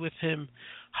might be with him.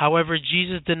 However,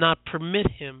 Jesus did not permit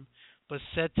him, but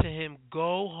said to him,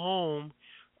 "Go home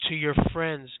to your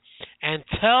friends and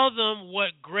tell them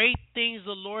what great things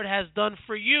the Lord has done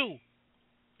for you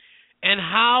and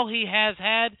how he has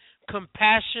had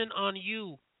compassion on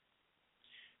you."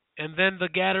 And then the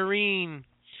Gadarene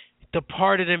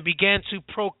departed and began to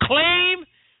proclaim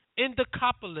in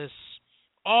Decapolis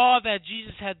all that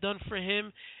Jesus had done for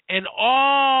him, and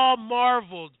all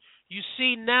marveled. You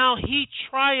see, now he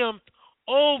triumphed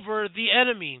over the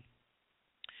enemy,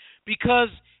 because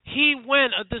he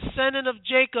went, a descendant of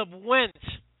Jacob went,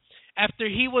 after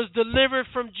he was delivered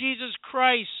from Jesus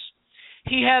Christ.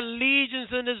 He had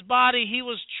legions in his body. He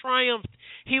was triumphed.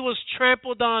 He was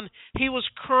trampled on. He was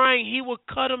crying. He would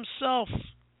cut himself.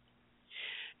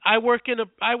 I've worked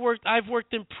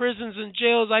in prisons and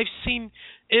jails. I've seen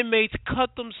inmates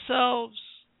cut themselves.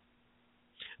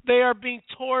 They are being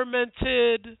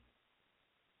tormented.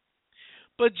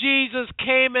 But Jesus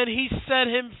came and he set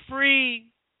him free.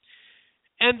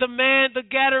 And the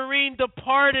Gadarene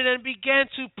departed and began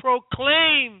to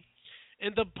proclaim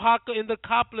in the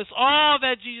Decapolis all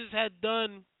that Jesus had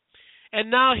done. And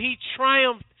now he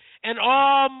triumphed, and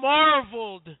all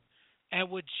marveled at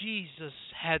what Jesus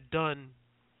had done.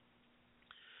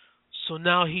 So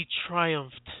now he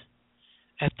triumphed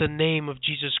at the name of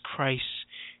Jesus Christ.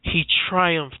 He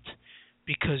triumphed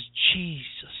because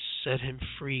Jesus set him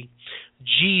free.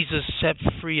 Jesus set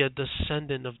free a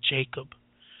descendant of Jacob,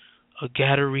 a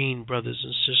Gadarene, brothers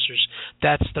and sisters.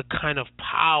 That's the kind of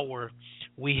power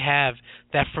we have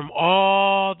that from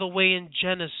all the way in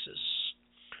Genesis,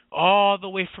 all the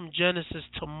way from Genesis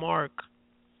to Mark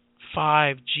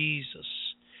 5, Jesus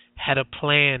had a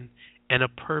plan and a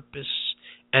purpose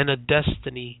and a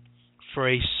destiny for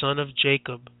a son of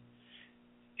Jacob.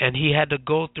 And he had to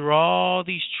go through all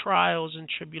these trials and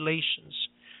tribulations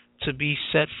to be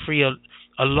set free,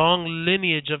 a long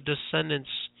lineage of descendants.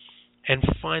 And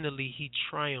finally, he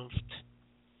triumphed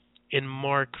in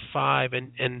Mark 5.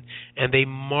 And they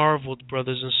marveled,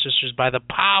 brothers and sisters, by the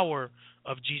power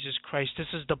of Jesus Christ. This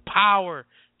is the power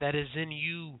that is in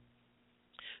you.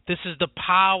 This is the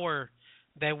power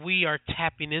that we are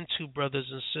tapping into,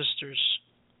 brothers and sisters.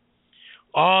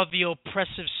 All the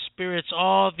oppressive spirits,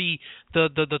 all the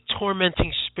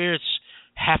tormenting spirits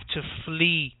have to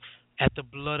flee at the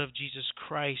blood of Jesus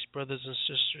Christ, brothers and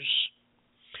sisters.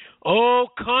 Oh,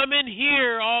 come in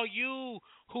here, all you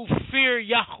who fear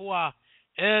Yahweh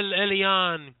El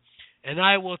Elyon, and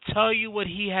I will tell you what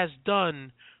he has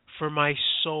done for my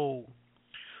soul.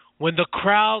 When the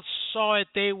crowd saw it,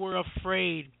 they were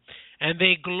afraid, and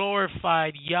they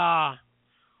glorified Yah,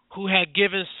 who had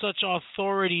given such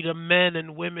authority to men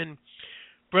and women.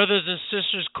 Brothers and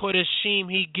sisters,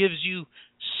 Kodeshim, he gives you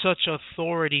such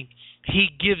authority. He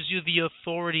gives you the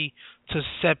authority to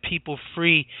set people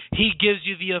free. He gives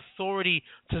you the authority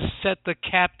to set the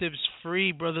captives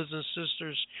free, brothers and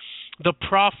sisters. The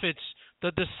prophets,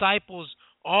 the disciples,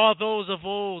 all those of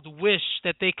old wish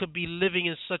that they could be living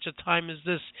in such a time as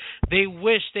this. They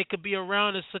wish they could be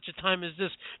around in such a time as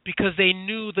this because they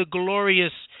knew the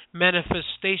glorious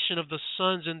manifestation of the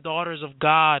sons and daughters of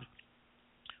God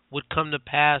would come to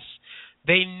pass.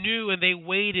 They knew and they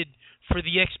waited for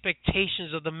the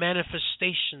expectations of the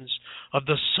manifestations of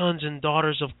the sons and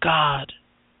daughters of God.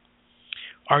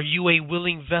 Are you a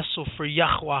willing vessel for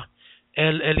Yahweh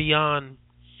El Elyon?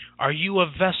 Are you a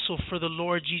vessel for the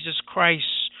Lord Jesus Christ?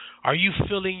 Are you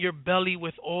filling your belly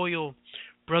with oil,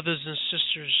 brothers and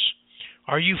sisters?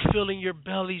 Are you filling your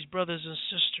bellies, brothers and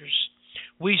sisters?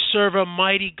 We serve a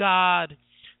mighty God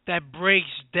that breaks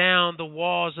down the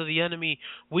walls of the enemy.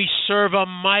 We serve a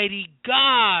mighty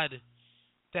God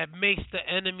that makes the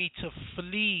enemy to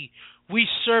flee. We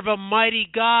serve a mighty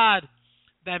God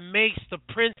that makes the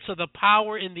prince of the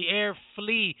power in the air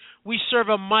flee. We serve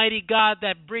a mighty God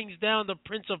that brings down the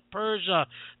prince of Persia,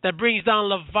 that brings down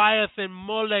Leviathan,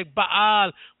 Molech,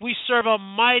 Baal. We serve a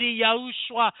mighty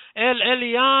Yahushua El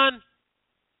Elyon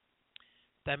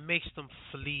that makes them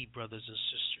flee, brothers and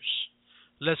sisters.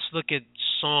 Let's look at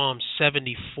Psalm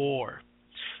 74.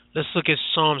 Let's look at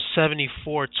Psalm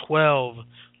 74, 12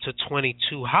 to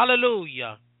 22.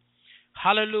 Hallelujah.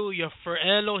 Hallelujah. For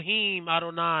Elohim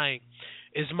Adonai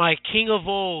is my king of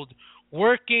old,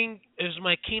 working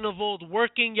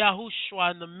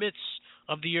Yahushua in the midst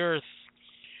of the earth.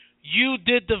 You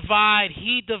did divide,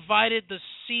 he divided the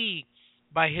sea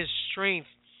by his strength.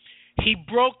 He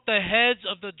broke the heads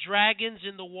of the dragons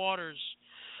in the waters.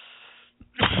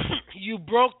 You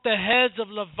broke the heads of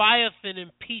Leviathan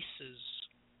in pieces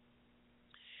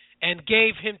and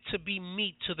gave him to be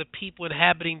meat to the people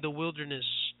inhabiting the wilderness.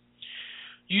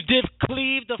 You did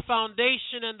cleave the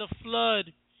foundation and the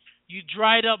flood. You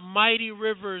dried up mighty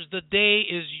rivers. The day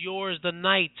is yours. The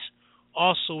night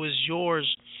also is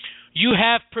yours. You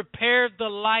have prepared the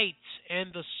light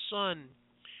and the sun.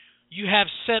 You have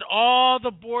set all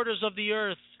the borders of the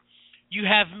earth. You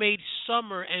have made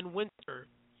summer and winter.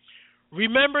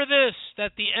 Remember this,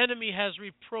 that the enemy has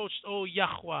reproached, O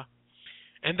Yahweh,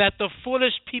 and that the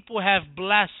foolish people have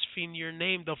blasphemed your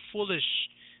name. The foolish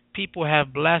people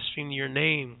have blasphemed your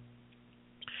name.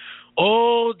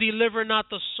 Oh, deliver not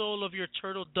the soul of your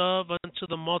turtle dove unto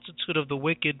the multitude of the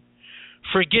wicked.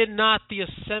 Forget not the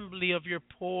assembly of your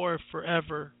poor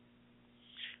forever.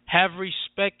 Have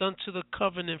respect unto the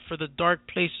covenant, for the dark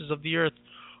places of the earth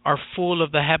are full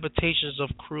of the habitations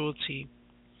of cruelty.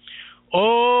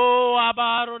 O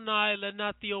Abba Adonai, let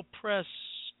not the oppressed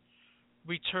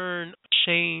return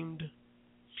ashamed.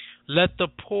 Let the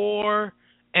poor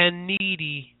and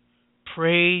needy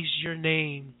praise your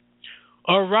name.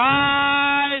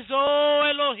 Arise, O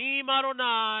Elohim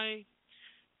Adonai,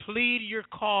 plead your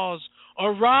cause.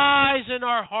 Arise in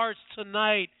our hearts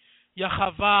tonight,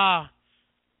 Yahweh,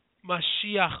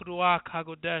 Mashiach Ruach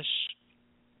HaKodesh.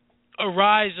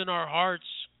 Arise in our hearts,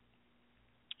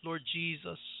 Lord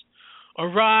Jesus.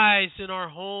 Arise in our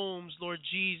homes, Lord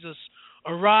Jesus.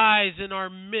 Arise in our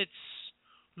midst,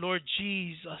 Lord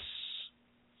Jesus.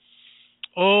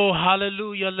 Oh,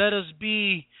 hallelujah. Let us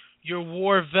be your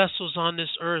war vessels on this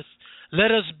earth.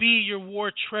 Let us be your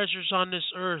war treasures on this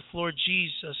earth, Lord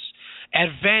Jesus,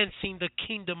 advancing the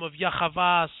kingdom of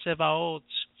Yahweh Sebaot,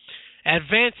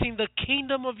 advancing the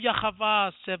kingdom of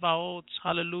Yahweh Sevaot.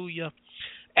 Hallelujah.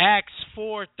 Acts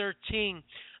 4:13.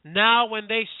 Now when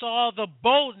they saw the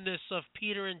boldness of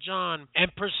Peter and John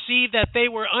and perceived that they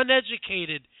were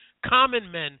uneducated,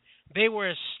 common men, they were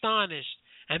astonished,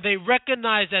 and they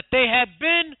recognized that they had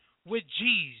been with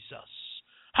Jesus.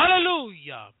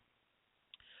 Hallelujah.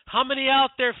 How many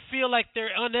out there feel like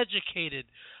they're uneducated?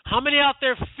 How many out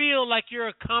there feel like you're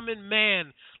a common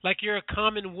man, like you're a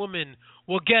common woman?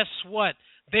 Well, guess what?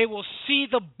 They will see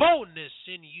the boldness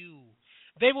in you.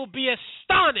 They will be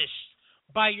astonished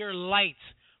by your light,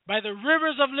 by the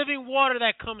rivers of living water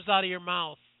that comes out of your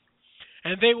mouth.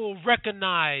 And they will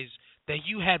recognize that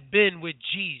you had been with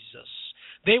Jesus.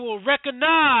 They will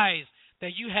recognize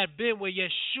that you had been with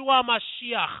Yeshua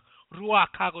Mashiach, Ruach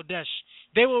HaKodesh.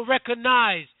 They will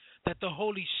recognize that the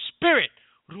Holy Spirit,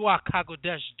 Ruach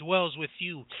HaKodesh, dwells with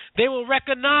you. They will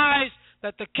recognize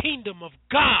that the kingdom of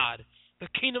God, the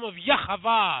kingdom of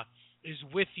Yahweh, is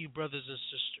with you, brothers and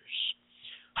sisters.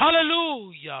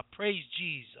 Hallelujah. Praise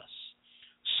Jesus.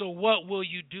 So what will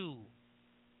you do?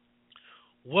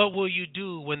 What will you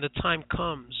do when the time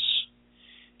comes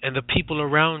and the people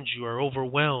around you are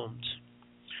overwhelmed?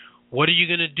 What are you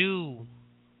going to do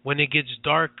when it gets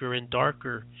darker and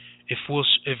darker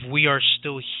if we are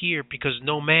still here, because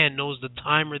no man knows the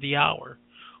time or the hour?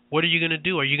 What are you going to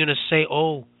do? Are you going to say,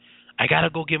 oh, I got to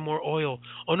go get more oil?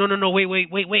 Oh, no, wait,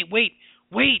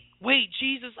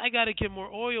 Jesus, I got to get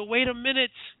more oil. Wait a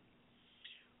minute.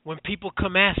 When people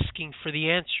come asking for the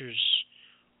answers,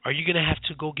 are you going to have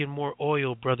to go get more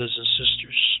oil, brothers and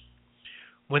sisters?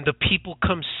 When the people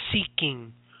come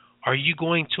seeking, are you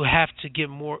going to have to get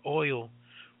more oil,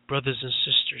 brothers and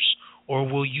sisters? Or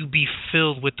will you be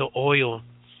filled with the oil,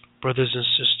 brothers and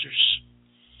sisters?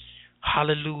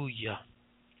 Hallelujah.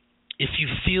 If you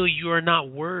feel you are not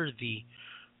worthy,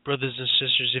 brothers and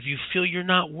sisters, if you feel you're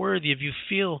not worthy, if you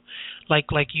feel like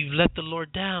you've let the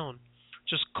Lord down,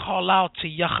 just call out to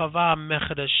Yahweh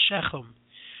Mechad Shechem.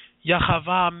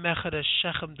 Yahweh Mechad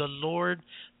Shechem, the Lord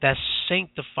that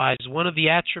sanctifies. One of the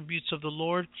attributes of the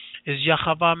Lord is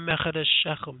Yahweh Mechad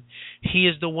Shechem. He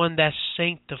is the one that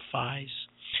sanctifies.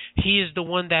 He is the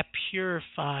one that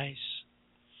purifies.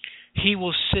 He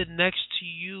will sit next to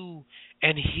you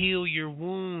and heal your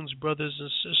wounds, brothers and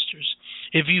sisters.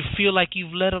 If you feel like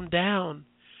you've let him down,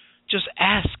 just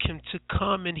ask him to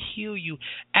come and heal you.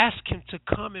 Ask him to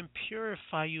come and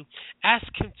purify you. Ask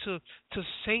him to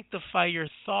sanctify your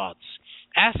thoughts.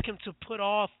 Ask him to put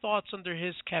all thoughts under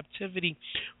his captivity.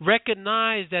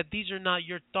 Recognize that these are not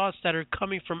your thoughts that are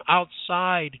coming from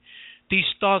outside. These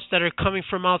thoughts that are coming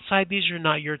from outside, these are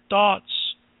not your thoughts.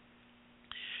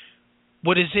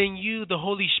 What is in you, the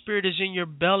Holy Spirit, is in your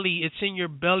belly. It's in your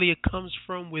belly. It comes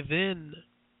from within.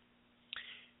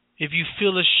 If you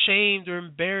feel ashamed or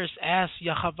embarrassed, ask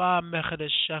Yahweh Mechad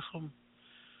Shechem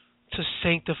to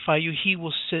sanctify you. He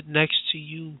will sit next to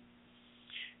you.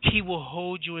 He will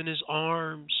hold you in his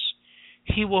arms.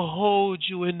 He will hold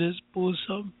you in his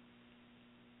bosom.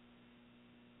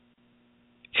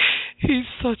 He's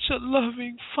such a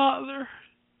loving Father.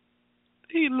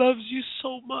 He loves you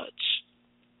so much.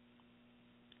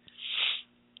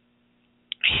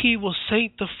 He will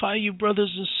sanctify you,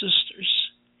 brothers and sisters.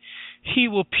 He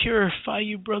will purify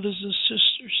you, brothers and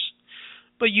sisters.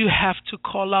 But you have to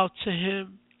call out to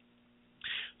him.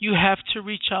 You have to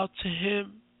reach out to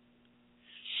him.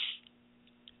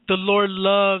 The Lord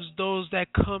loves those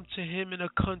that come to him in a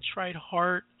contrite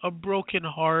heart, a broken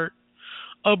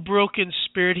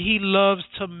spirit. He loves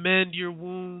to mend your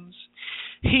wounds.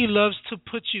 He loves to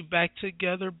put you back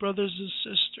together, brothers and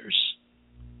sisters.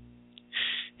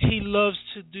 He loves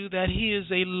to do that. He is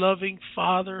a loving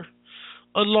Father,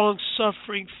 a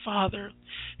long-suffering Father.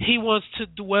 He wants to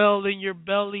dwell in your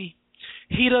belly.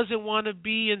 He doesn't want to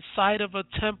be inside of a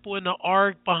temple in an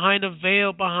ark, behind a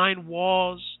veil, behind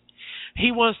walls. He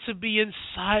wants to be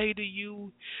inside of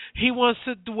you. He wants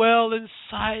to dwell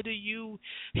inside of you.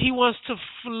 He wants to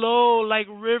flow like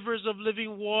rivers of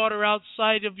living water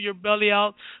outside of your belly,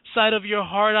 outside of your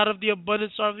heart. Out of the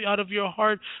abundance out of your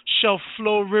heart shall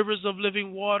flow rivers of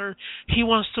living water. He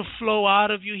wants to flow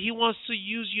out of you. He wants to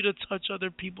use you to touch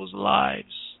other people's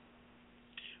lives.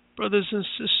 Brothers and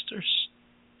sisters,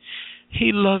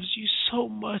 he loves you so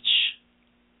much.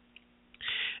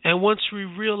 And once we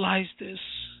realize this,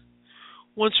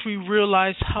 once we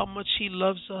realize how much he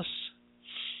loves us,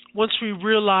 once we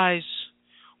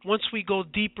go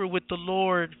deeper with the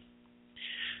Lord,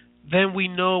 then we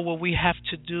know what we have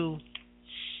to do.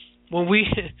 When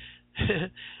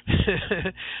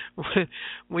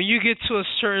you get to a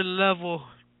certain level,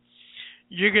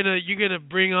 you're gonna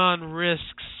bring on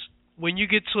risks. When you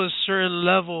get to a certain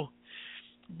level,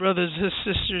 Brothers and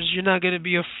sisters, you're not going to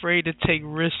be afraid to take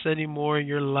risks anymore in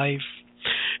your life.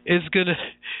 It's gonna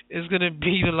it's gonna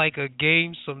be like a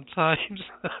game sometimes.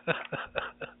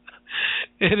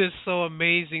 It is so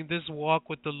amazing. This walk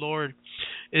with the Lord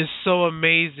is so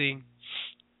amazing.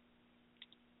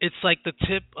 It's like the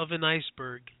tip of an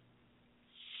iceberg.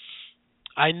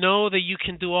 I know that you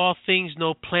can do all things,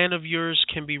 no plan of yours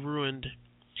can be ruined.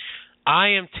 I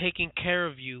am taking care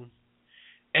of you.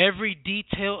 Every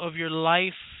detail of your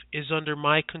life is under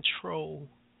my control.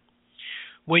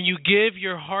 When you give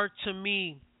your heart to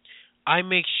me, I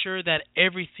make sure that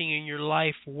everything in your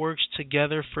life works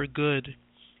together for good,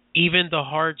 even the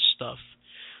hard stuff.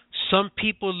 Some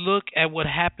people look at what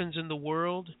happens in the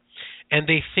world and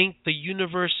they think the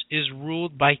universe is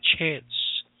ruled by chance.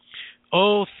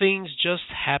 Oh, things just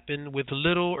happen with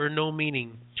little or no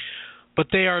meaning. But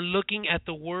they are looking at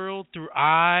the world through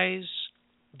eyes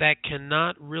that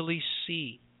cannot really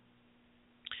see.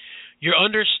 Your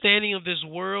understanding of this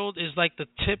world is like the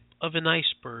tip of an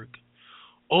iceberg.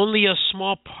 Only a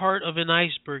small part of an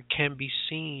iceberg can be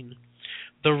seen.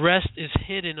 The rest is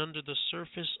hidden under the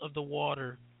surface of the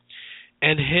water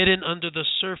and hidden under the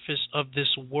surface of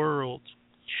this world.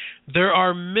 There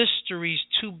are mysteries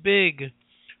too big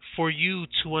for you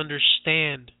to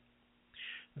understand.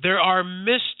 There are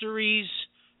mysteries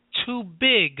too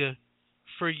big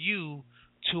for you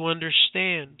to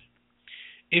understand.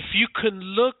 If you could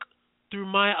look through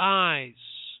my eyes,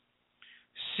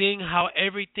 seeing how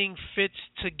everything fits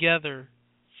together,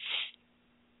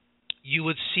 you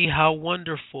would see how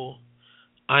wonderful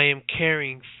I am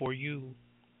caring for you.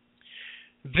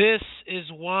 This is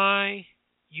why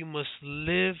you must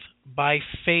live by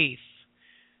faith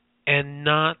and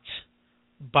not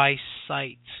by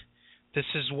sight. This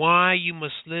is why you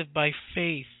must live by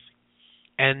faith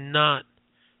and not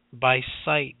by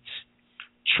sight,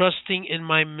 trusting in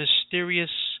my mysterious,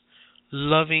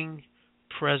 loving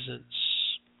presence.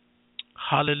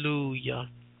 Hallelujah.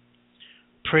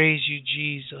 Praise you,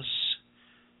 Jesus.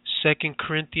 2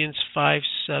 Corinthians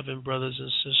 5:7, brothers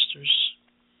and sisters.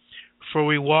 For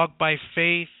we walk by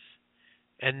faith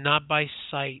and not by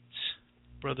sight,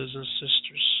 brothers and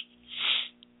sisters.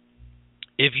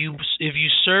 If you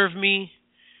serve me,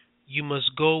 you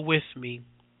must go with me.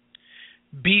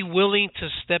 Be willing to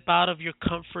step out of your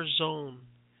comfort zone.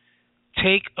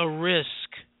 Take a risk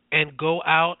and go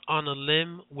out on a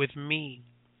limb with me.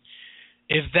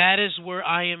 If that is where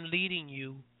I am leading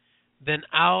you, then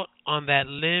out on that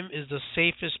limb is the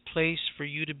safest place for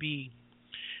you to be.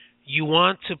 You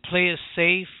want to play it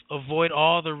safe, avoid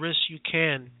all the risks you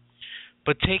can,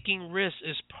 but taking risks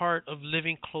is part of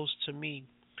living close to me.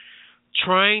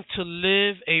 Trying to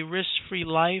live a risk-free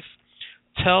life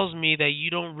tells me that you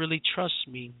don't really trust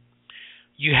me.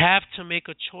 You have to make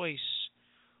a choice.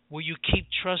 Will you keep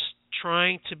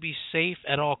trying to be safe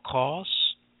at all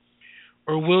costs?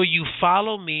 Or will you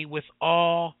follow me with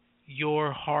all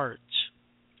your heart?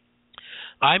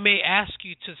 I may ask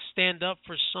you to stand up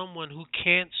for someone who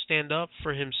can't stand up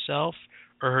for himself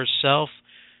or herself.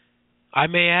 I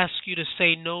may ask you to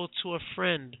say no to a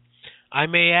friend. I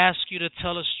may ask you to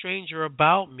tell a stranger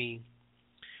about me.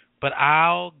 But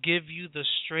I'll give you the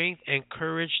strength and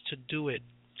courage to do it.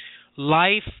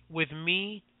 Life with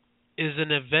me is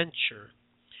an adventure.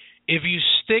 If you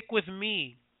stick with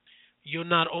me, you'll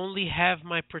not only have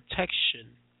my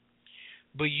protection,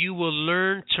 but you will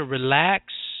learn to relax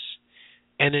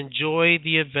and enjoy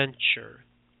the adventure.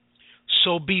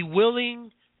 So be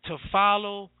willing to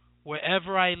follow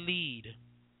wherever I lead,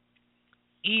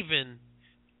 even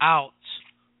out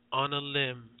on a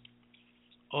limb.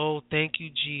 Oh, thank you,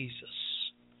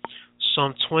 Jesus.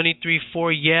 Psalm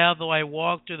 23:4. Yeah, though I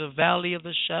walk through the valley of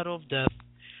the shadow of death,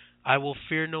 I will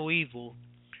fear no evil,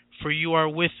 for you are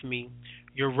with me.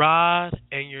 Your rod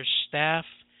and your staff,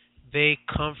 they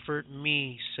comfort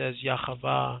me, says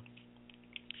Yahweh.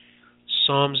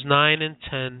 Psalms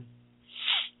 9:10.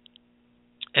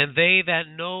 And they that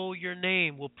know your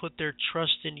name will put their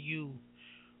trust in you.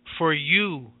 For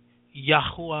you,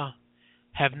 Yahuwah,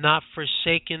 have not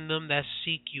forsaken them that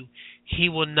seek you. He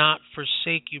will not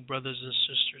forsake you, brothers and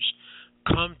sisters.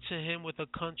 Come to him with a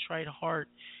contrite heart.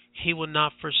 He will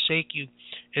not forsake you.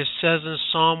 It says in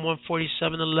Psalm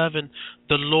 147:11,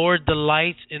 the Lord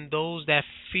delights in those that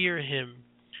fear him.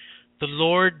 The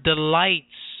Lord delights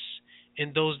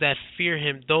in those that fear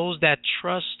him, those that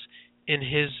trust in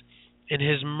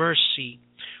his mercy.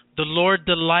 The Lord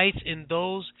delights in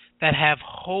those that have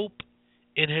hope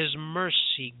in his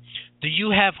mercy. Do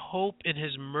you have hope in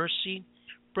his mercy,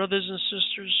 brothers and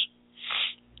sisters?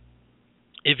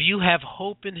 If you have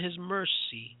hope in his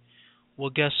mercy, well,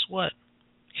 guess what?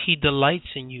 He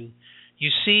delights in you. You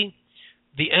see,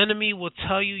 The enemy will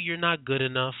tell you you're not good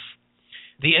enough.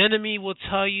 The enemy will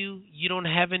tell you you don't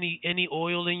have any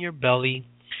oil in your belly.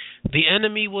 The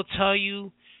enemy will tell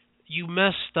you you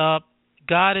messed up.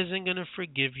 God isn't going to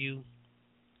forgive you.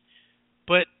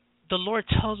 But the Lord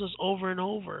tells us over and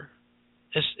over.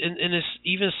 And it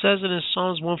even says it in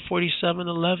Psalms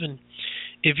 147:11.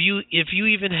 If you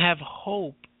even have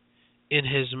hope in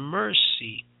His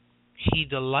mercy, He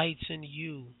delights in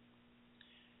you.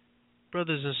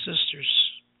 Brothers and sisters,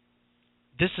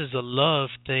 this is a love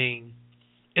thing.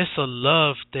 It's a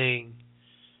love thing.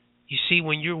 You see,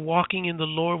 when you're walking in the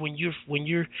Lord, when you're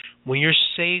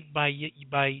saved by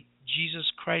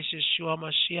Jesus Christ, Yeshua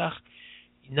Mashiach,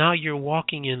 now you're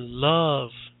walking in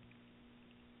love.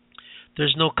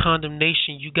 There's no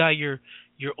condemnation. You got your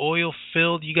oil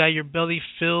filled. You got your belly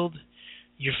filled.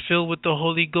 You're filled with the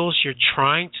Holy Ghost. You're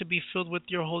trying to be filled with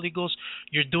your Holy Ghost.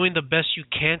 You're doing the best you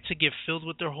can to get filled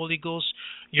with the Holy Ghost.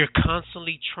 You're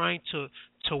constantly trying to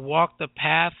walk the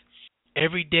path.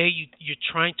 Every day you're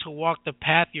trying to walk the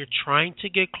path. You're trying to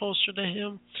get closer to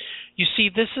Him. You see,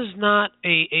 this is not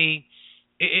it's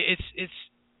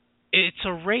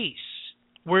a race.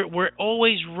 We're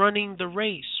always running the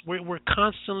race. We're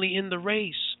constantly in the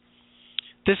race.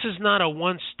 This is not a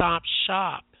one-stop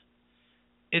shop.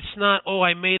 It's not, oh,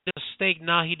 I made a mistake,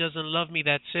 now He doesn't love me,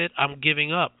 that's it, I'm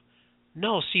giving up.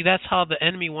 No, see, that's how the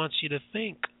enemy wants you to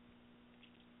think.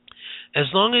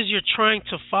 As long as you're trying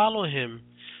to follow Him.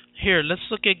 Here, let's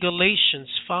look at Galatians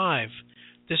 5.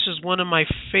 This is one of my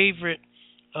favorite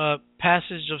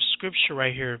passages of Scripture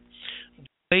right here.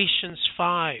 Galatians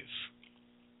 5.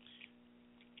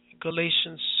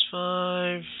 Galatians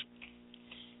 5.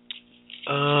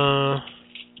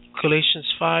 Galatians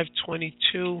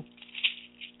 5:22.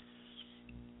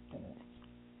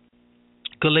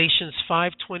 Galatians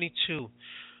 5:22.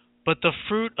 But the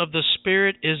fruit of the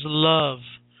Spirit is love.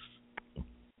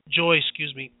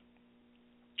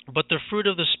 But the fruit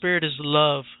of the Spirit is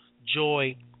love,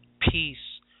 joy,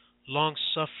 peace,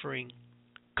 long-suffering,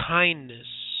 kindness,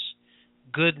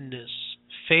 goodness,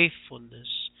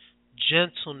 faithfulness,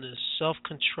 gentleness,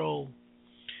 self-control.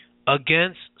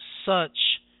 Against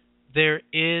such there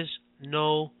is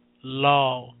no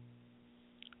law.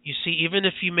 You see, even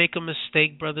if you make a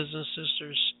mistake, brothers and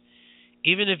sisters,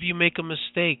 even if you make a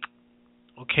mistake,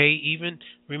 okay, even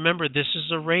remember, this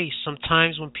is a race.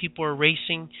 Sometimes when people are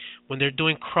racing, when they're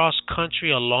doing cross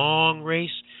country, a long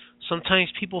race,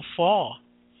 sometimes people fall,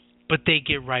 but they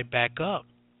get right back up.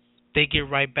 They get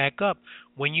right back up.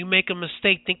 When you make a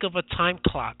mistake, think of a time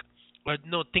clock. Or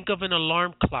no, think of an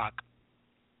alarm clock.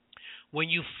 When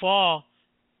you fall,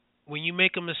 when you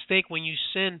make a mistake, when you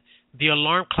sin, the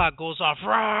alarm clock goes off.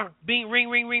 Bing, ring,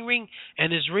 ring, ring, ring,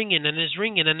 and is ringing and is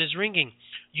ringing and is ringing.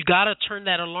 You got to turn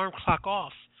that alarm clock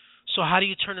off. So how do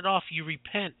you turn it off? You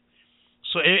repent.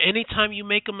 So anytime you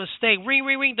make a mistake, ring,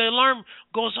 ring, ring, the alarm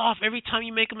goes off. Every time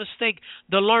you make a mistake,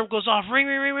 the alarm goes off. Ring,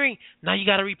 ring, ring, ring. Now you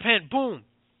got to repent. Boom.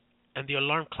 And the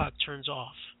alarm clock turns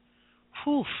off.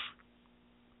 Whew.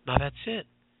 Now that's it.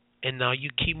 And now you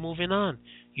keep moving on.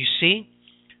 You see?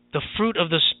 The fruit of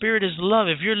the Spirit is love.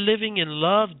 If you're living in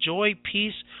love, joy,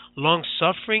 peace,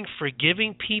 long-suffering,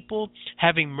 forgiving people,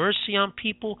 having mercy on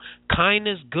people,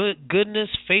 kindness, goodness,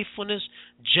 faithfulness,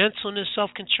 gentleness,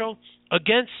 self-control,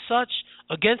 against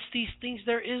these things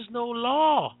there is no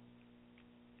law.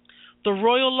 The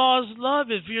royal law is love.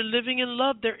 If you're living in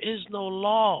love, there is no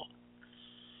law.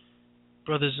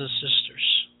 Brothers and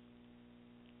sisters.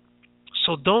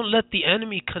 So don't let the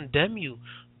enemy condemn you.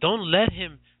 Don't let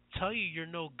him tell you you're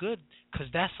no good,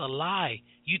 because that's a lie.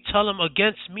 You tell him,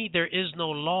 against me there is no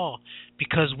law,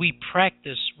 because we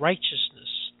practice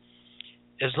righteousness.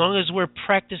 As long as we're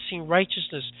practicing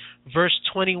righteousness. Verse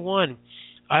 21,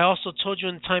 I also told you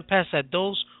in time past that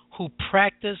those who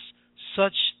practice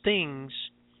such things,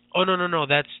 no,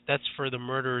 that's for the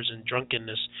murderers and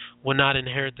drunkenness, will not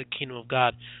inherit the kingdom of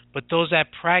God. But those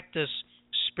that practice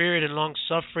spirit and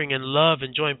long-suffering and love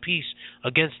and joy and peace,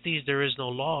 against these there is no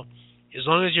law. As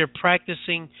long as you're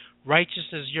practicing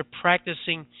righteousness, you're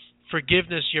practicing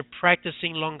forgiveness, you're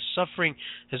practicing long-suffering,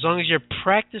 as long as you're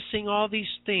practicing all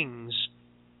these things,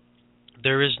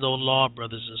 there is no law,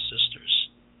 brothers and sisters.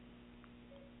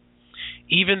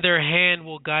 Even their hand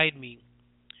will guide me.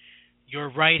 Your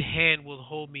right hand will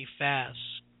hold me fast.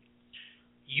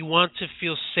 You want to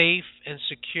feel safe and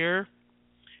secure?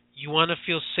 You want to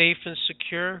feel safe and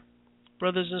secure,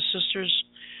 brothers and sisters?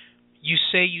 You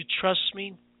say you trust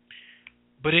me,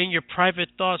 but in your private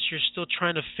thoughts, you're still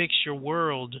trying to fix your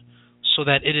world so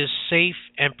that it is safe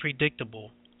and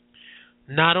predictable.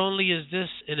 Not only is this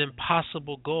an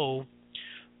impossible goal,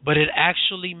 but it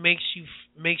actually makes you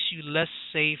less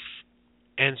safe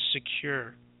and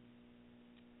secure.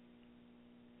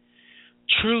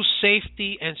 True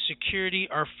safety and security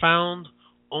are found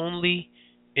only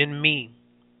in me,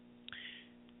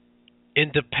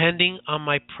 in depending on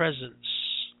my presence.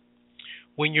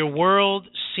 When your world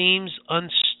seems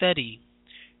unsteady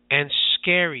and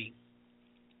scary,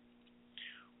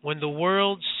 when the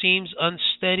world seems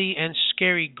unsteady and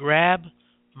scary, grab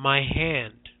my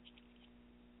hand.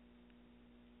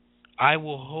 I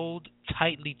will hold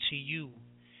tightly to you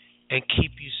and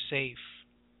keep you safe.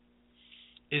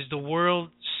 Is the world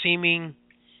seeming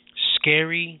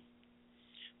scary?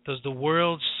 Does the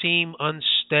world seem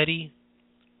unsteady,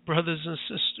 brothers and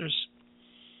sisters?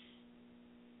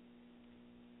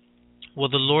 Well,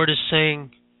 the Lord is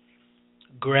saying,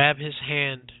 grab his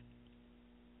hand.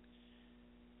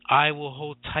 I will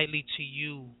hold tightly to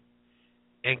you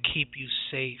and keep you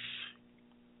safe.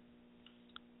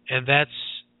 And that's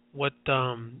what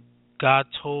God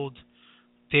told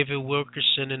David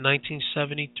Wilkerson in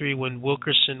 1973 when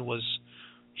Wilkerson was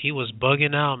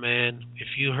bugging out, man.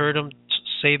 If you heard him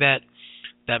say that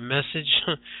message,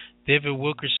 David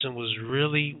Wilkerson was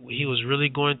really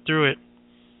going through it.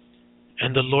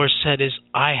 And the Lord said,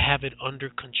 I have it under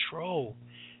control.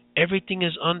 Everything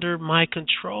is under my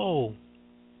control.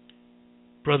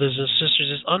 Brothers and sisters,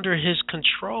 it's under his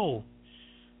control.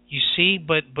 You see,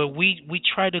 but we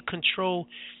try to control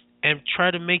and try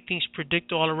to make things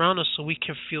predict all around us so we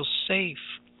can feel safe.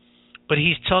 But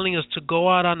he's telling us to go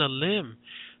out on a limb.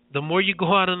 The more you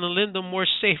go out on a limb, the more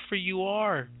safer you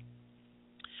are.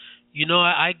 You know,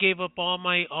 I gave up all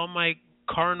my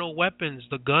carnal weapons,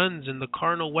 the guns and the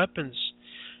carnal weapons,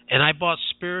 and I bought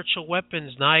spiritual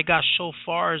weapons. Now I got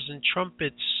shofars and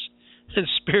trumpets and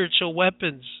spiritual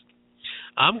weapons.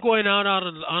 I'm going out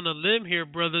on a limb here,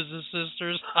 brothers and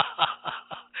sisters.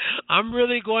 I'm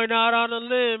really going out on a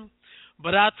limb.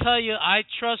 But I'll tell you, I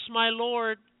trust my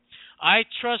Lord. I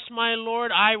trust my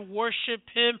Lord. I worship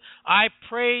him. I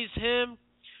praise him.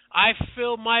 I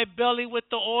fill my belly with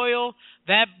the oil.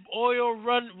 That oil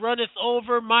runneth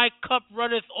over. My cup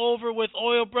runneth over with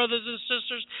oil, brothers and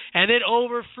sisters. And it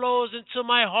overflows into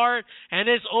my heart. And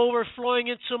it's overflowing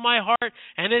into my heart.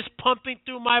 And it's pumping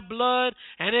through my blood.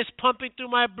 And it's pumping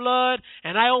through my blood.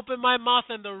 And I open my mouth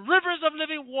and the rivers of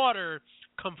living water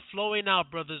come flowing out,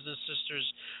 brothers and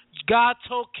sisters. God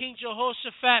told King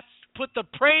Jehoshaphat, put the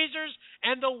praisers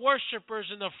and the worshipers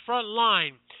in the front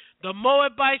line. The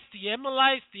Moabites, the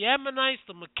Amalekites, the Ammonites,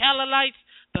 the Machalalites,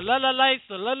 the Lelalites,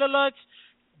 the Lelalites,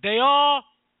 they all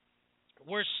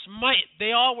were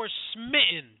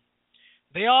smitten.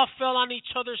 They all fell on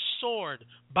each other's sword.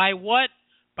 By what?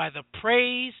 By the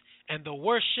praise and the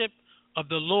worship of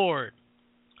the Lord.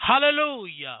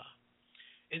 Hallelujah.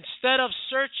 Instead of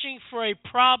searching for a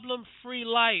problem-free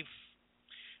life,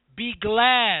 be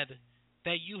glad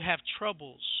that you have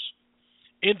troubles.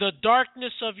 In the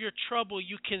darkness of your trouble,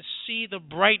 you can see the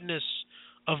brightness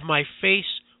of my face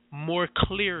more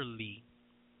clearly.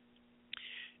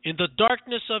 In the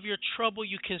darkness of your trouble,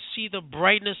 you can see the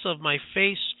brightness of my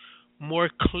face more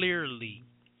clearly.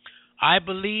 I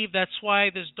believe that's why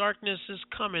this darkness is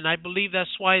coming. I believe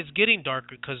that's why it's getting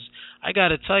darker, because I got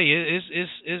to tell you,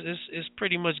 it's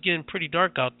pretty much getting pretty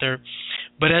dark out there.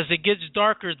 But as it gets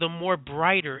darker, the more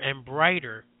brighter and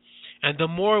brighter. And the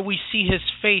more we see his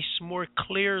face more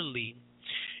clearly.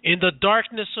 In the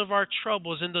darkness of our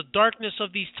troubles, in the darkness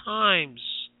of these times,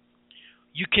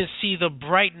 you can see the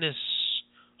brightness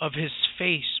of his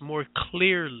face more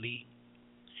clearly.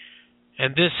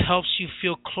 And this helps you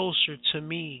feel closer to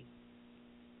me.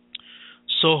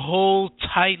 So hold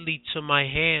tightly to my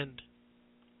hand,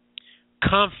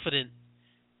 confident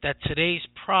that today's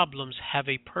problems have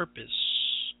a purpose.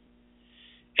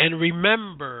 And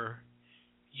remember,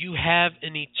 you have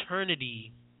an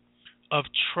eternity of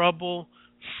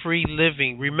trouble-free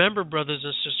living. Remember, brothers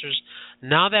and sisters,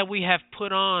 now that we have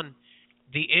put on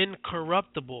the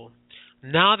incorruptible,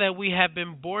 now that we have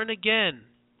been born again,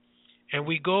 and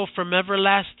we go from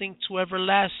everlasting to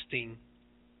everlasting,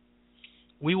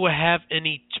 we will have an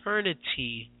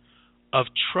eternity of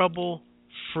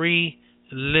trouble-free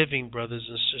living, brothers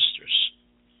and sisters.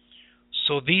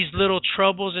 So these little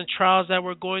troubles and trials that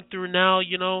we're going through now,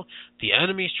 you know, the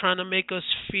enemy's trying to make us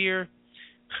fear.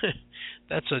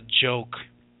 That's a joke.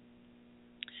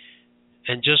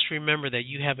 And just remember that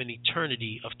you have an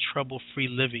eternity of trouble-free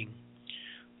living.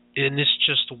 And it's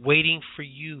just waiting for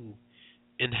you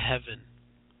in heaven.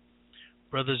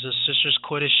 Brothers and sisters,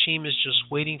 Kodashim is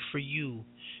just waiting for you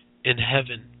in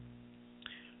heaven.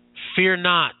 Fear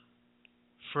not,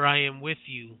 for I am with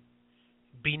you.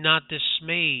 Be not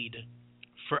dismayed,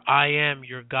 for I am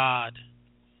your God.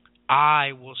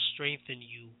 I will strengthen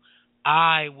you.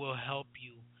 I will help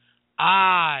you.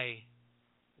 I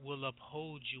will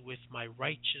uphold you with my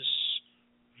righteous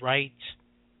right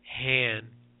hand,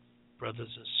 brothers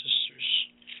and sisters.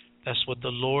 That's what the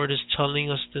Lord is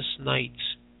telling us this night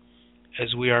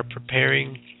as we are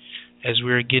preparing, as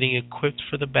we are getting equipped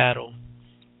for the battle,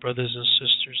 brothers and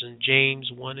sisters. In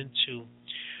James 1 and 2,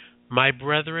 my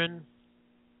brethren,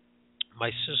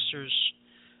 my sisters,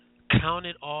 count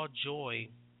it all joy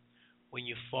when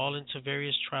you fall into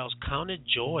various trials. Count it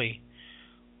joy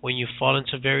when you fall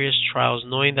into various trials,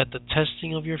 knowing that the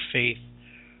testing of your faith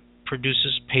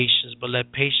produces patience. But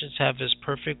let patience have its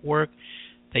perfect work,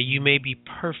 that you may be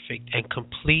perfect and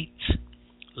complete,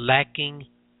 lacking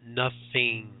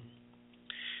nothing.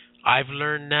 I've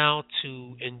learned now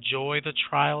to enjoy the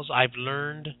trials. I've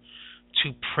learned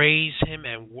to praise Him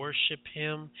and worship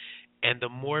Him. And the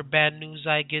more bad news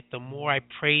I get, the more I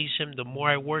praise Him, the more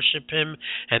I worship Him.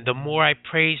 And the more I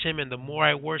praise Him and the more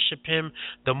I worship Him,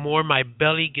 the more my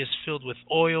belly gets filled with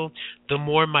oil, the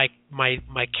more my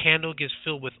candle gets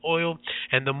filled with oil.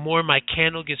 And the more my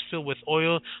candle gets filled with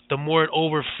oil, the more it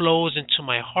overflows into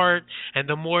my heart. And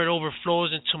the more it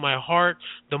overflows into my heart,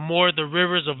 the more the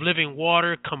rivers of living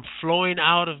water come flowing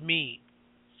out of me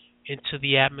into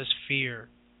the atmosphere,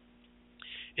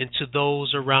 into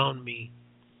those around me,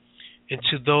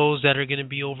 into those that are going to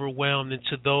be overwhelmed,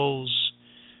 into those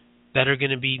that are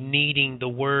going to be needing the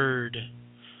word,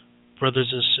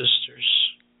 brothers and sisters.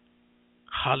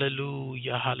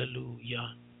 Hallelujah,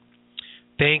 hallelujah.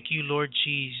 Thank you, Lord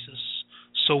Jesus.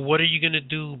 So what are you going to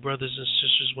do, brothers and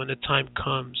sisters, when the time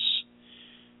comes?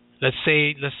 Let's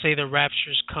say the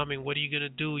rapture is coming. What are you going to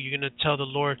do? You're going to tell the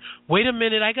Lord, wait a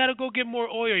minute, I got to go get more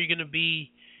oil. You're going to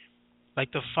be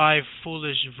like the 5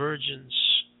 foolish virgins.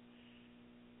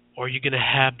 Or are you going to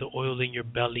have the oil in your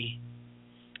belly?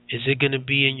 Is it going to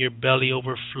be in your belly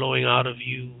overflowing out of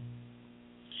you?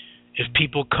 If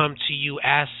people come to you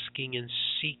asking and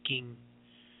seeking,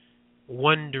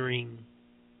 wondering,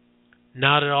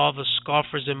 now that all the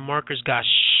scoffers and mockers got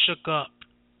shook up,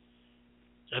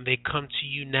 and they come to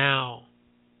you now,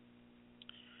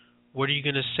 what are you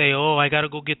going to say? Oh, I got to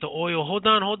go get the oil. Hold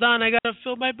on, I got to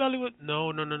fill my belly with...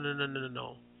 No.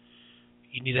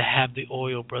 You need to have the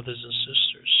oil, brothers and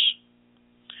sisters.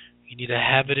 You need to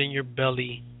have it in your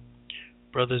belly,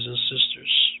 brothers and sisters.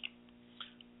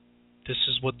 This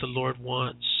is what the Lord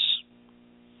wants.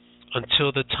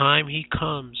 Until the time He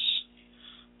comes,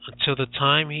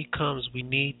 we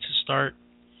need to start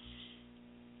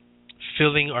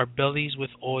filling our bellies with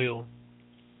oil.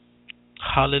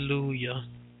 Hallelujah.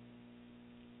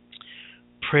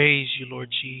 Praise you, Lord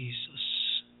Jesus.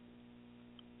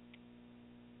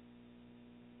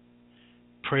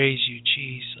 Praise you,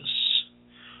 Jesus.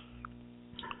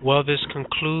 Well, this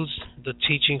concludes the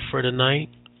teaching for tonight.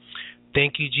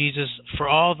 Thank you, Jesus. For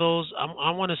all those,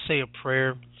 I want to say a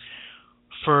prayer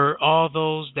for all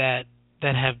those that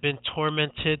have been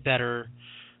tormented, that are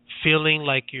feeling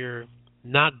like you're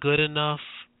not good enough,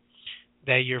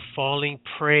 that you're falling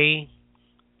prey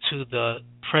to the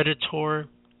predator,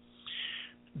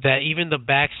 that even the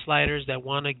backsliders that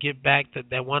want to get back,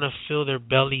 that want to fill their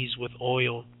bellies with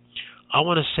oil. I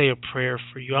want to say a prayer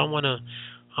for you. I want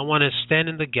to stand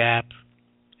in the gap,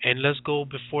 and let's go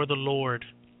before the Lord.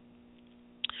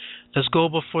 Let's go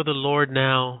before the Lord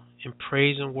now in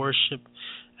praise and worship.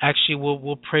 Actually,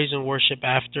 we'll praise and worship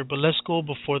after, but let's go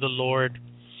before the Lord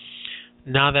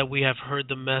now that we have heard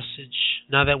the message,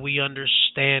 now that we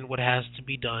understand what has to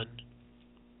be done.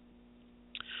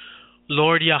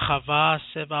 Lord Yahweh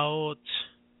Sevaot,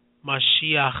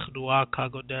 Mashiach Ruach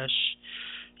HaKodesh,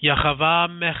 Yahweh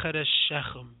Mecheres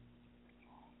Shechem,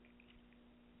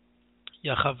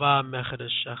 Yahweh Mecheres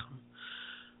Shechem.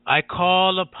 I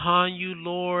call upon you,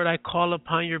 Lord. I call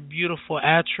upon your beautiful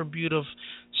attribute of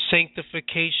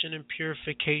sanctification and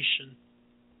purification.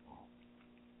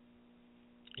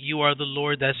 You are the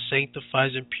Lord that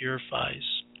sanctifies and purifies.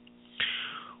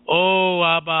 Oh,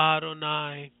 Abba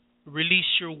Adonai, release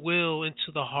your will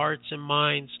into the hearts and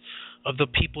minds of the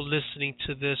people listening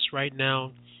to this right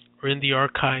now or in the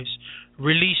archives.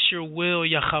 Release your will,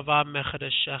 Yahweh Mecheres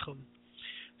Shechem.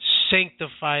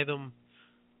 Sanctify them,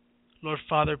 Lord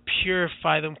Father.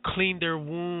 Purify them. Clean their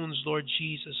wounds, Lord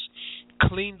Jesus.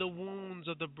 Clean the wounds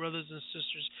of the brothers and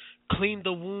sisters. Clean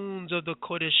the wounds of the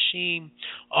Kodeshim.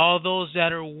 All those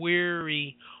that are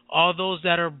weary. All those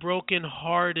that are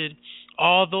brokenhearted.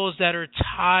 All those that are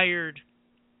tired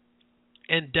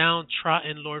and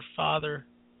downtrodden, Lord Father.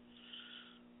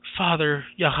 Father,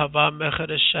 Yahweh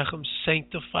Mecheres Shechem,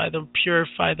 sanctify them,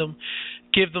 purify them.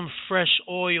 Give them fresh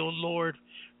oil, Lord.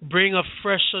 Bring a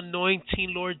fresh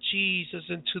anointing, Lord Jesus,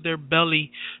 into their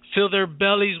belly. Fill their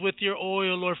bellies with your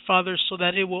oil, Lord Father, so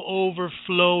that it will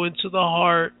overflow into the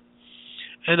heart.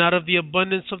 And out of the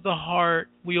abundance of the heart,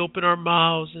 we open our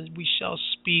mouths and we shall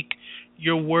speak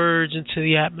your words into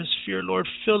the atmosphere. Lord,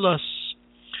 fill us.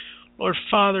 Lord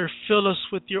Father, fill us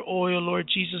with your oil, Lord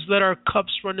Jesus. Let our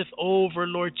cups runneth over,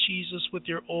 Lord Jesus, with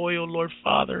your oil, Lord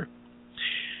Father.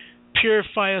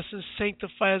 Purify us and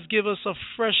sanctify us. Give us a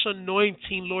fresh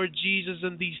anointing, Lord Jesus,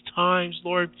 in these times,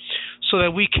 Lord, so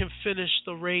that we can finish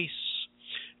the race.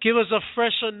 Give us a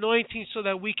fresh anointing so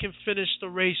that we can finish the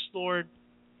race, Lord.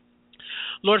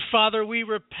 Lord Father, we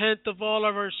repent of all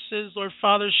of our sins. Lord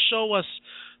Father, show us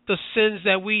the sins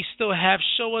that we still have.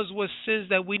 Show us what sins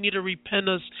that we need to repent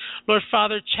of. Lord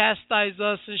Father, chastise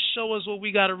us and show us what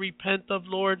we got to repent of,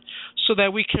 Lord, so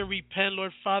that we can repent,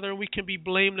 Lord Father, and we can be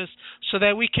blameless, so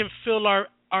that we can fill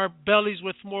our bellies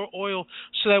with more oil,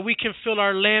 so that we can fill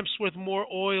our lamps with more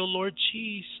oil, Lord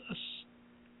Jesus.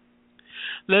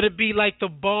 Let it be like the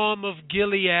balm of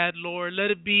Gilead, Lord.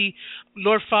 Let it be,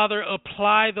 Lord Father,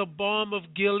 apply the balm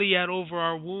of Gilead over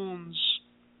our wounds.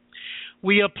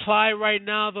 We apply right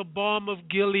now the balm of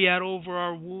Gilead over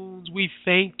our wounds. We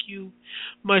thank you,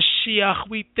 Mashiach.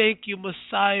 We thank you,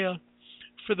 Messiah,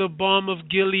 for the balm of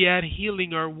Gilead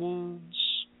healing our wounds.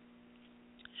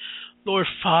 Lord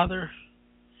Father,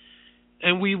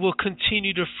 and we will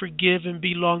continue to forgive and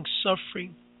be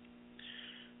long-suffering,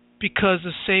 because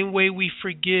the same way we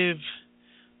forgive,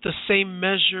 the same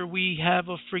measure we have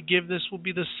of forgiveness will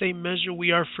be the same measure we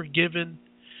are forgiven.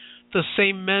 The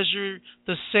same measure,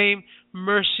 the same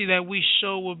mercy that we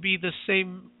show will be the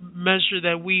same measure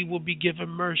that we will be given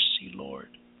mercy, Lord.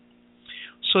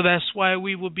 So that's why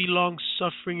we will be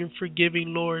long-suffering and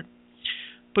forgiving, Lord.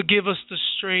 But give us the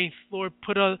strength, Lord.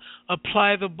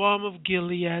 Apply the balm of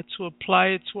Gilead to apply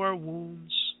it to our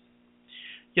wounds.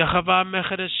 Yahavah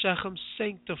Mechad Shechem,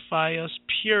 sanctify us,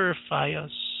 purify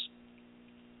us.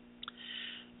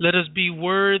 Let us be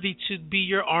worthy to be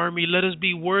your army. Let us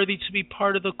be worthy to be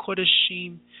part of the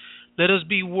Kodeshim. Let us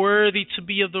be worthy to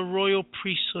be of the royal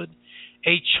priesthood,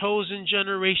 a chosen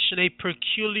generation, a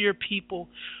peculiar people,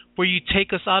 where you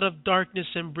take us out of darkness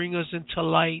and bring us into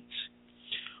light.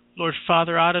 Lord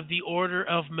Father, out of the order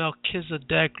of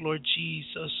Melchizedek, Lord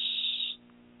Jesus.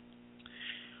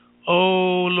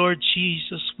 Oh, Lord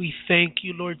Jesus, we thank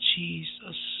you, Lord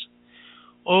Jesus.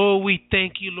 Oh, we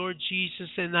thank you, Lord Jesus,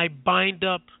 and I bind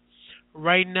up,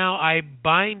 right now, I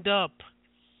bind up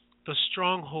the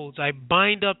strongholds. I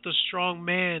bind up the strong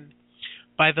man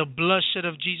by the bloodshed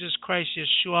of Jesus Christ,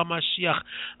 Yeshua Mashiach.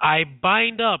 I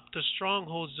bind up the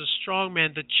strongholds, the strong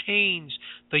man, the chains,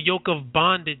 the yoke of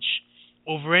bondage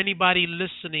over anybody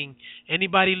listening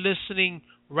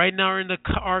right now in the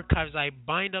archives. I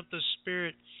bind up the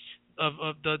spirit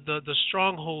of the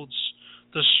strongholds,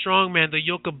 the strong man, the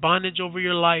yoke of bondage over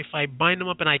your life. I bind them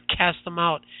up and I cast them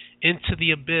out into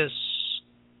the abyss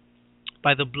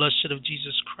by the bloodshed of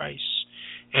Jesus Christ.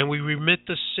 And we remit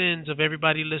the sins of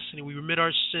everybody listening. We remit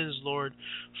our sins, Lord,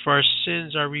 for our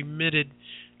sins are remitted,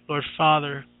 Lord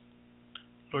Father,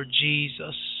 Lord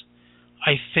Jesus.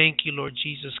 I thank you, Lord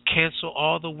Jesus. Cancel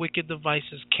all the wicked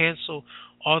devices. Cancel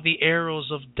all the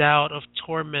arrows of doubt, of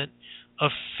torment,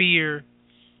 of fear,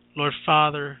 Lord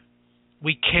Father.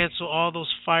 We cancel all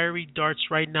those fiery darts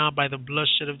right now by the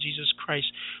bloodshed of Jesus Christ.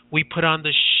 We put on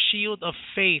the shield of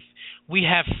faith. We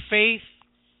have faith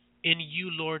in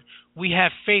you, Lord. We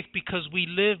have faith because we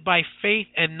live by faith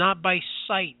and not by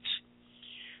sight.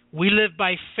 We live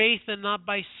by faith and not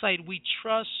by sight. We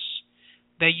trust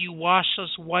that you wash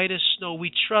us white as snow.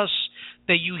 We trust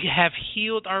that you have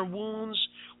healed our wounds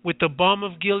with the balm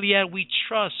of Gilead. We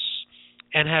trust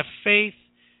and have faith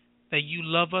that you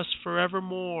love us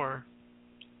forevermore.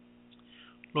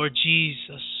 Lord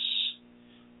Jesus,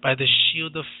 by the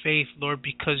shield of faith, Lord,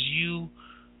 because you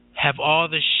have all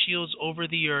the shields over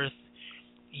the earth.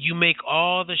 You make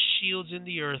all the shields in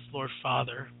the earth, Lord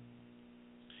Father.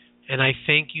 And I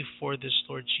thank you for this,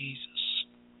 Lord Jesus.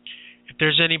 If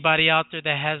there's anybody out there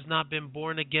that has not been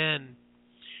born again,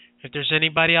 if there's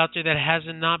anybody out there that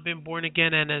hasn't not been born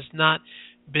again and has not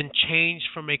been changed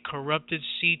from a corrupted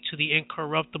seed to the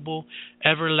incorruptible,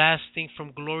 everlasting,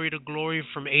 from glory to glory,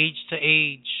 from age to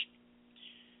age.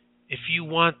 If you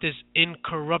want this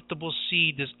incorruptible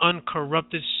seed, this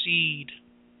uncorrupted seed,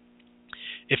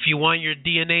 if you want your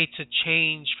DNA to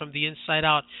change from the inside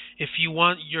out, if you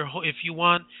want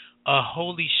a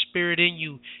Holy Spirit in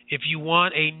you, if you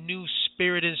want a new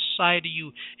spirit inside of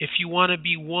you, if you want to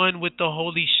be one with the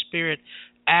Holy Spirit,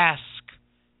 ask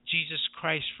Jesus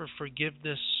Christ for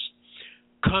forgiveness.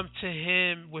 Come to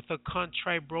him with a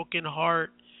contrite, broken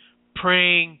heart,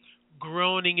 praying,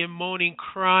 groaning and moaning,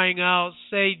 crying out,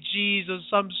 say, Jesus,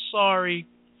 I'm sorry.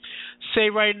 Say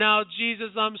right now,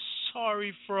 Jesus, I'm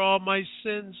sorry for all my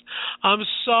sins. I'm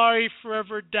sorry for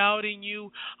ever doubting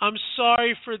you. I'm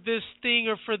sorry for this thing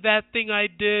or for that thing I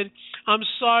did. I'm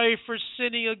sorry for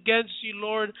sinning against you,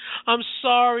 Lord. I'm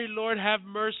sorry, Lord. Have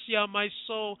mercy on my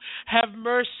soul. Have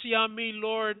mercy on me,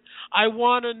 Lord. I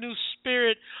want a new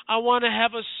spirit. I want to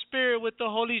have a spirit with the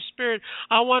Holy Spirit.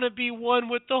 I want to be one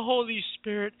with the Holy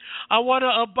Spirit. I want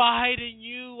to abide in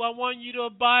you. I want you to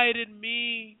abide in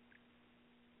me.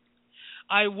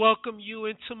 I welcome you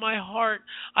into my heart.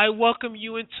 I welcome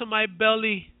you into my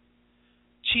belly.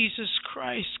 Jesus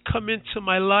Christ, come into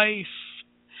my life.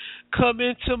 Come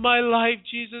into my life,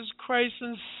 Jesus Christ,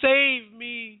 and save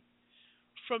me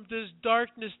from this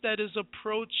darkness that is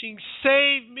approaching.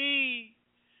 Save me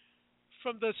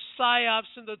from the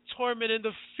psyops and the torment and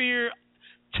the fear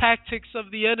tactics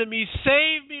of the enemy.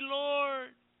 Save me, Lord.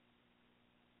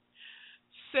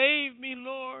 Save me,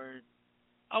 Lord.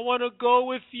 I want to go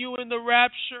with you in the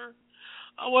rapture.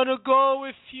 I want to go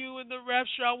with you in the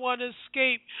rapture. I want to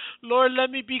escape. Lord, let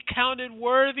me be counted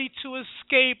worthy to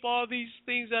escape all these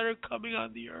things that are coming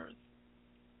on the earth.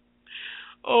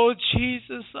 Oh,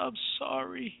 Jesus, I'm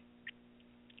sorry.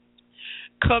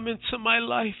 Come into my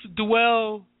life.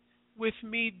 Dwell with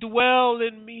me. Dwell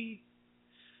in me.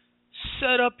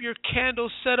 Set up your candle.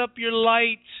 Set up your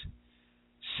light.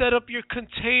 Set up your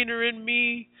container in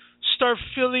me. Start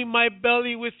filling my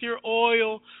belly with your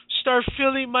oil. Start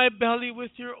filling my belly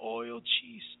with your oil,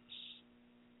 Jesus.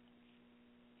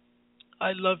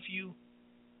 I love you.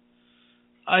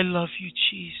 I love you,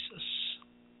 Jesus.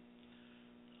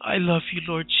 I love you,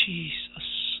 Lord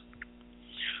Jesus.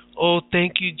 Oh,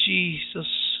 thank you, Jesus,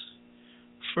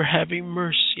 for having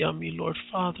mercy on me, Lord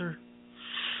Father.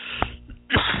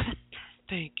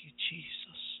 Thank you, Jesus.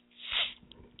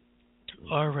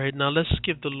 All right, now let's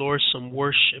give the Lord some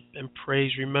worship and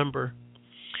praise. Remember,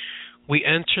 we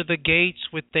enter the gates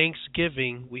with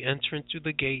thanksgiving. We enter into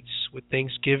the gates with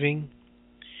thanksgiving.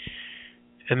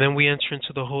 And then we enter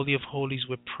into the Holy of Holies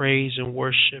with praise and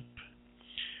worship.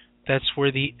 That's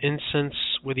where the incense,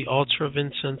 where the altar of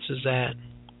incense is at.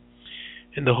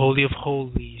 In the Holy of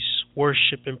Holies,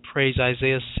 worship and praise.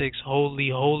 Isaiah 6, holy,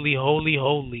 holy, holy,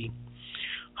 holy.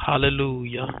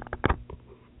 Hallelujah.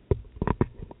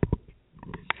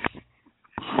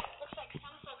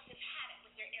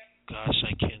 Gosh,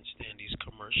 I can't stand these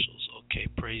commercials. Okay,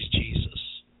 praise Jesus.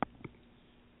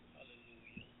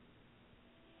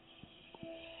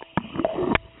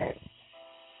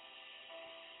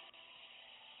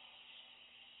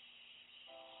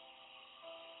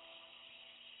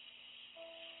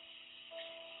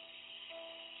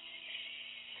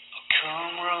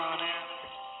 Come running.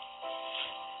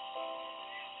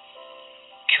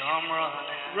 Come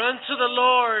running. Run to the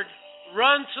Lord.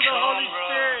 Run to the Holy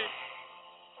Spirit.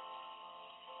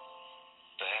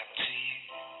 Back to you.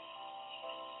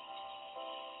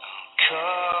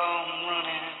 Come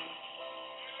running.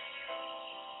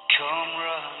 Come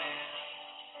running.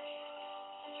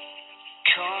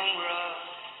 Come running.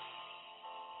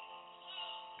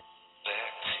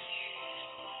 Back to you.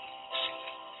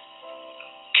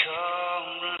 Come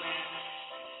running.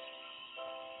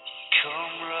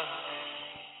 Come running.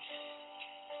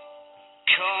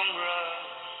 Come running.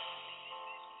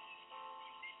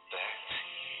 Back to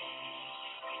you.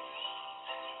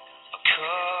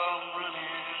 Come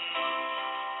running.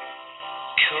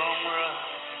 Come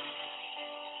running.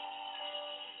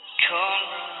 Come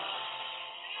running.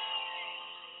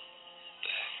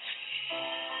 Back to you.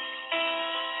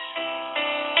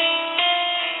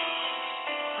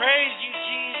 Praise you,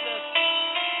 Jesus.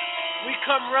 We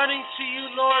come running to you,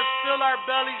 Lord. Fill our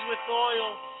bellies with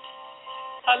oil.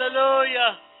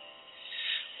 Hallelujah.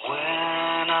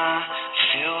 When I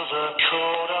feel the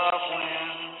cold of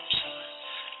winter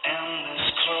and this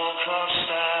cloak of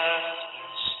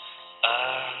sadness, I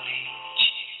need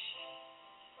you.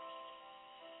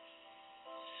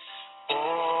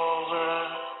 All the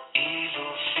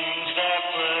evil things that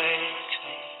break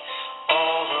me,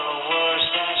 all the words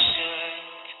that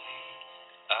shake me,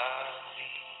 I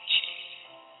need you.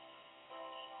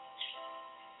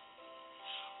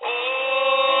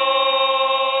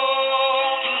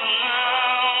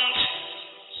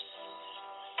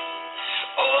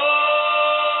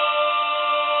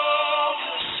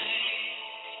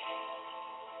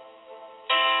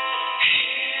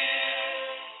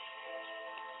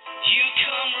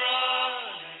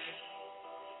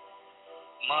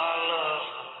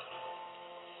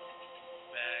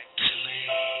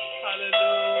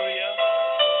 Hallelujah.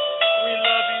 We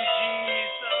love you,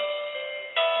 Jesus.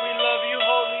 We love you,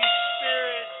 Holy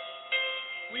Spirit.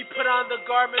 We put on on the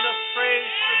garment of praise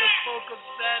for the cloak of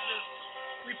sadness.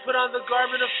 We put on the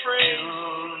garment of praise.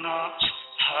 Do not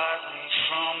hide me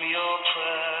from your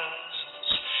presence.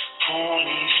 Pull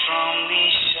me from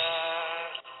these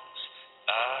shadows.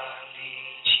 I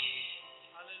need you.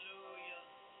 Hallelujah.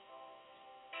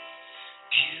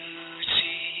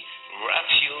 Beauty, wrap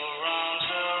your arms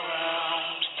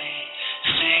around me.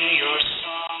 Sing your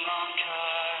song on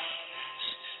kindness.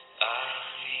 I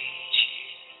need you.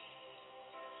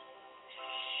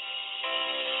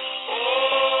 Oh,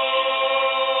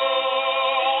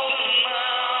 the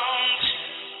mountains.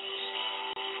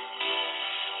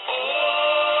 Oh,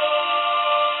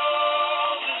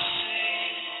 the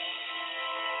sea.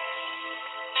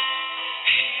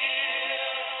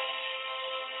 Here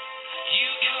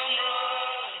you come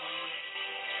running,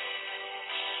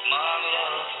 my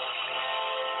lover,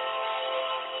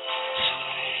 to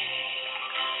me.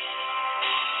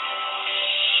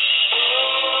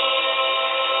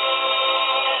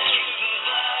 Through the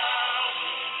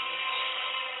valleys,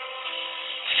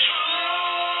 through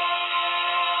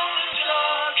the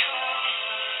dark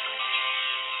highway,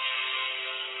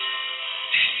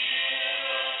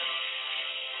 here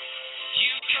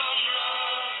you come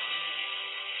running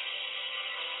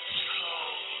to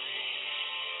hold me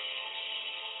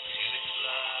till it's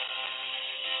light.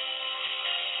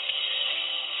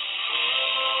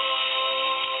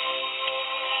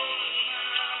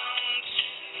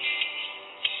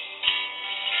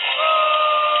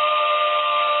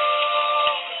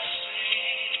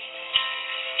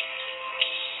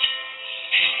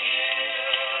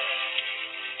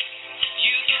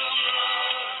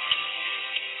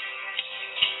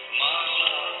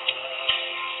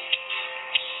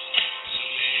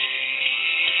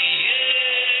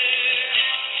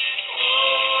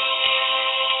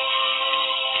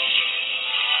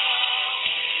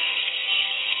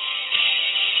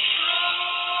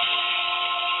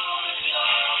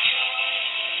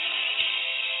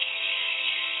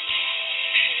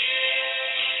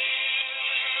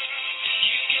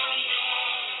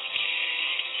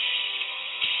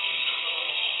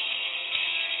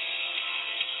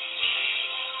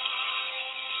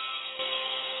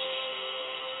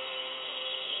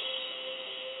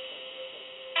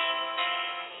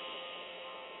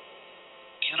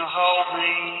 Can you hold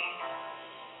me?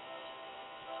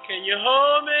 Can you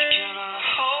hold me? Can you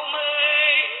hold me?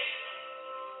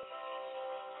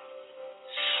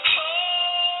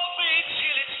 Hold me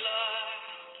till it's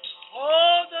light.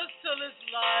 Hold us till it's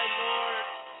light, Lord.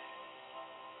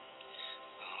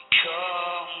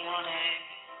 Come running,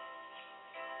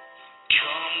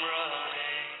 come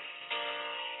running,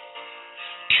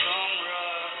 come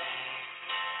running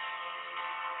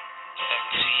back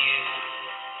to you.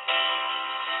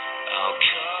 I'll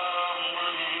come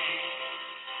running,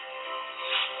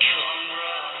 come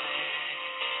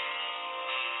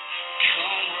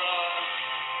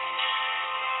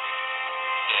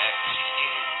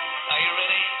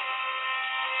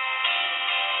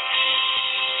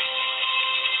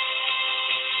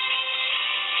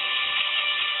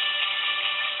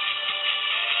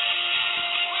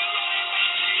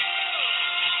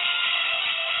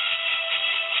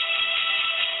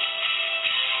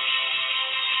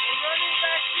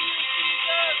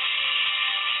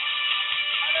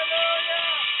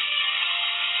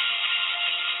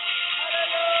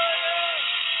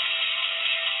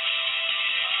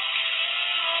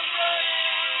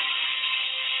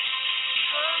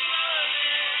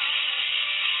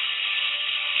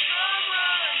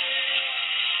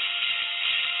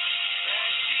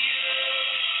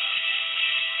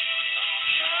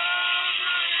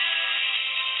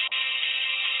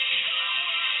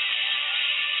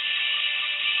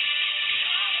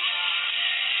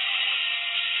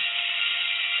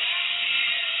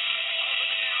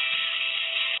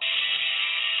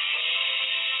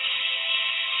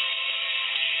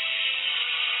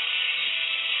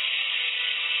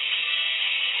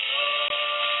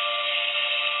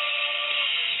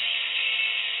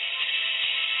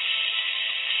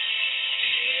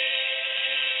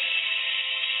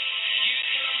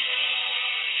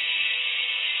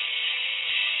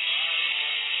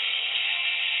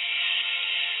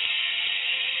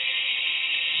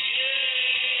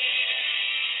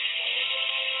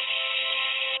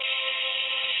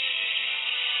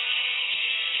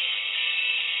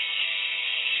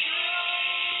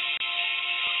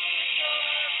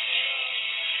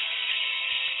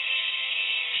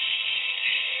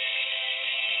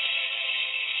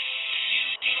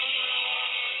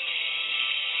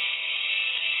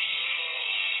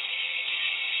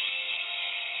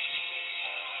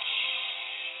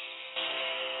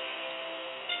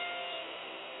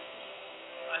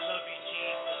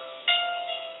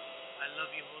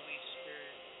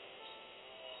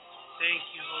Thank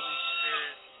you, Holy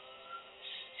Spirit.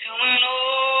 Coming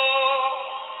over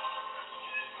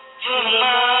the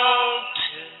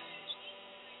mountain,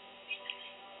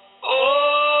 over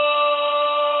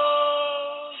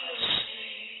the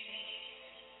sea.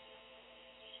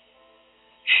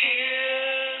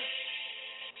 Here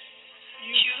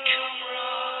you come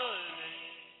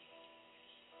running,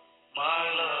 my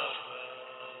lover,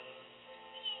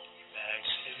 back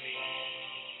to me.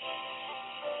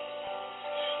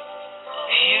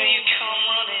 Here you come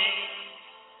running,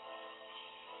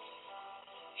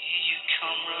 here you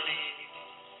come running,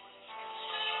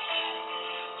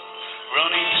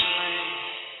 running to me.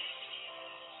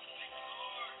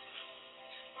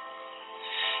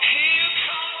 Here you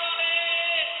come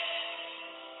running,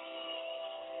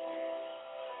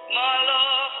 my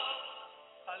lover,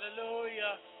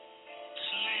 Hallelujah.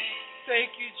 to me.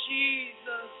 Thank you,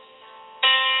 Jesus.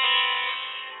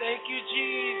 Thank you,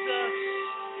 Jesus.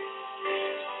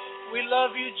 We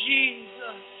love you,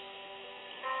 Jesus.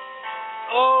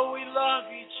 Oh, we love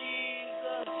you,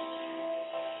 Jesus.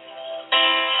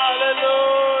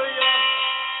 Hallelujah.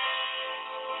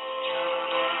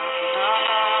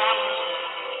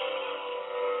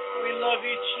 We love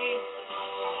you, Jesus.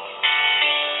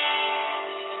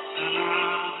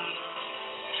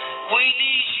 We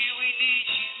need you, we need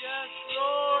you. Yes,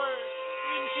 Lord.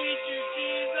 We need you,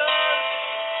 Jesus.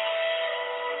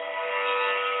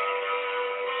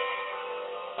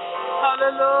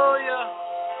 Hallelujah.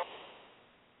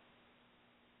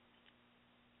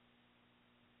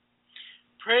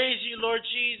 Praise you, Lord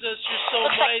Jesus. You're so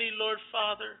mighty, Lord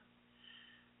Father.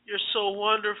 You're so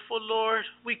wonderful, Lord.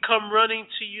 We come running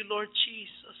to you, Lord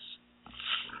Jesus.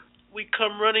 We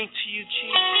come running to you,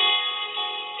 Jesus.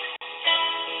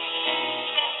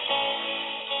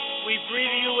 We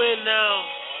breathe you in now.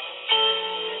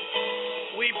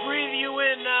 We breathe you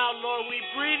in now, Lord. We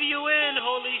breathe you in,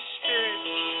 Holy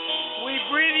Spirit. We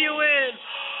breathe you in.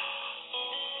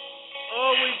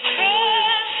 Oh, we breathe you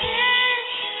in.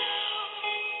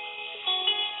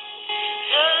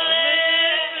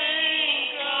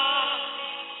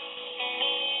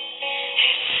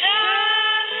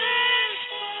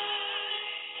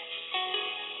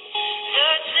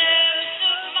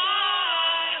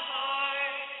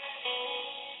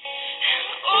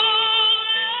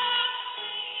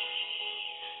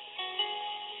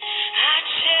 I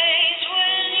take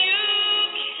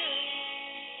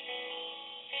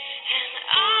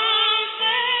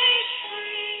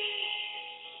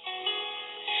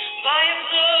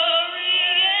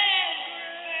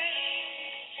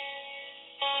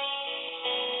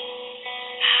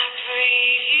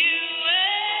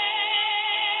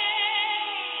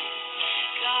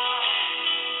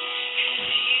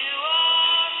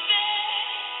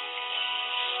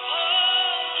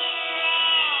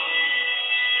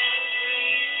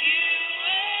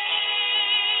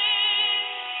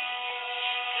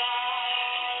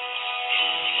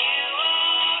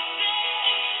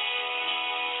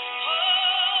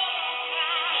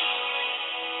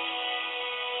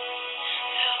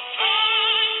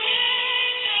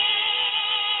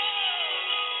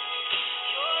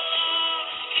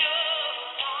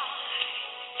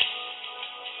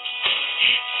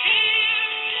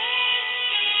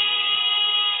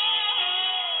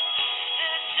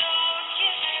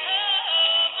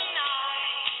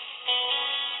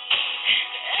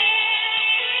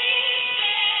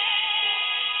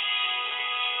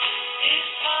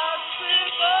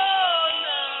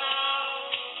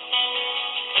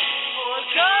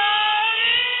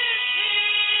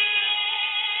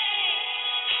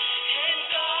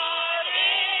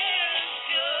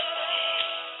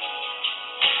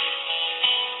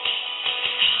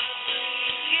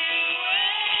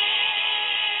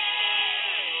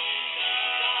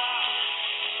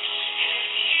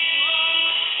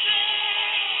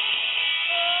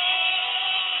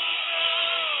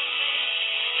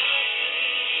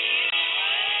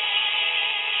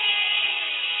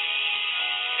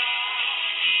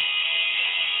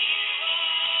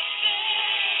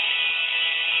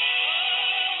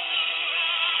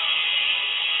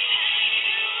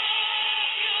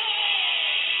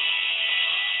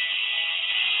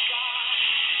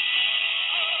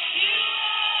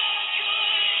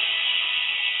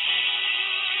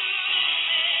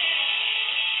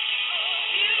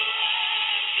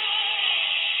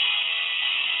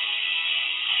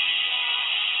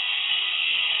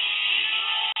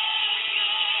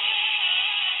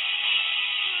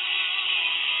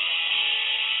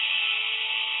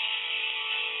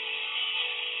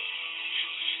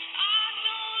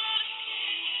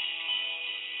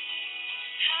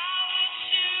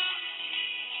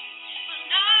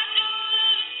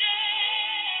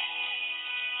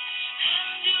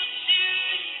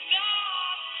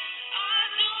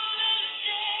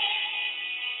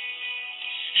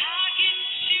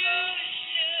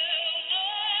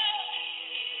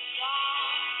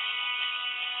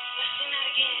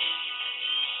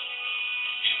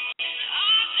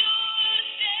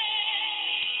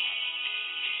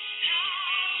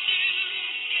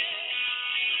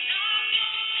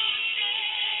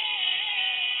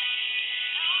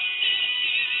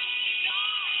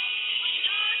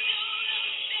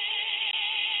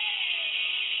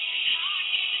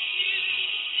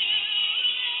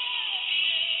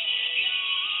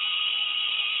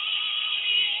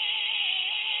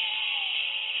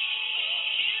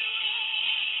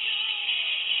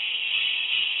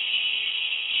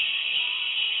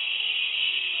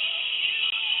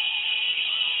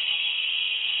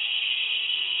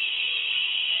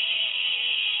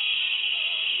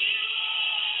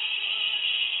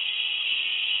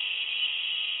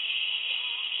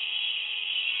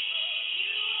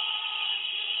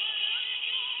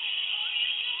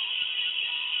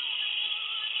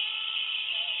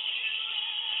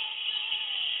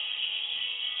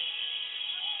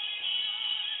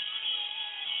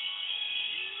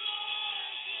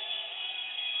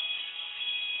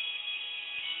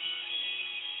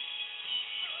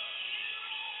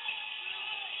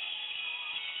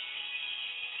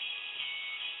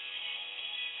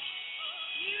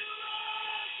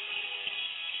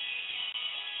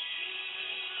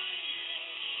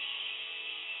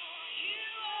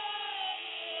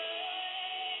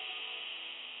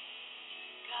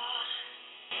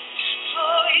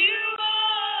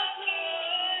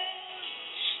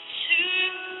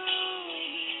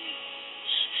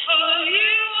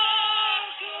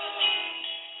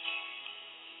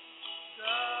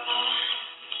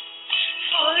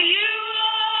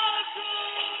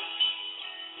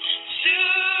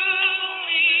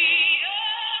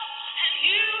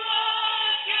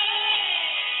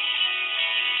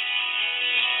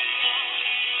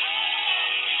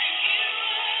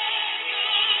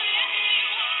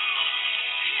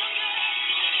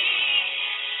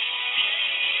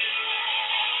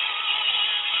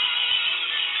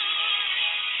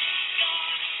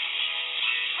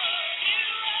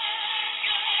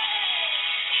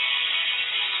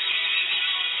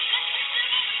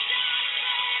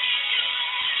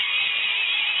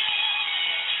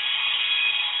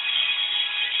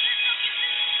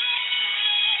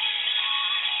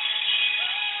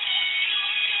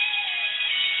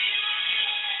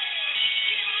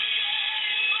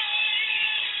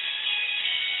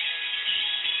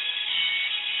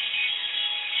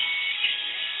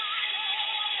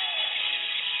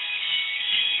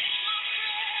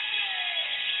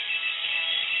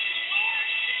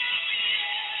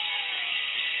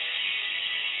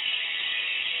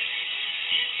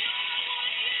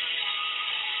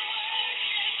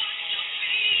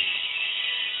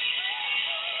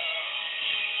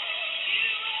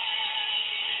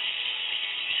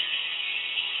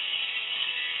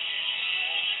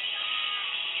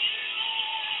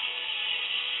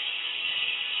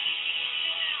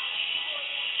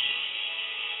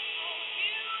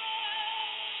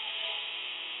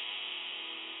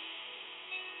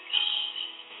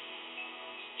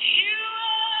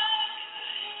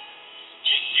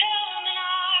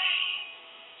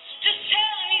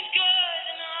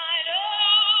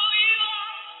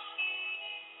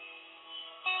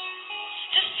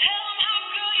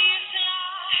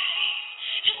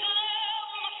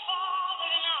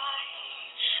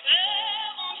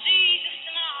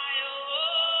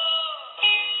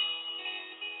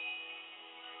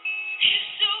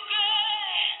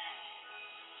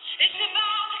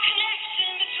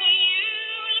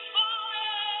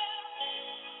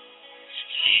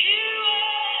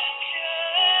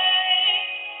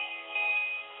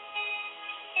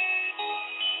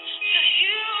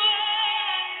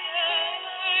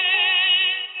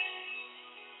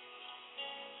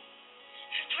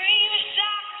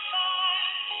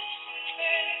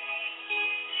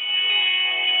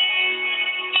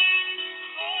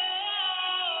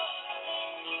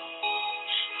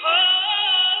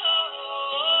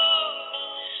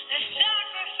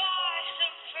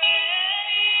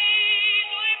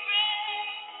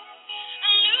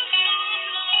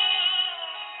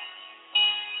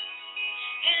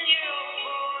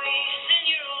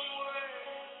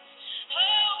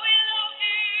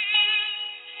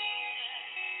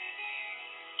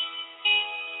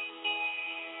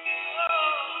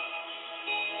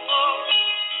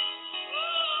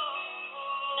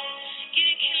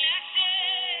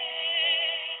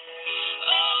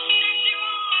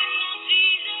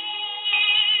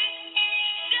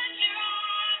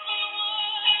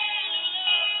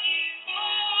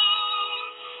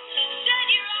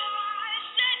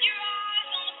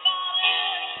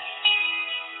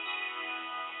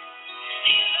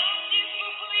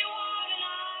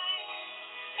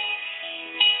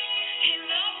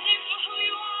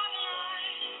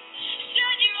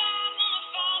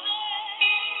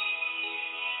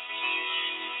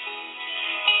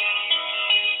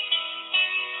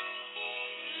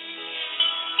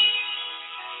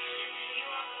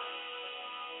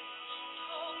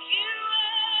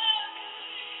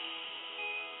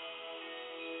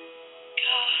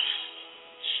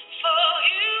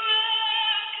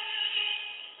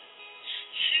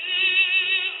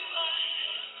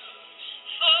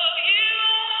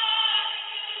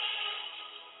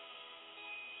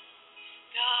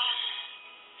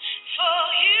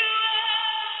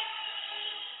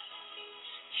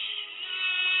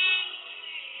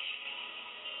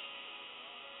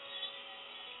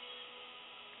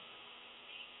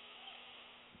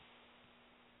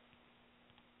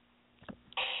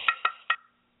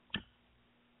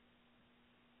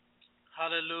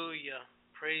Hallelujah.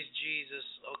 Praise Jesus.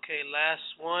 Okay, last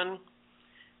one.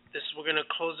 We're gonna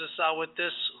close this out with this.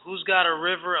 Who's got a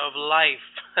river of life?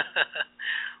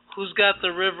 Who's got the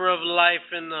river of life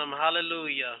in them?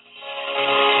 Hallelujah.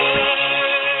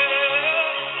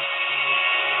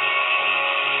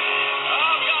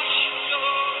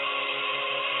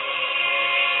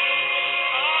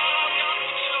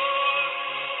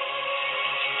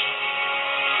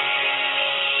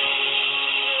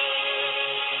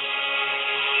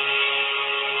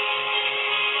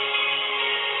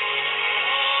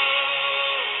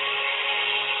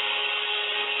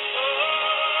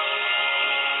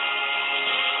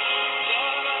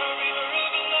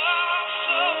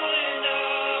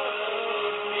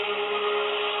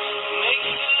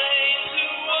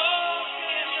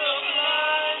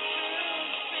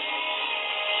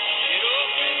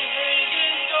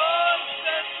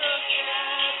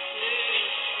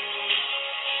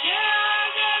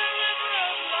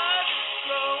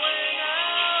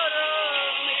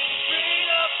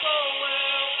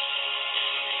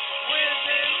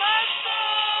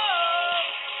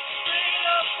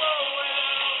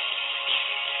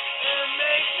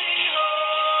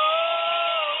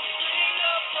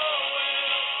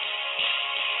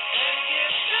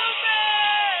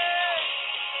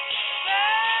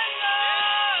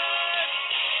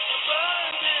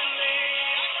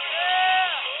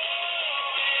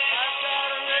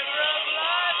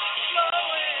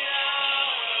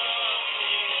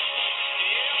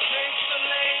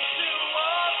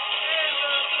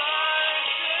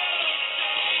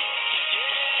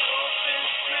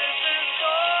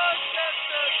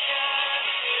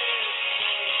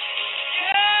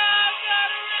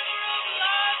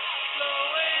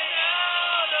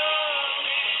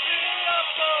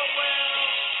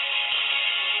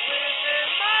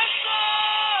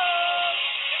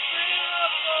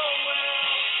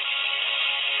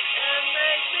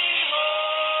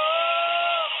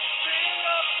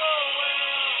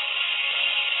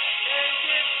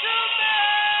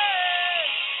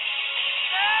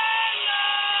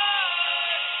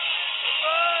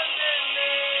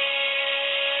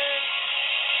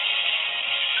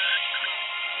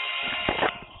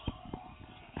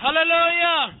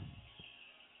 Hallelujah.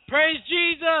 Praise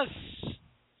Jesus.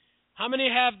 How many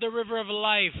have the river of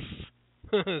life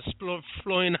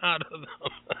flowing out of them?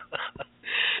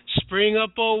 Spring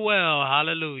up, oh well.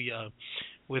 Hallelujah.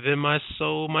 Within my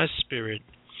soul, my spirit.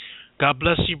 God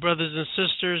bless you, brothers and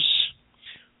sisters.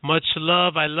 Much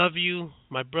love. I love you.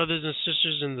 My brothers and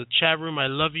sisters in the chat room, I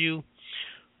love you.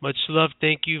 Much love.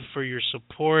 Thank you for your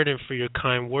support and for your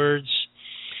kind words.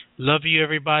 Love you,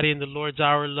 everybody, in the Lord's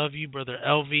hour. Love you, Brother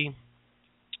Elvi.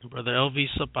 Brother Elvi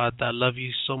Zapata, I love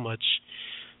you so much.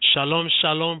 Shalom,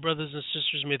 shalom, brothers and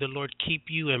sisters. May the Lord keep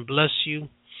you and bless you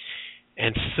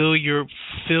and fill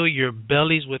your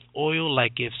bellies with oil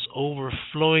like it's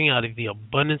overflowing out of the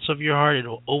abundance of your heart.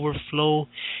 It'll overflow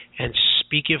and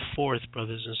speak it forth,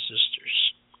 brothers and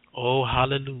sisters. Oh,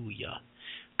 hallelujah.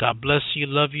 God bless you.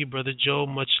 Love you, Brother Joe.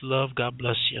 Much love. God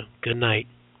bless you. Good night.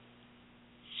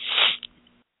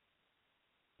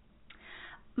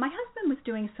 My husband was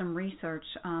doing some research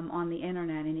on the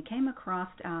internet, and he came across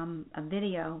a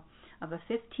video of a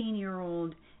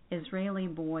 15-year-old Israeli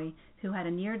boy who had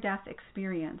a near-death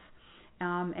experience,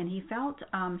 and he felt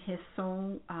his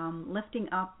soul lifting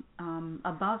up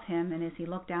above him, and as he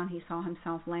looked down, he saw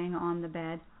himself laying on the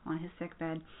bed, on his sick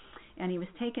bed, and he was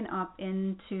taken up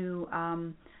into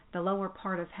the lower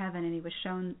part of heaven, and he was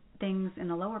shown things in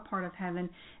the lower part of heaven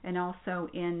and also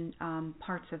in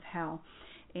parts of hell.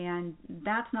 And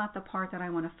that's not the part that I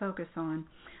want to focus on.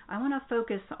 I want to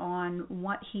focus on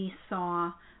what he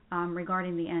saw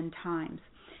regarding the end times.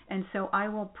 And so I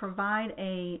will provide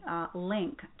a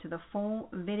link to the full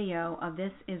video of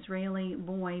this Israeli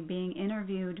boy being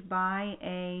interviewed by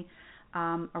a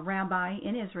rabbi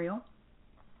in Israel.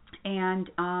 And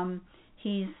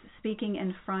he's speaking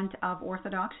in front of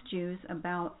Orthodox Jews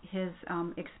about his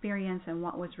experience and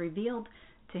what was revealed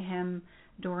to him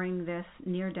during this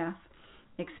near-death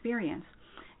experience.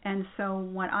 And so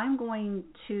what I'm going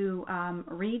to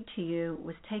read to you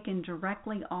was taken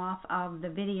directly off of the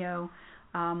video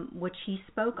which he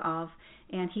spoke of,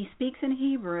 and he speaks in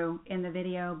Hebrew in the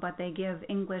video, but they give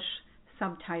English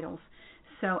subtitles.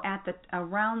 So at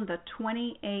around the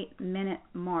 28-minute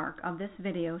mark of this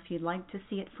video, if you'd like to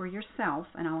see it for yourself,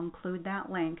 and I'll include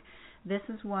that link, this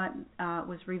is what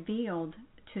was revealed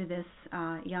to this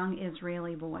young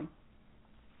Israeli boy.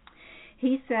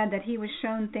 He said that he was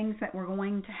shown things that were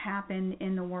going to happen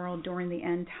in the world during the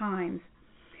end times.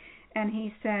 And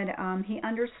he said he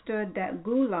understood that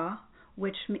Gula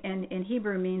which in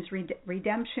Hebrew means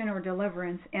redemption or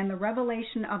deliverance, and the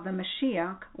revelation of the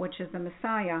Mashiach, which is the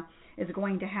Messiah, is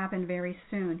going to happen very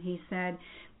soon. He said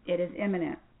it is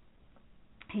imminent.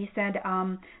 He said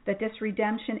that this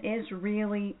redemption is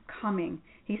really coming.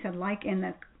 He said, like in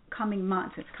the coming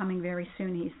months, it's coming very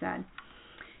soon, he said.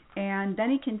 And then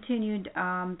he continued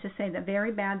to say that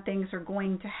very bad things are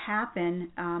going to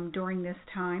happen during this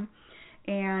time.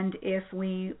 And if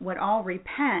we would all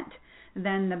repent,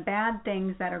 then the bad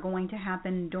things that are going to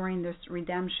happen during this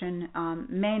redemption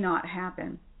may not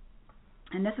happen.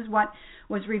 And this is what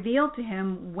was revealed to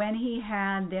him when he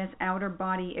had this outer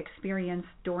body experience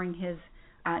during his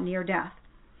near death.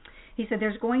 He said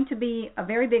there's going to be a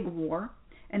very big war,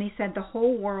 and he said the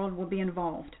whole world will be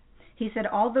involved. He said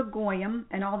all the Goyim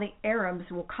and all the Arabs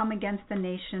will come against the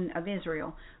nation of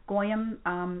Israel. Goyim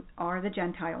are the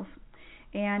Gentiles.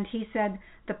 And he said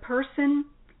the person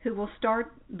who will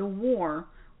start the war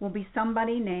will be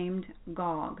somebody named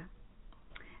Gog.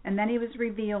 And then he was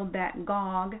revealed that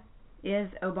Gog is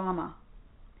Obama.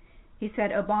 He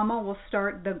said Obama will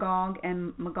start the Gog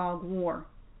and Magog war,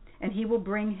 and he will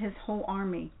bring his whole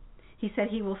army. He said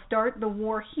he will start the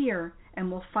war here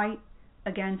and will fight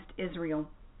against Israel.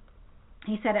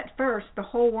 He said at first the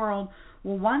whole world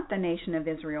will want the nation of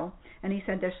Israel, and he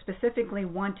said they're specifically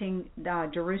wanting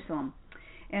Jerusalem.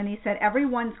 And he said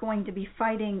everyone's going to be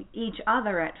fighting each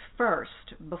other at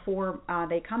first before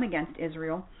they come against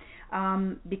Israel,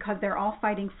 because they're all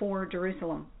fighting for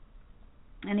Jerusalem.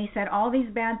 And he said all these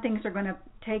bad things are going to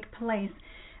take place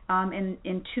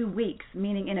in 2 weeks,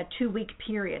 meaning in a 2-week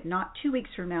period, not 2 weeks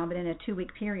from now, but in a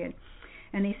 2-week period.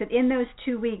 And he said in those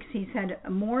 2 weeks, he said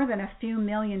more than a few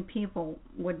million people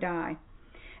would die.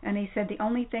 And he said the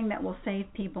only thing that will save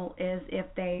people is if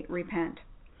they repent.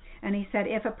 And he said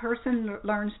if a person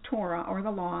learns Torah or the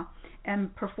law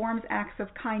and performs acts of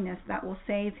kindness, that will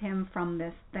save him from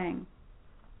this thing.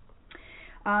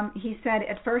 He said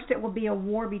at first it will be a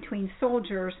war between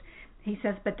soldiers. He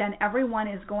says, but then everyone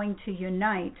is going to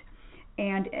unite,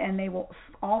 and they will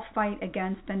all fight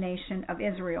against the nation of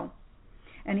Israel.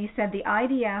 And he said the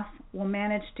IDF will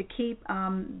manage to keep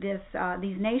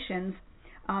these nations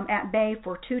at bay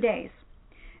for 2 days.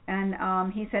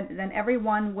 And he said then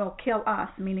everyone will kill us,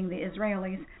 meaning the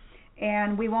Israelis,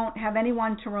 and we won't have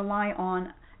anyone to rely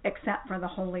on except for the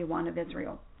Holy One of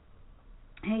Israel.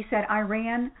 He said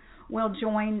Iran will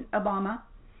join Obama,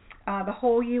 the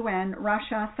whole UN,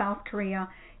 Russia, South Korea.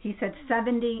 He said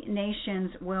 70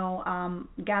 nations will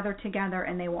gather together,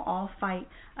 and they will all fight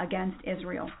against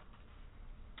Israel.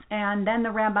 And then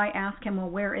the rabbi asked him, well,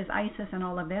 where is ISIS and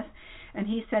all of this? And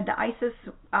he said the ISIS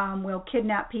will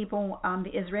kidnap people,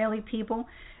 the Israeli people,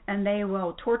 and they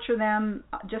will torture them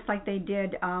just like they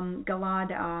did Gilad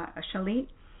Shalit.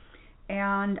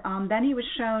 And then he was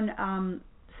shown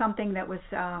something that was,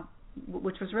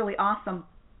 which was really awesome.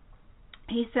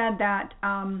 He said that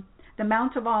the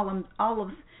Mount of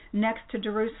Olives next to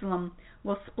Jerusalem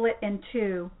will split in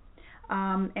two,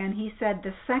 and he said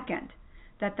the second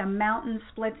that the mountain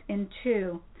splits in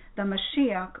two, the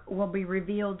Mashiach will be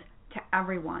revealed to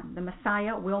everyone. The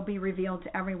Messiah will be revealed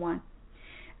to everyone.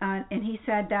 And he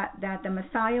said that the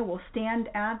Messiah will stand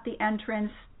at the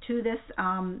entrance to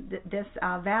this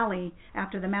valley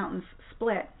after the mountains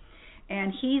split.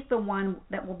 And he's the one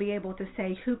that will be able to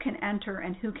say who can enter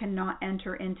and who cannot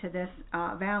enter into this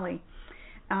valley.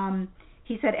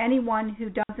 He said anyone who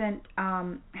doesn't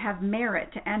have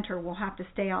merit to enter will have to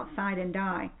stay outside and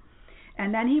die.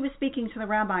 And then he was speaking to the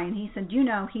rabbi, and he said,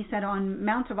 he said on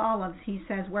Mount of Olives, he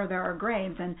says where there are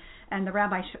graves, and the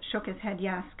rabbi shook his head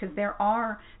yes, because there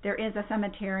is a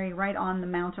cemetery right on the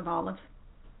Mount of Olives.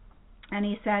 And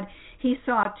he said he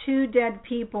saw 2 dead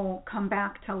people come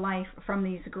back to life from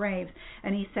these graves,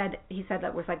 and he said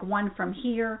that was like one from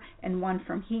here and one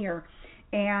from here.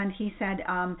 And he said,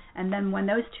 and then when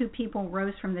those 2 people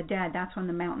rose from the dead, that's when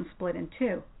the mountain split in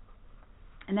 2.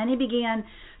 And then he began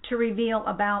to reveal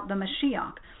about the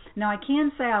Mashiach. Now I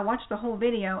can say I watched the whole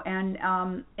video,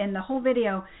 and in the whole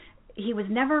video, he was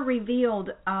never revealed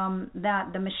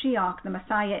that the Mashiach, the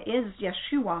Messiah, is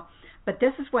Yeshua. But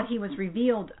this is what he was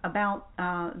revealed about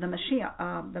the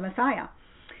Messiah.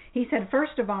 He said,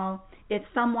 first of all, it's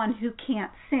someone who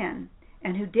can't sin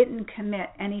and who didn't commit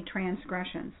any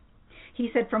transgressions. He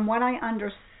said, from what I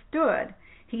understood,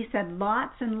 he said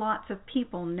lots and lots of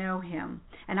people know him.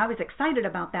 And I was excited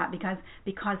about that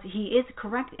because he is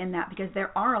correct in that, because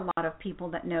there are a lot of people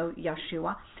that know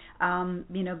Yeshua,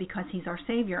 because he's our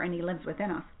Savior and he lives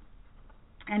within us.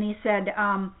 And he said,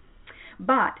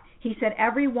 but He said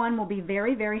everyone will be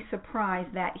very, very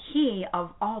surprised that he,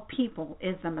 of all people,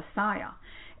 is the Messiah.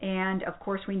 And of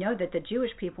course, we know that the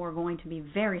Jewish people are going to be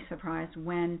very surprised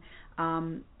when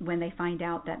they find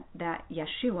out that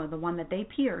Yeshua, the one that they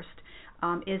pierced,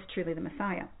 is truly the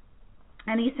Messiah.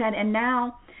 And he said, and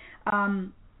now,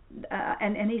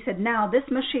 and he said, now this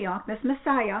Mashiach, this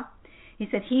Messiah, he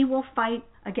said he will fight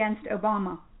against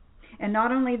Obama, and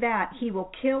not only that, he will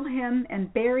kill him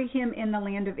and bury him in the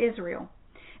land of Israel.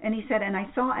 And he said, and I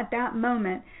saw at that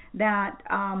moment that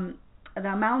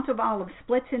the Mount of Olives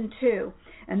splits in two,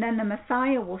 and then the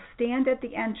Messiah will stand at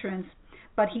the entrance,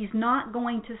 but he's not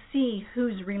going to see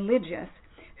who's religious,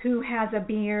 who has a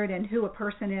beard, and who a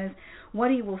person is.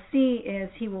 What he will see is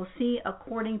he will see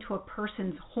according to a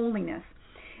person's holiness.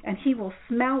 And he will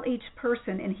smell each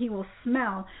person, and he will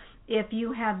smell if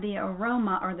you have the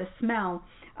aroma or the smell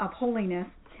of holiness,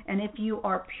 and if you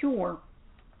are pure,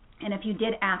 and if you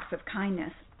did acts of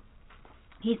kindness.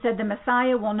 He said the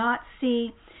Messiah will not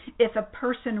see if a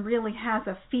person really has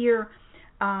a fear.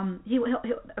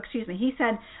 He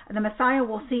said the Messiah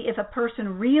will see if a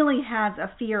person really has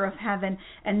a fear of heaven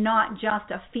and not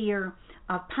just a fear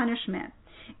of punishment.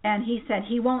 And he said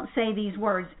he won't say these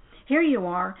words, here you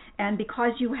are, and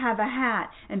because you have a hat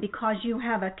and because you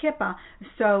have a kippah,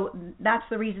 so that's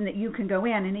the reason that you can go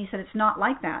in. And he said it's not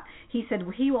like that. He said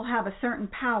he will have a certain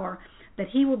power that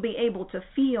he will be able to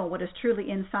feel what is truly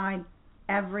inside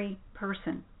every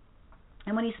person.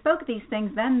 And when he spoke these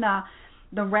things, then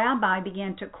the rabbi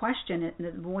began to question it.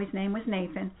 The boy's name was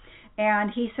Nathan.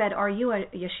 And he said, are you a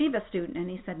yeshiva student? And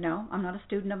he said, no, I'm not a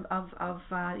student of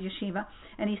yeshiva.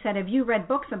 And he said, have you read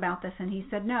books about this? And he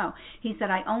said, no. He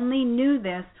said, I only knew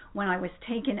this when I was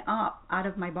taken up out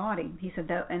of my body. He said,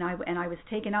 and I was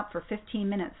taken up for 15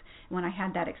 minutes when I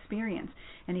had that experience.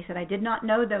 And he said, I did not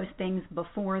know those things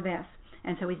before this.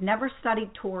 And so he's never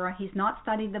studied Torah. He's not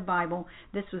studied the Bible.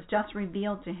 This was just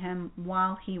revealed to him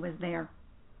while he was there.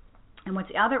 And what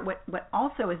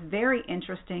also is very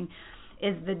interesting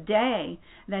is the day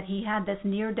that he had this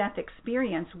near-death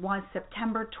experience was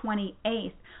September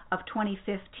 28th of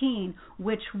 2015,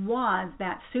 which was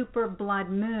that super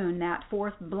blood moon, that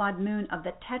fourth blood moon of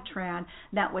the Tetrad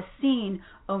that was seen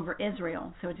over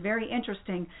Israel. So it's very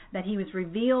interesting that he was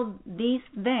revealed these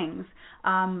things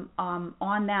on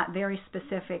that very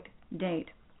specific date.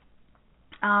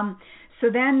 So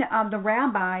then the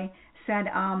rabbi said,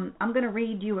 I'm going to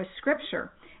read you a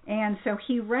scripture. And so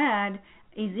he read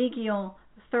Ezekiel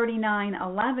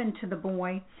 39:11 to the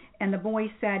boy, and the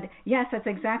boy said, yes, that's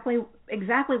exactly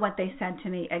what they said to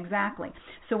me, exactly.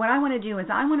 So what I want to do is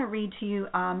I want to read to you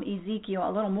Ezekiel,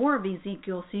 a little more of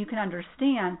Ezekiel, so you can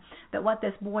understand that what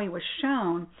this boy was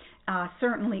shown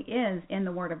certainly is in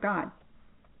the Word of God.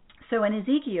 So in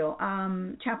Ezekiel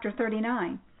chapter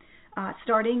 39,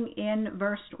 starting in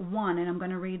verse 1, and I'm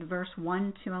going to read verse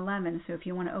 1 to 11. So if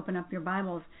you want to open up your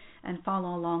Bibles and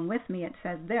follow along with me, it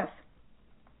says this.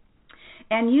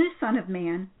 And you, son of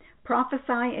man,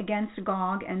 prophesy against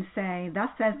Gog and say, thus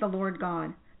says the Lord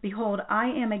God, behold, I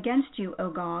am against you, O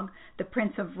Gog, the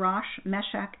prince of Rosh,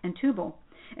 Meshech, and Tubal,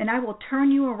 and I will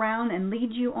turn you around and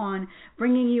lead you on,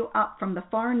 bringing you up from the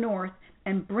far north,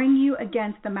 and bring you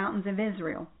against the mountains of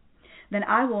Israel. Then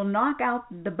I will knock out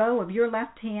the bow of your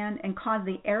left hand and cause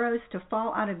the arrows to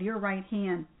fall out of your right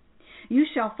hand. You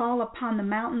shall fall upon the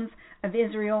mountains of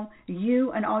Israel,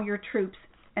 you and all your troops,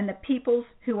 and the peoples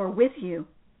who are with you.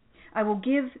 I will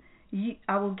give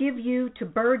you to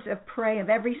birds of prey of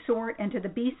every sort, and to the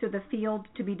beasts of the field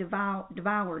to be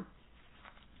devoured.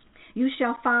 You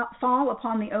shall fall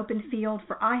upon the open field,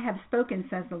 for I have spoken,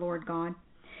 says the Lord God.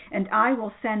 And I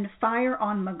will send fire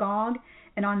on Magog,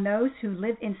 and on those who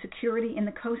live in security in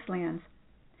the coastlands.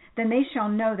 Then they shall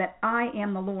know that I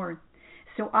am the Lord.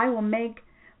 So I will make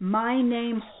my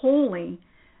name holy,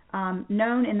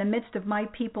 known in the midst of my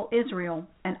people Israel,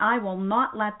 and I will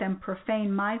not let them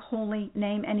profane my holy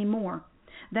name anymore.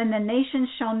 Then the nations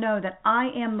shall know that I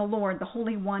am the Lord, the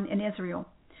Holy One in Israel.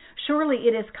 Surely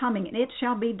it is coming, and it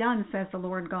shall be done, says the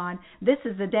Lord God. This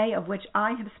is the day of which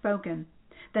I have spoken.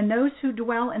 Then those who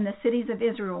dwell in the cities of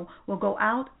Israel will go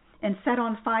out and set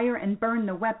on fire and burn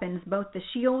the weapons, both the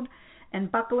shield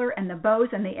and buckler and the bows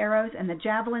and the arrows and the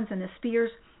javelins and the spears,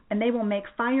 and they will make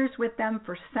fires with them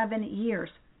for 7 years.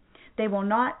 They will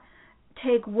not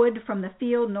take wood from the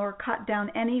field nor cut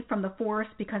down any from the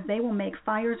forest, because they will make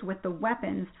fires with the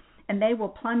weapons, and they will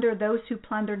plunder those who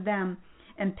plundered them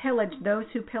and pillage those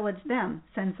who pillaged them,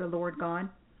 says the Lord God.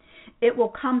 It will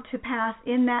come to pass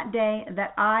in that day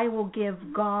that I will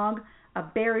give Gog a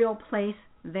burial place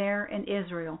there in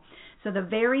Israel. So the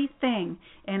very thing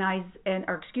in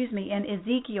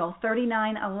Ezekiel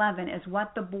 39:11 is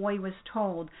what the boy was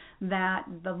told, that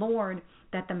the Lord,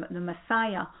 that the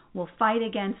Messiah will fight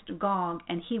against Gog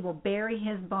and he will bury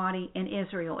his body in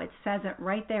Israel. It says it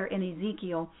right there in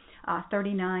Ezekiel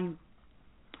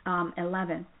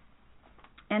 39:11.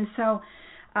 And so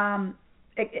then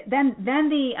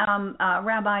the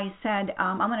rabbi said,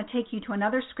 I'm going to take you to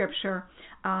another scripture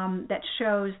that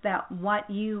shows that what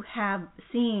you have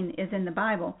seen is in the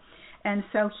Bible. And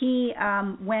so he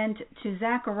went to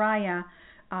Zechariah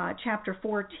chapter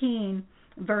 14,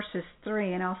 verses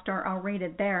 3, and I'll read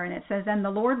it there. And it says, "And the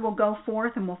Lord will go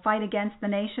forth and will fight against the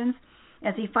nations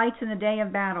as he fights in the day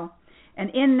of battle. And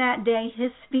in that day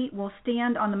his feet will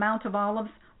stand on the Mount of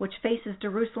Olives, which faces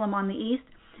Jerusalem on the east.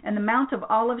 And the Mount of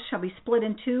Olives shall be split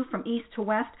in two from east to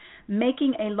west,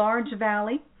 making a large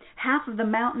valley. Half of the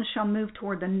mountain shall move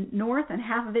toward the north, and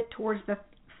half of it towards the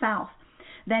south.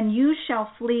 Then you shall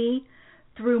flee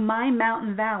through my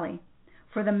mountain valley,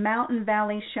 for the mountain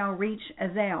valley shall reach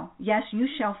Azal. Yes, you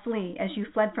shall flee, as you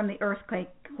fled from the earthquake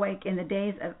in the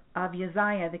days of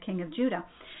Uzziah, the king of Judah."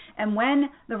 And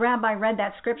when the rabbi read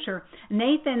that scripture,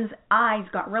 Nathan's eyes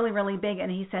got really, really big,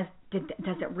 and he says,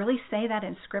 does it really say that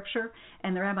in scripture?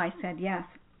 And the rabbi said yes.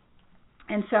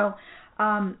 And so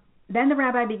then the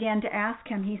rabbi began to ask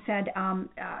him, he said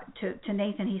to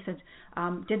Nathan, he said,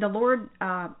 did the Lord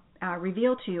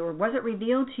reveal to you, or was it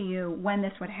revealed to you when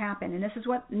this would happen? And this is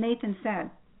what Nathan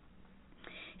said.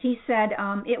 He said,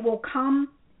 it will come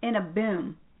in a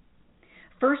boom.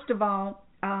 First of all,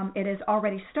 it has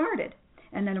already started.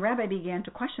 And then the rabbi began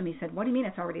to question me. He said, what do you mean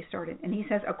it's already started? And he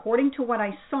says, according to what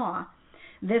I saw,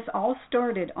 this all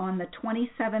started on the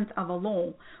 27th of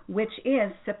Elul, which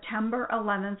is September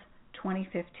 11th,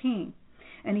 2015.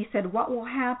 And he said, what will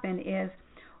happen is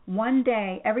one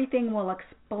day everything will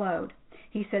explode.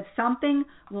 He said something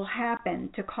will happen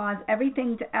to cause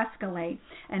everything to escalate,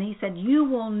 and he said you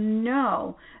will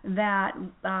know that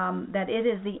it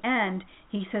is the end.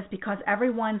 He says because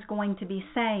everyone's going to be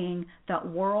saying that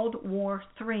World War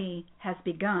III has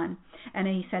begun, and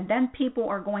he said then people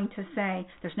are going to say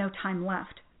there's no time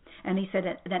left, and he said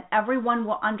that everyone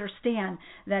will understand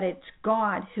that it's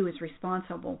God who is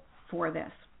responsible for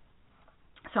this.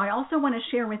 So I also want to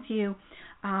share with you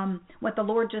what the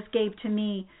Lord just gave to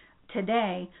me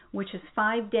today, which is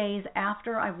 5 days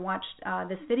after I've watched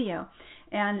this video.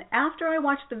 And after I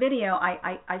watched the video,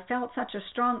 I felt such a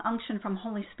strong unction from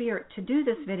Holy Spirit to do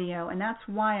this video, and that's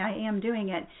why I am doing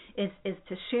it, is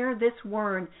to share this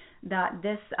word that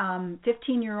this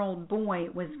 15-year-old boy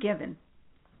was given.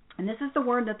 And this is the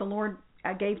word that the Lord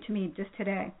gave to me just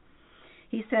today.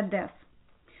 He said this: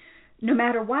 no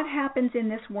matter what happens in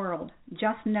this world,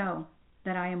 just know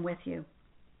that I am with you.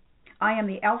 I am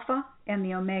the Alpha and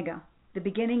the Omega, the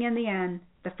beginning and the end,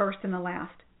 the first and the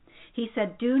last. He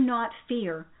said, do not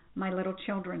fear, my little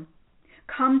children.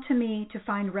 Come to me to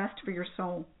find rest for your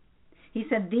soul. He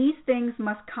said, these things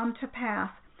must come to pass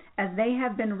as they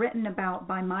have been written about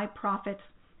by my prophets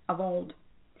of old.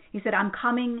 He said, I'm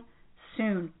coming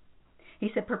soon.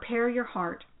 He said, prepare your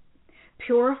heart.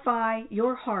 Purify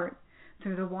your heart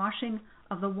through the washing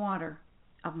of the water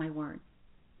of my word.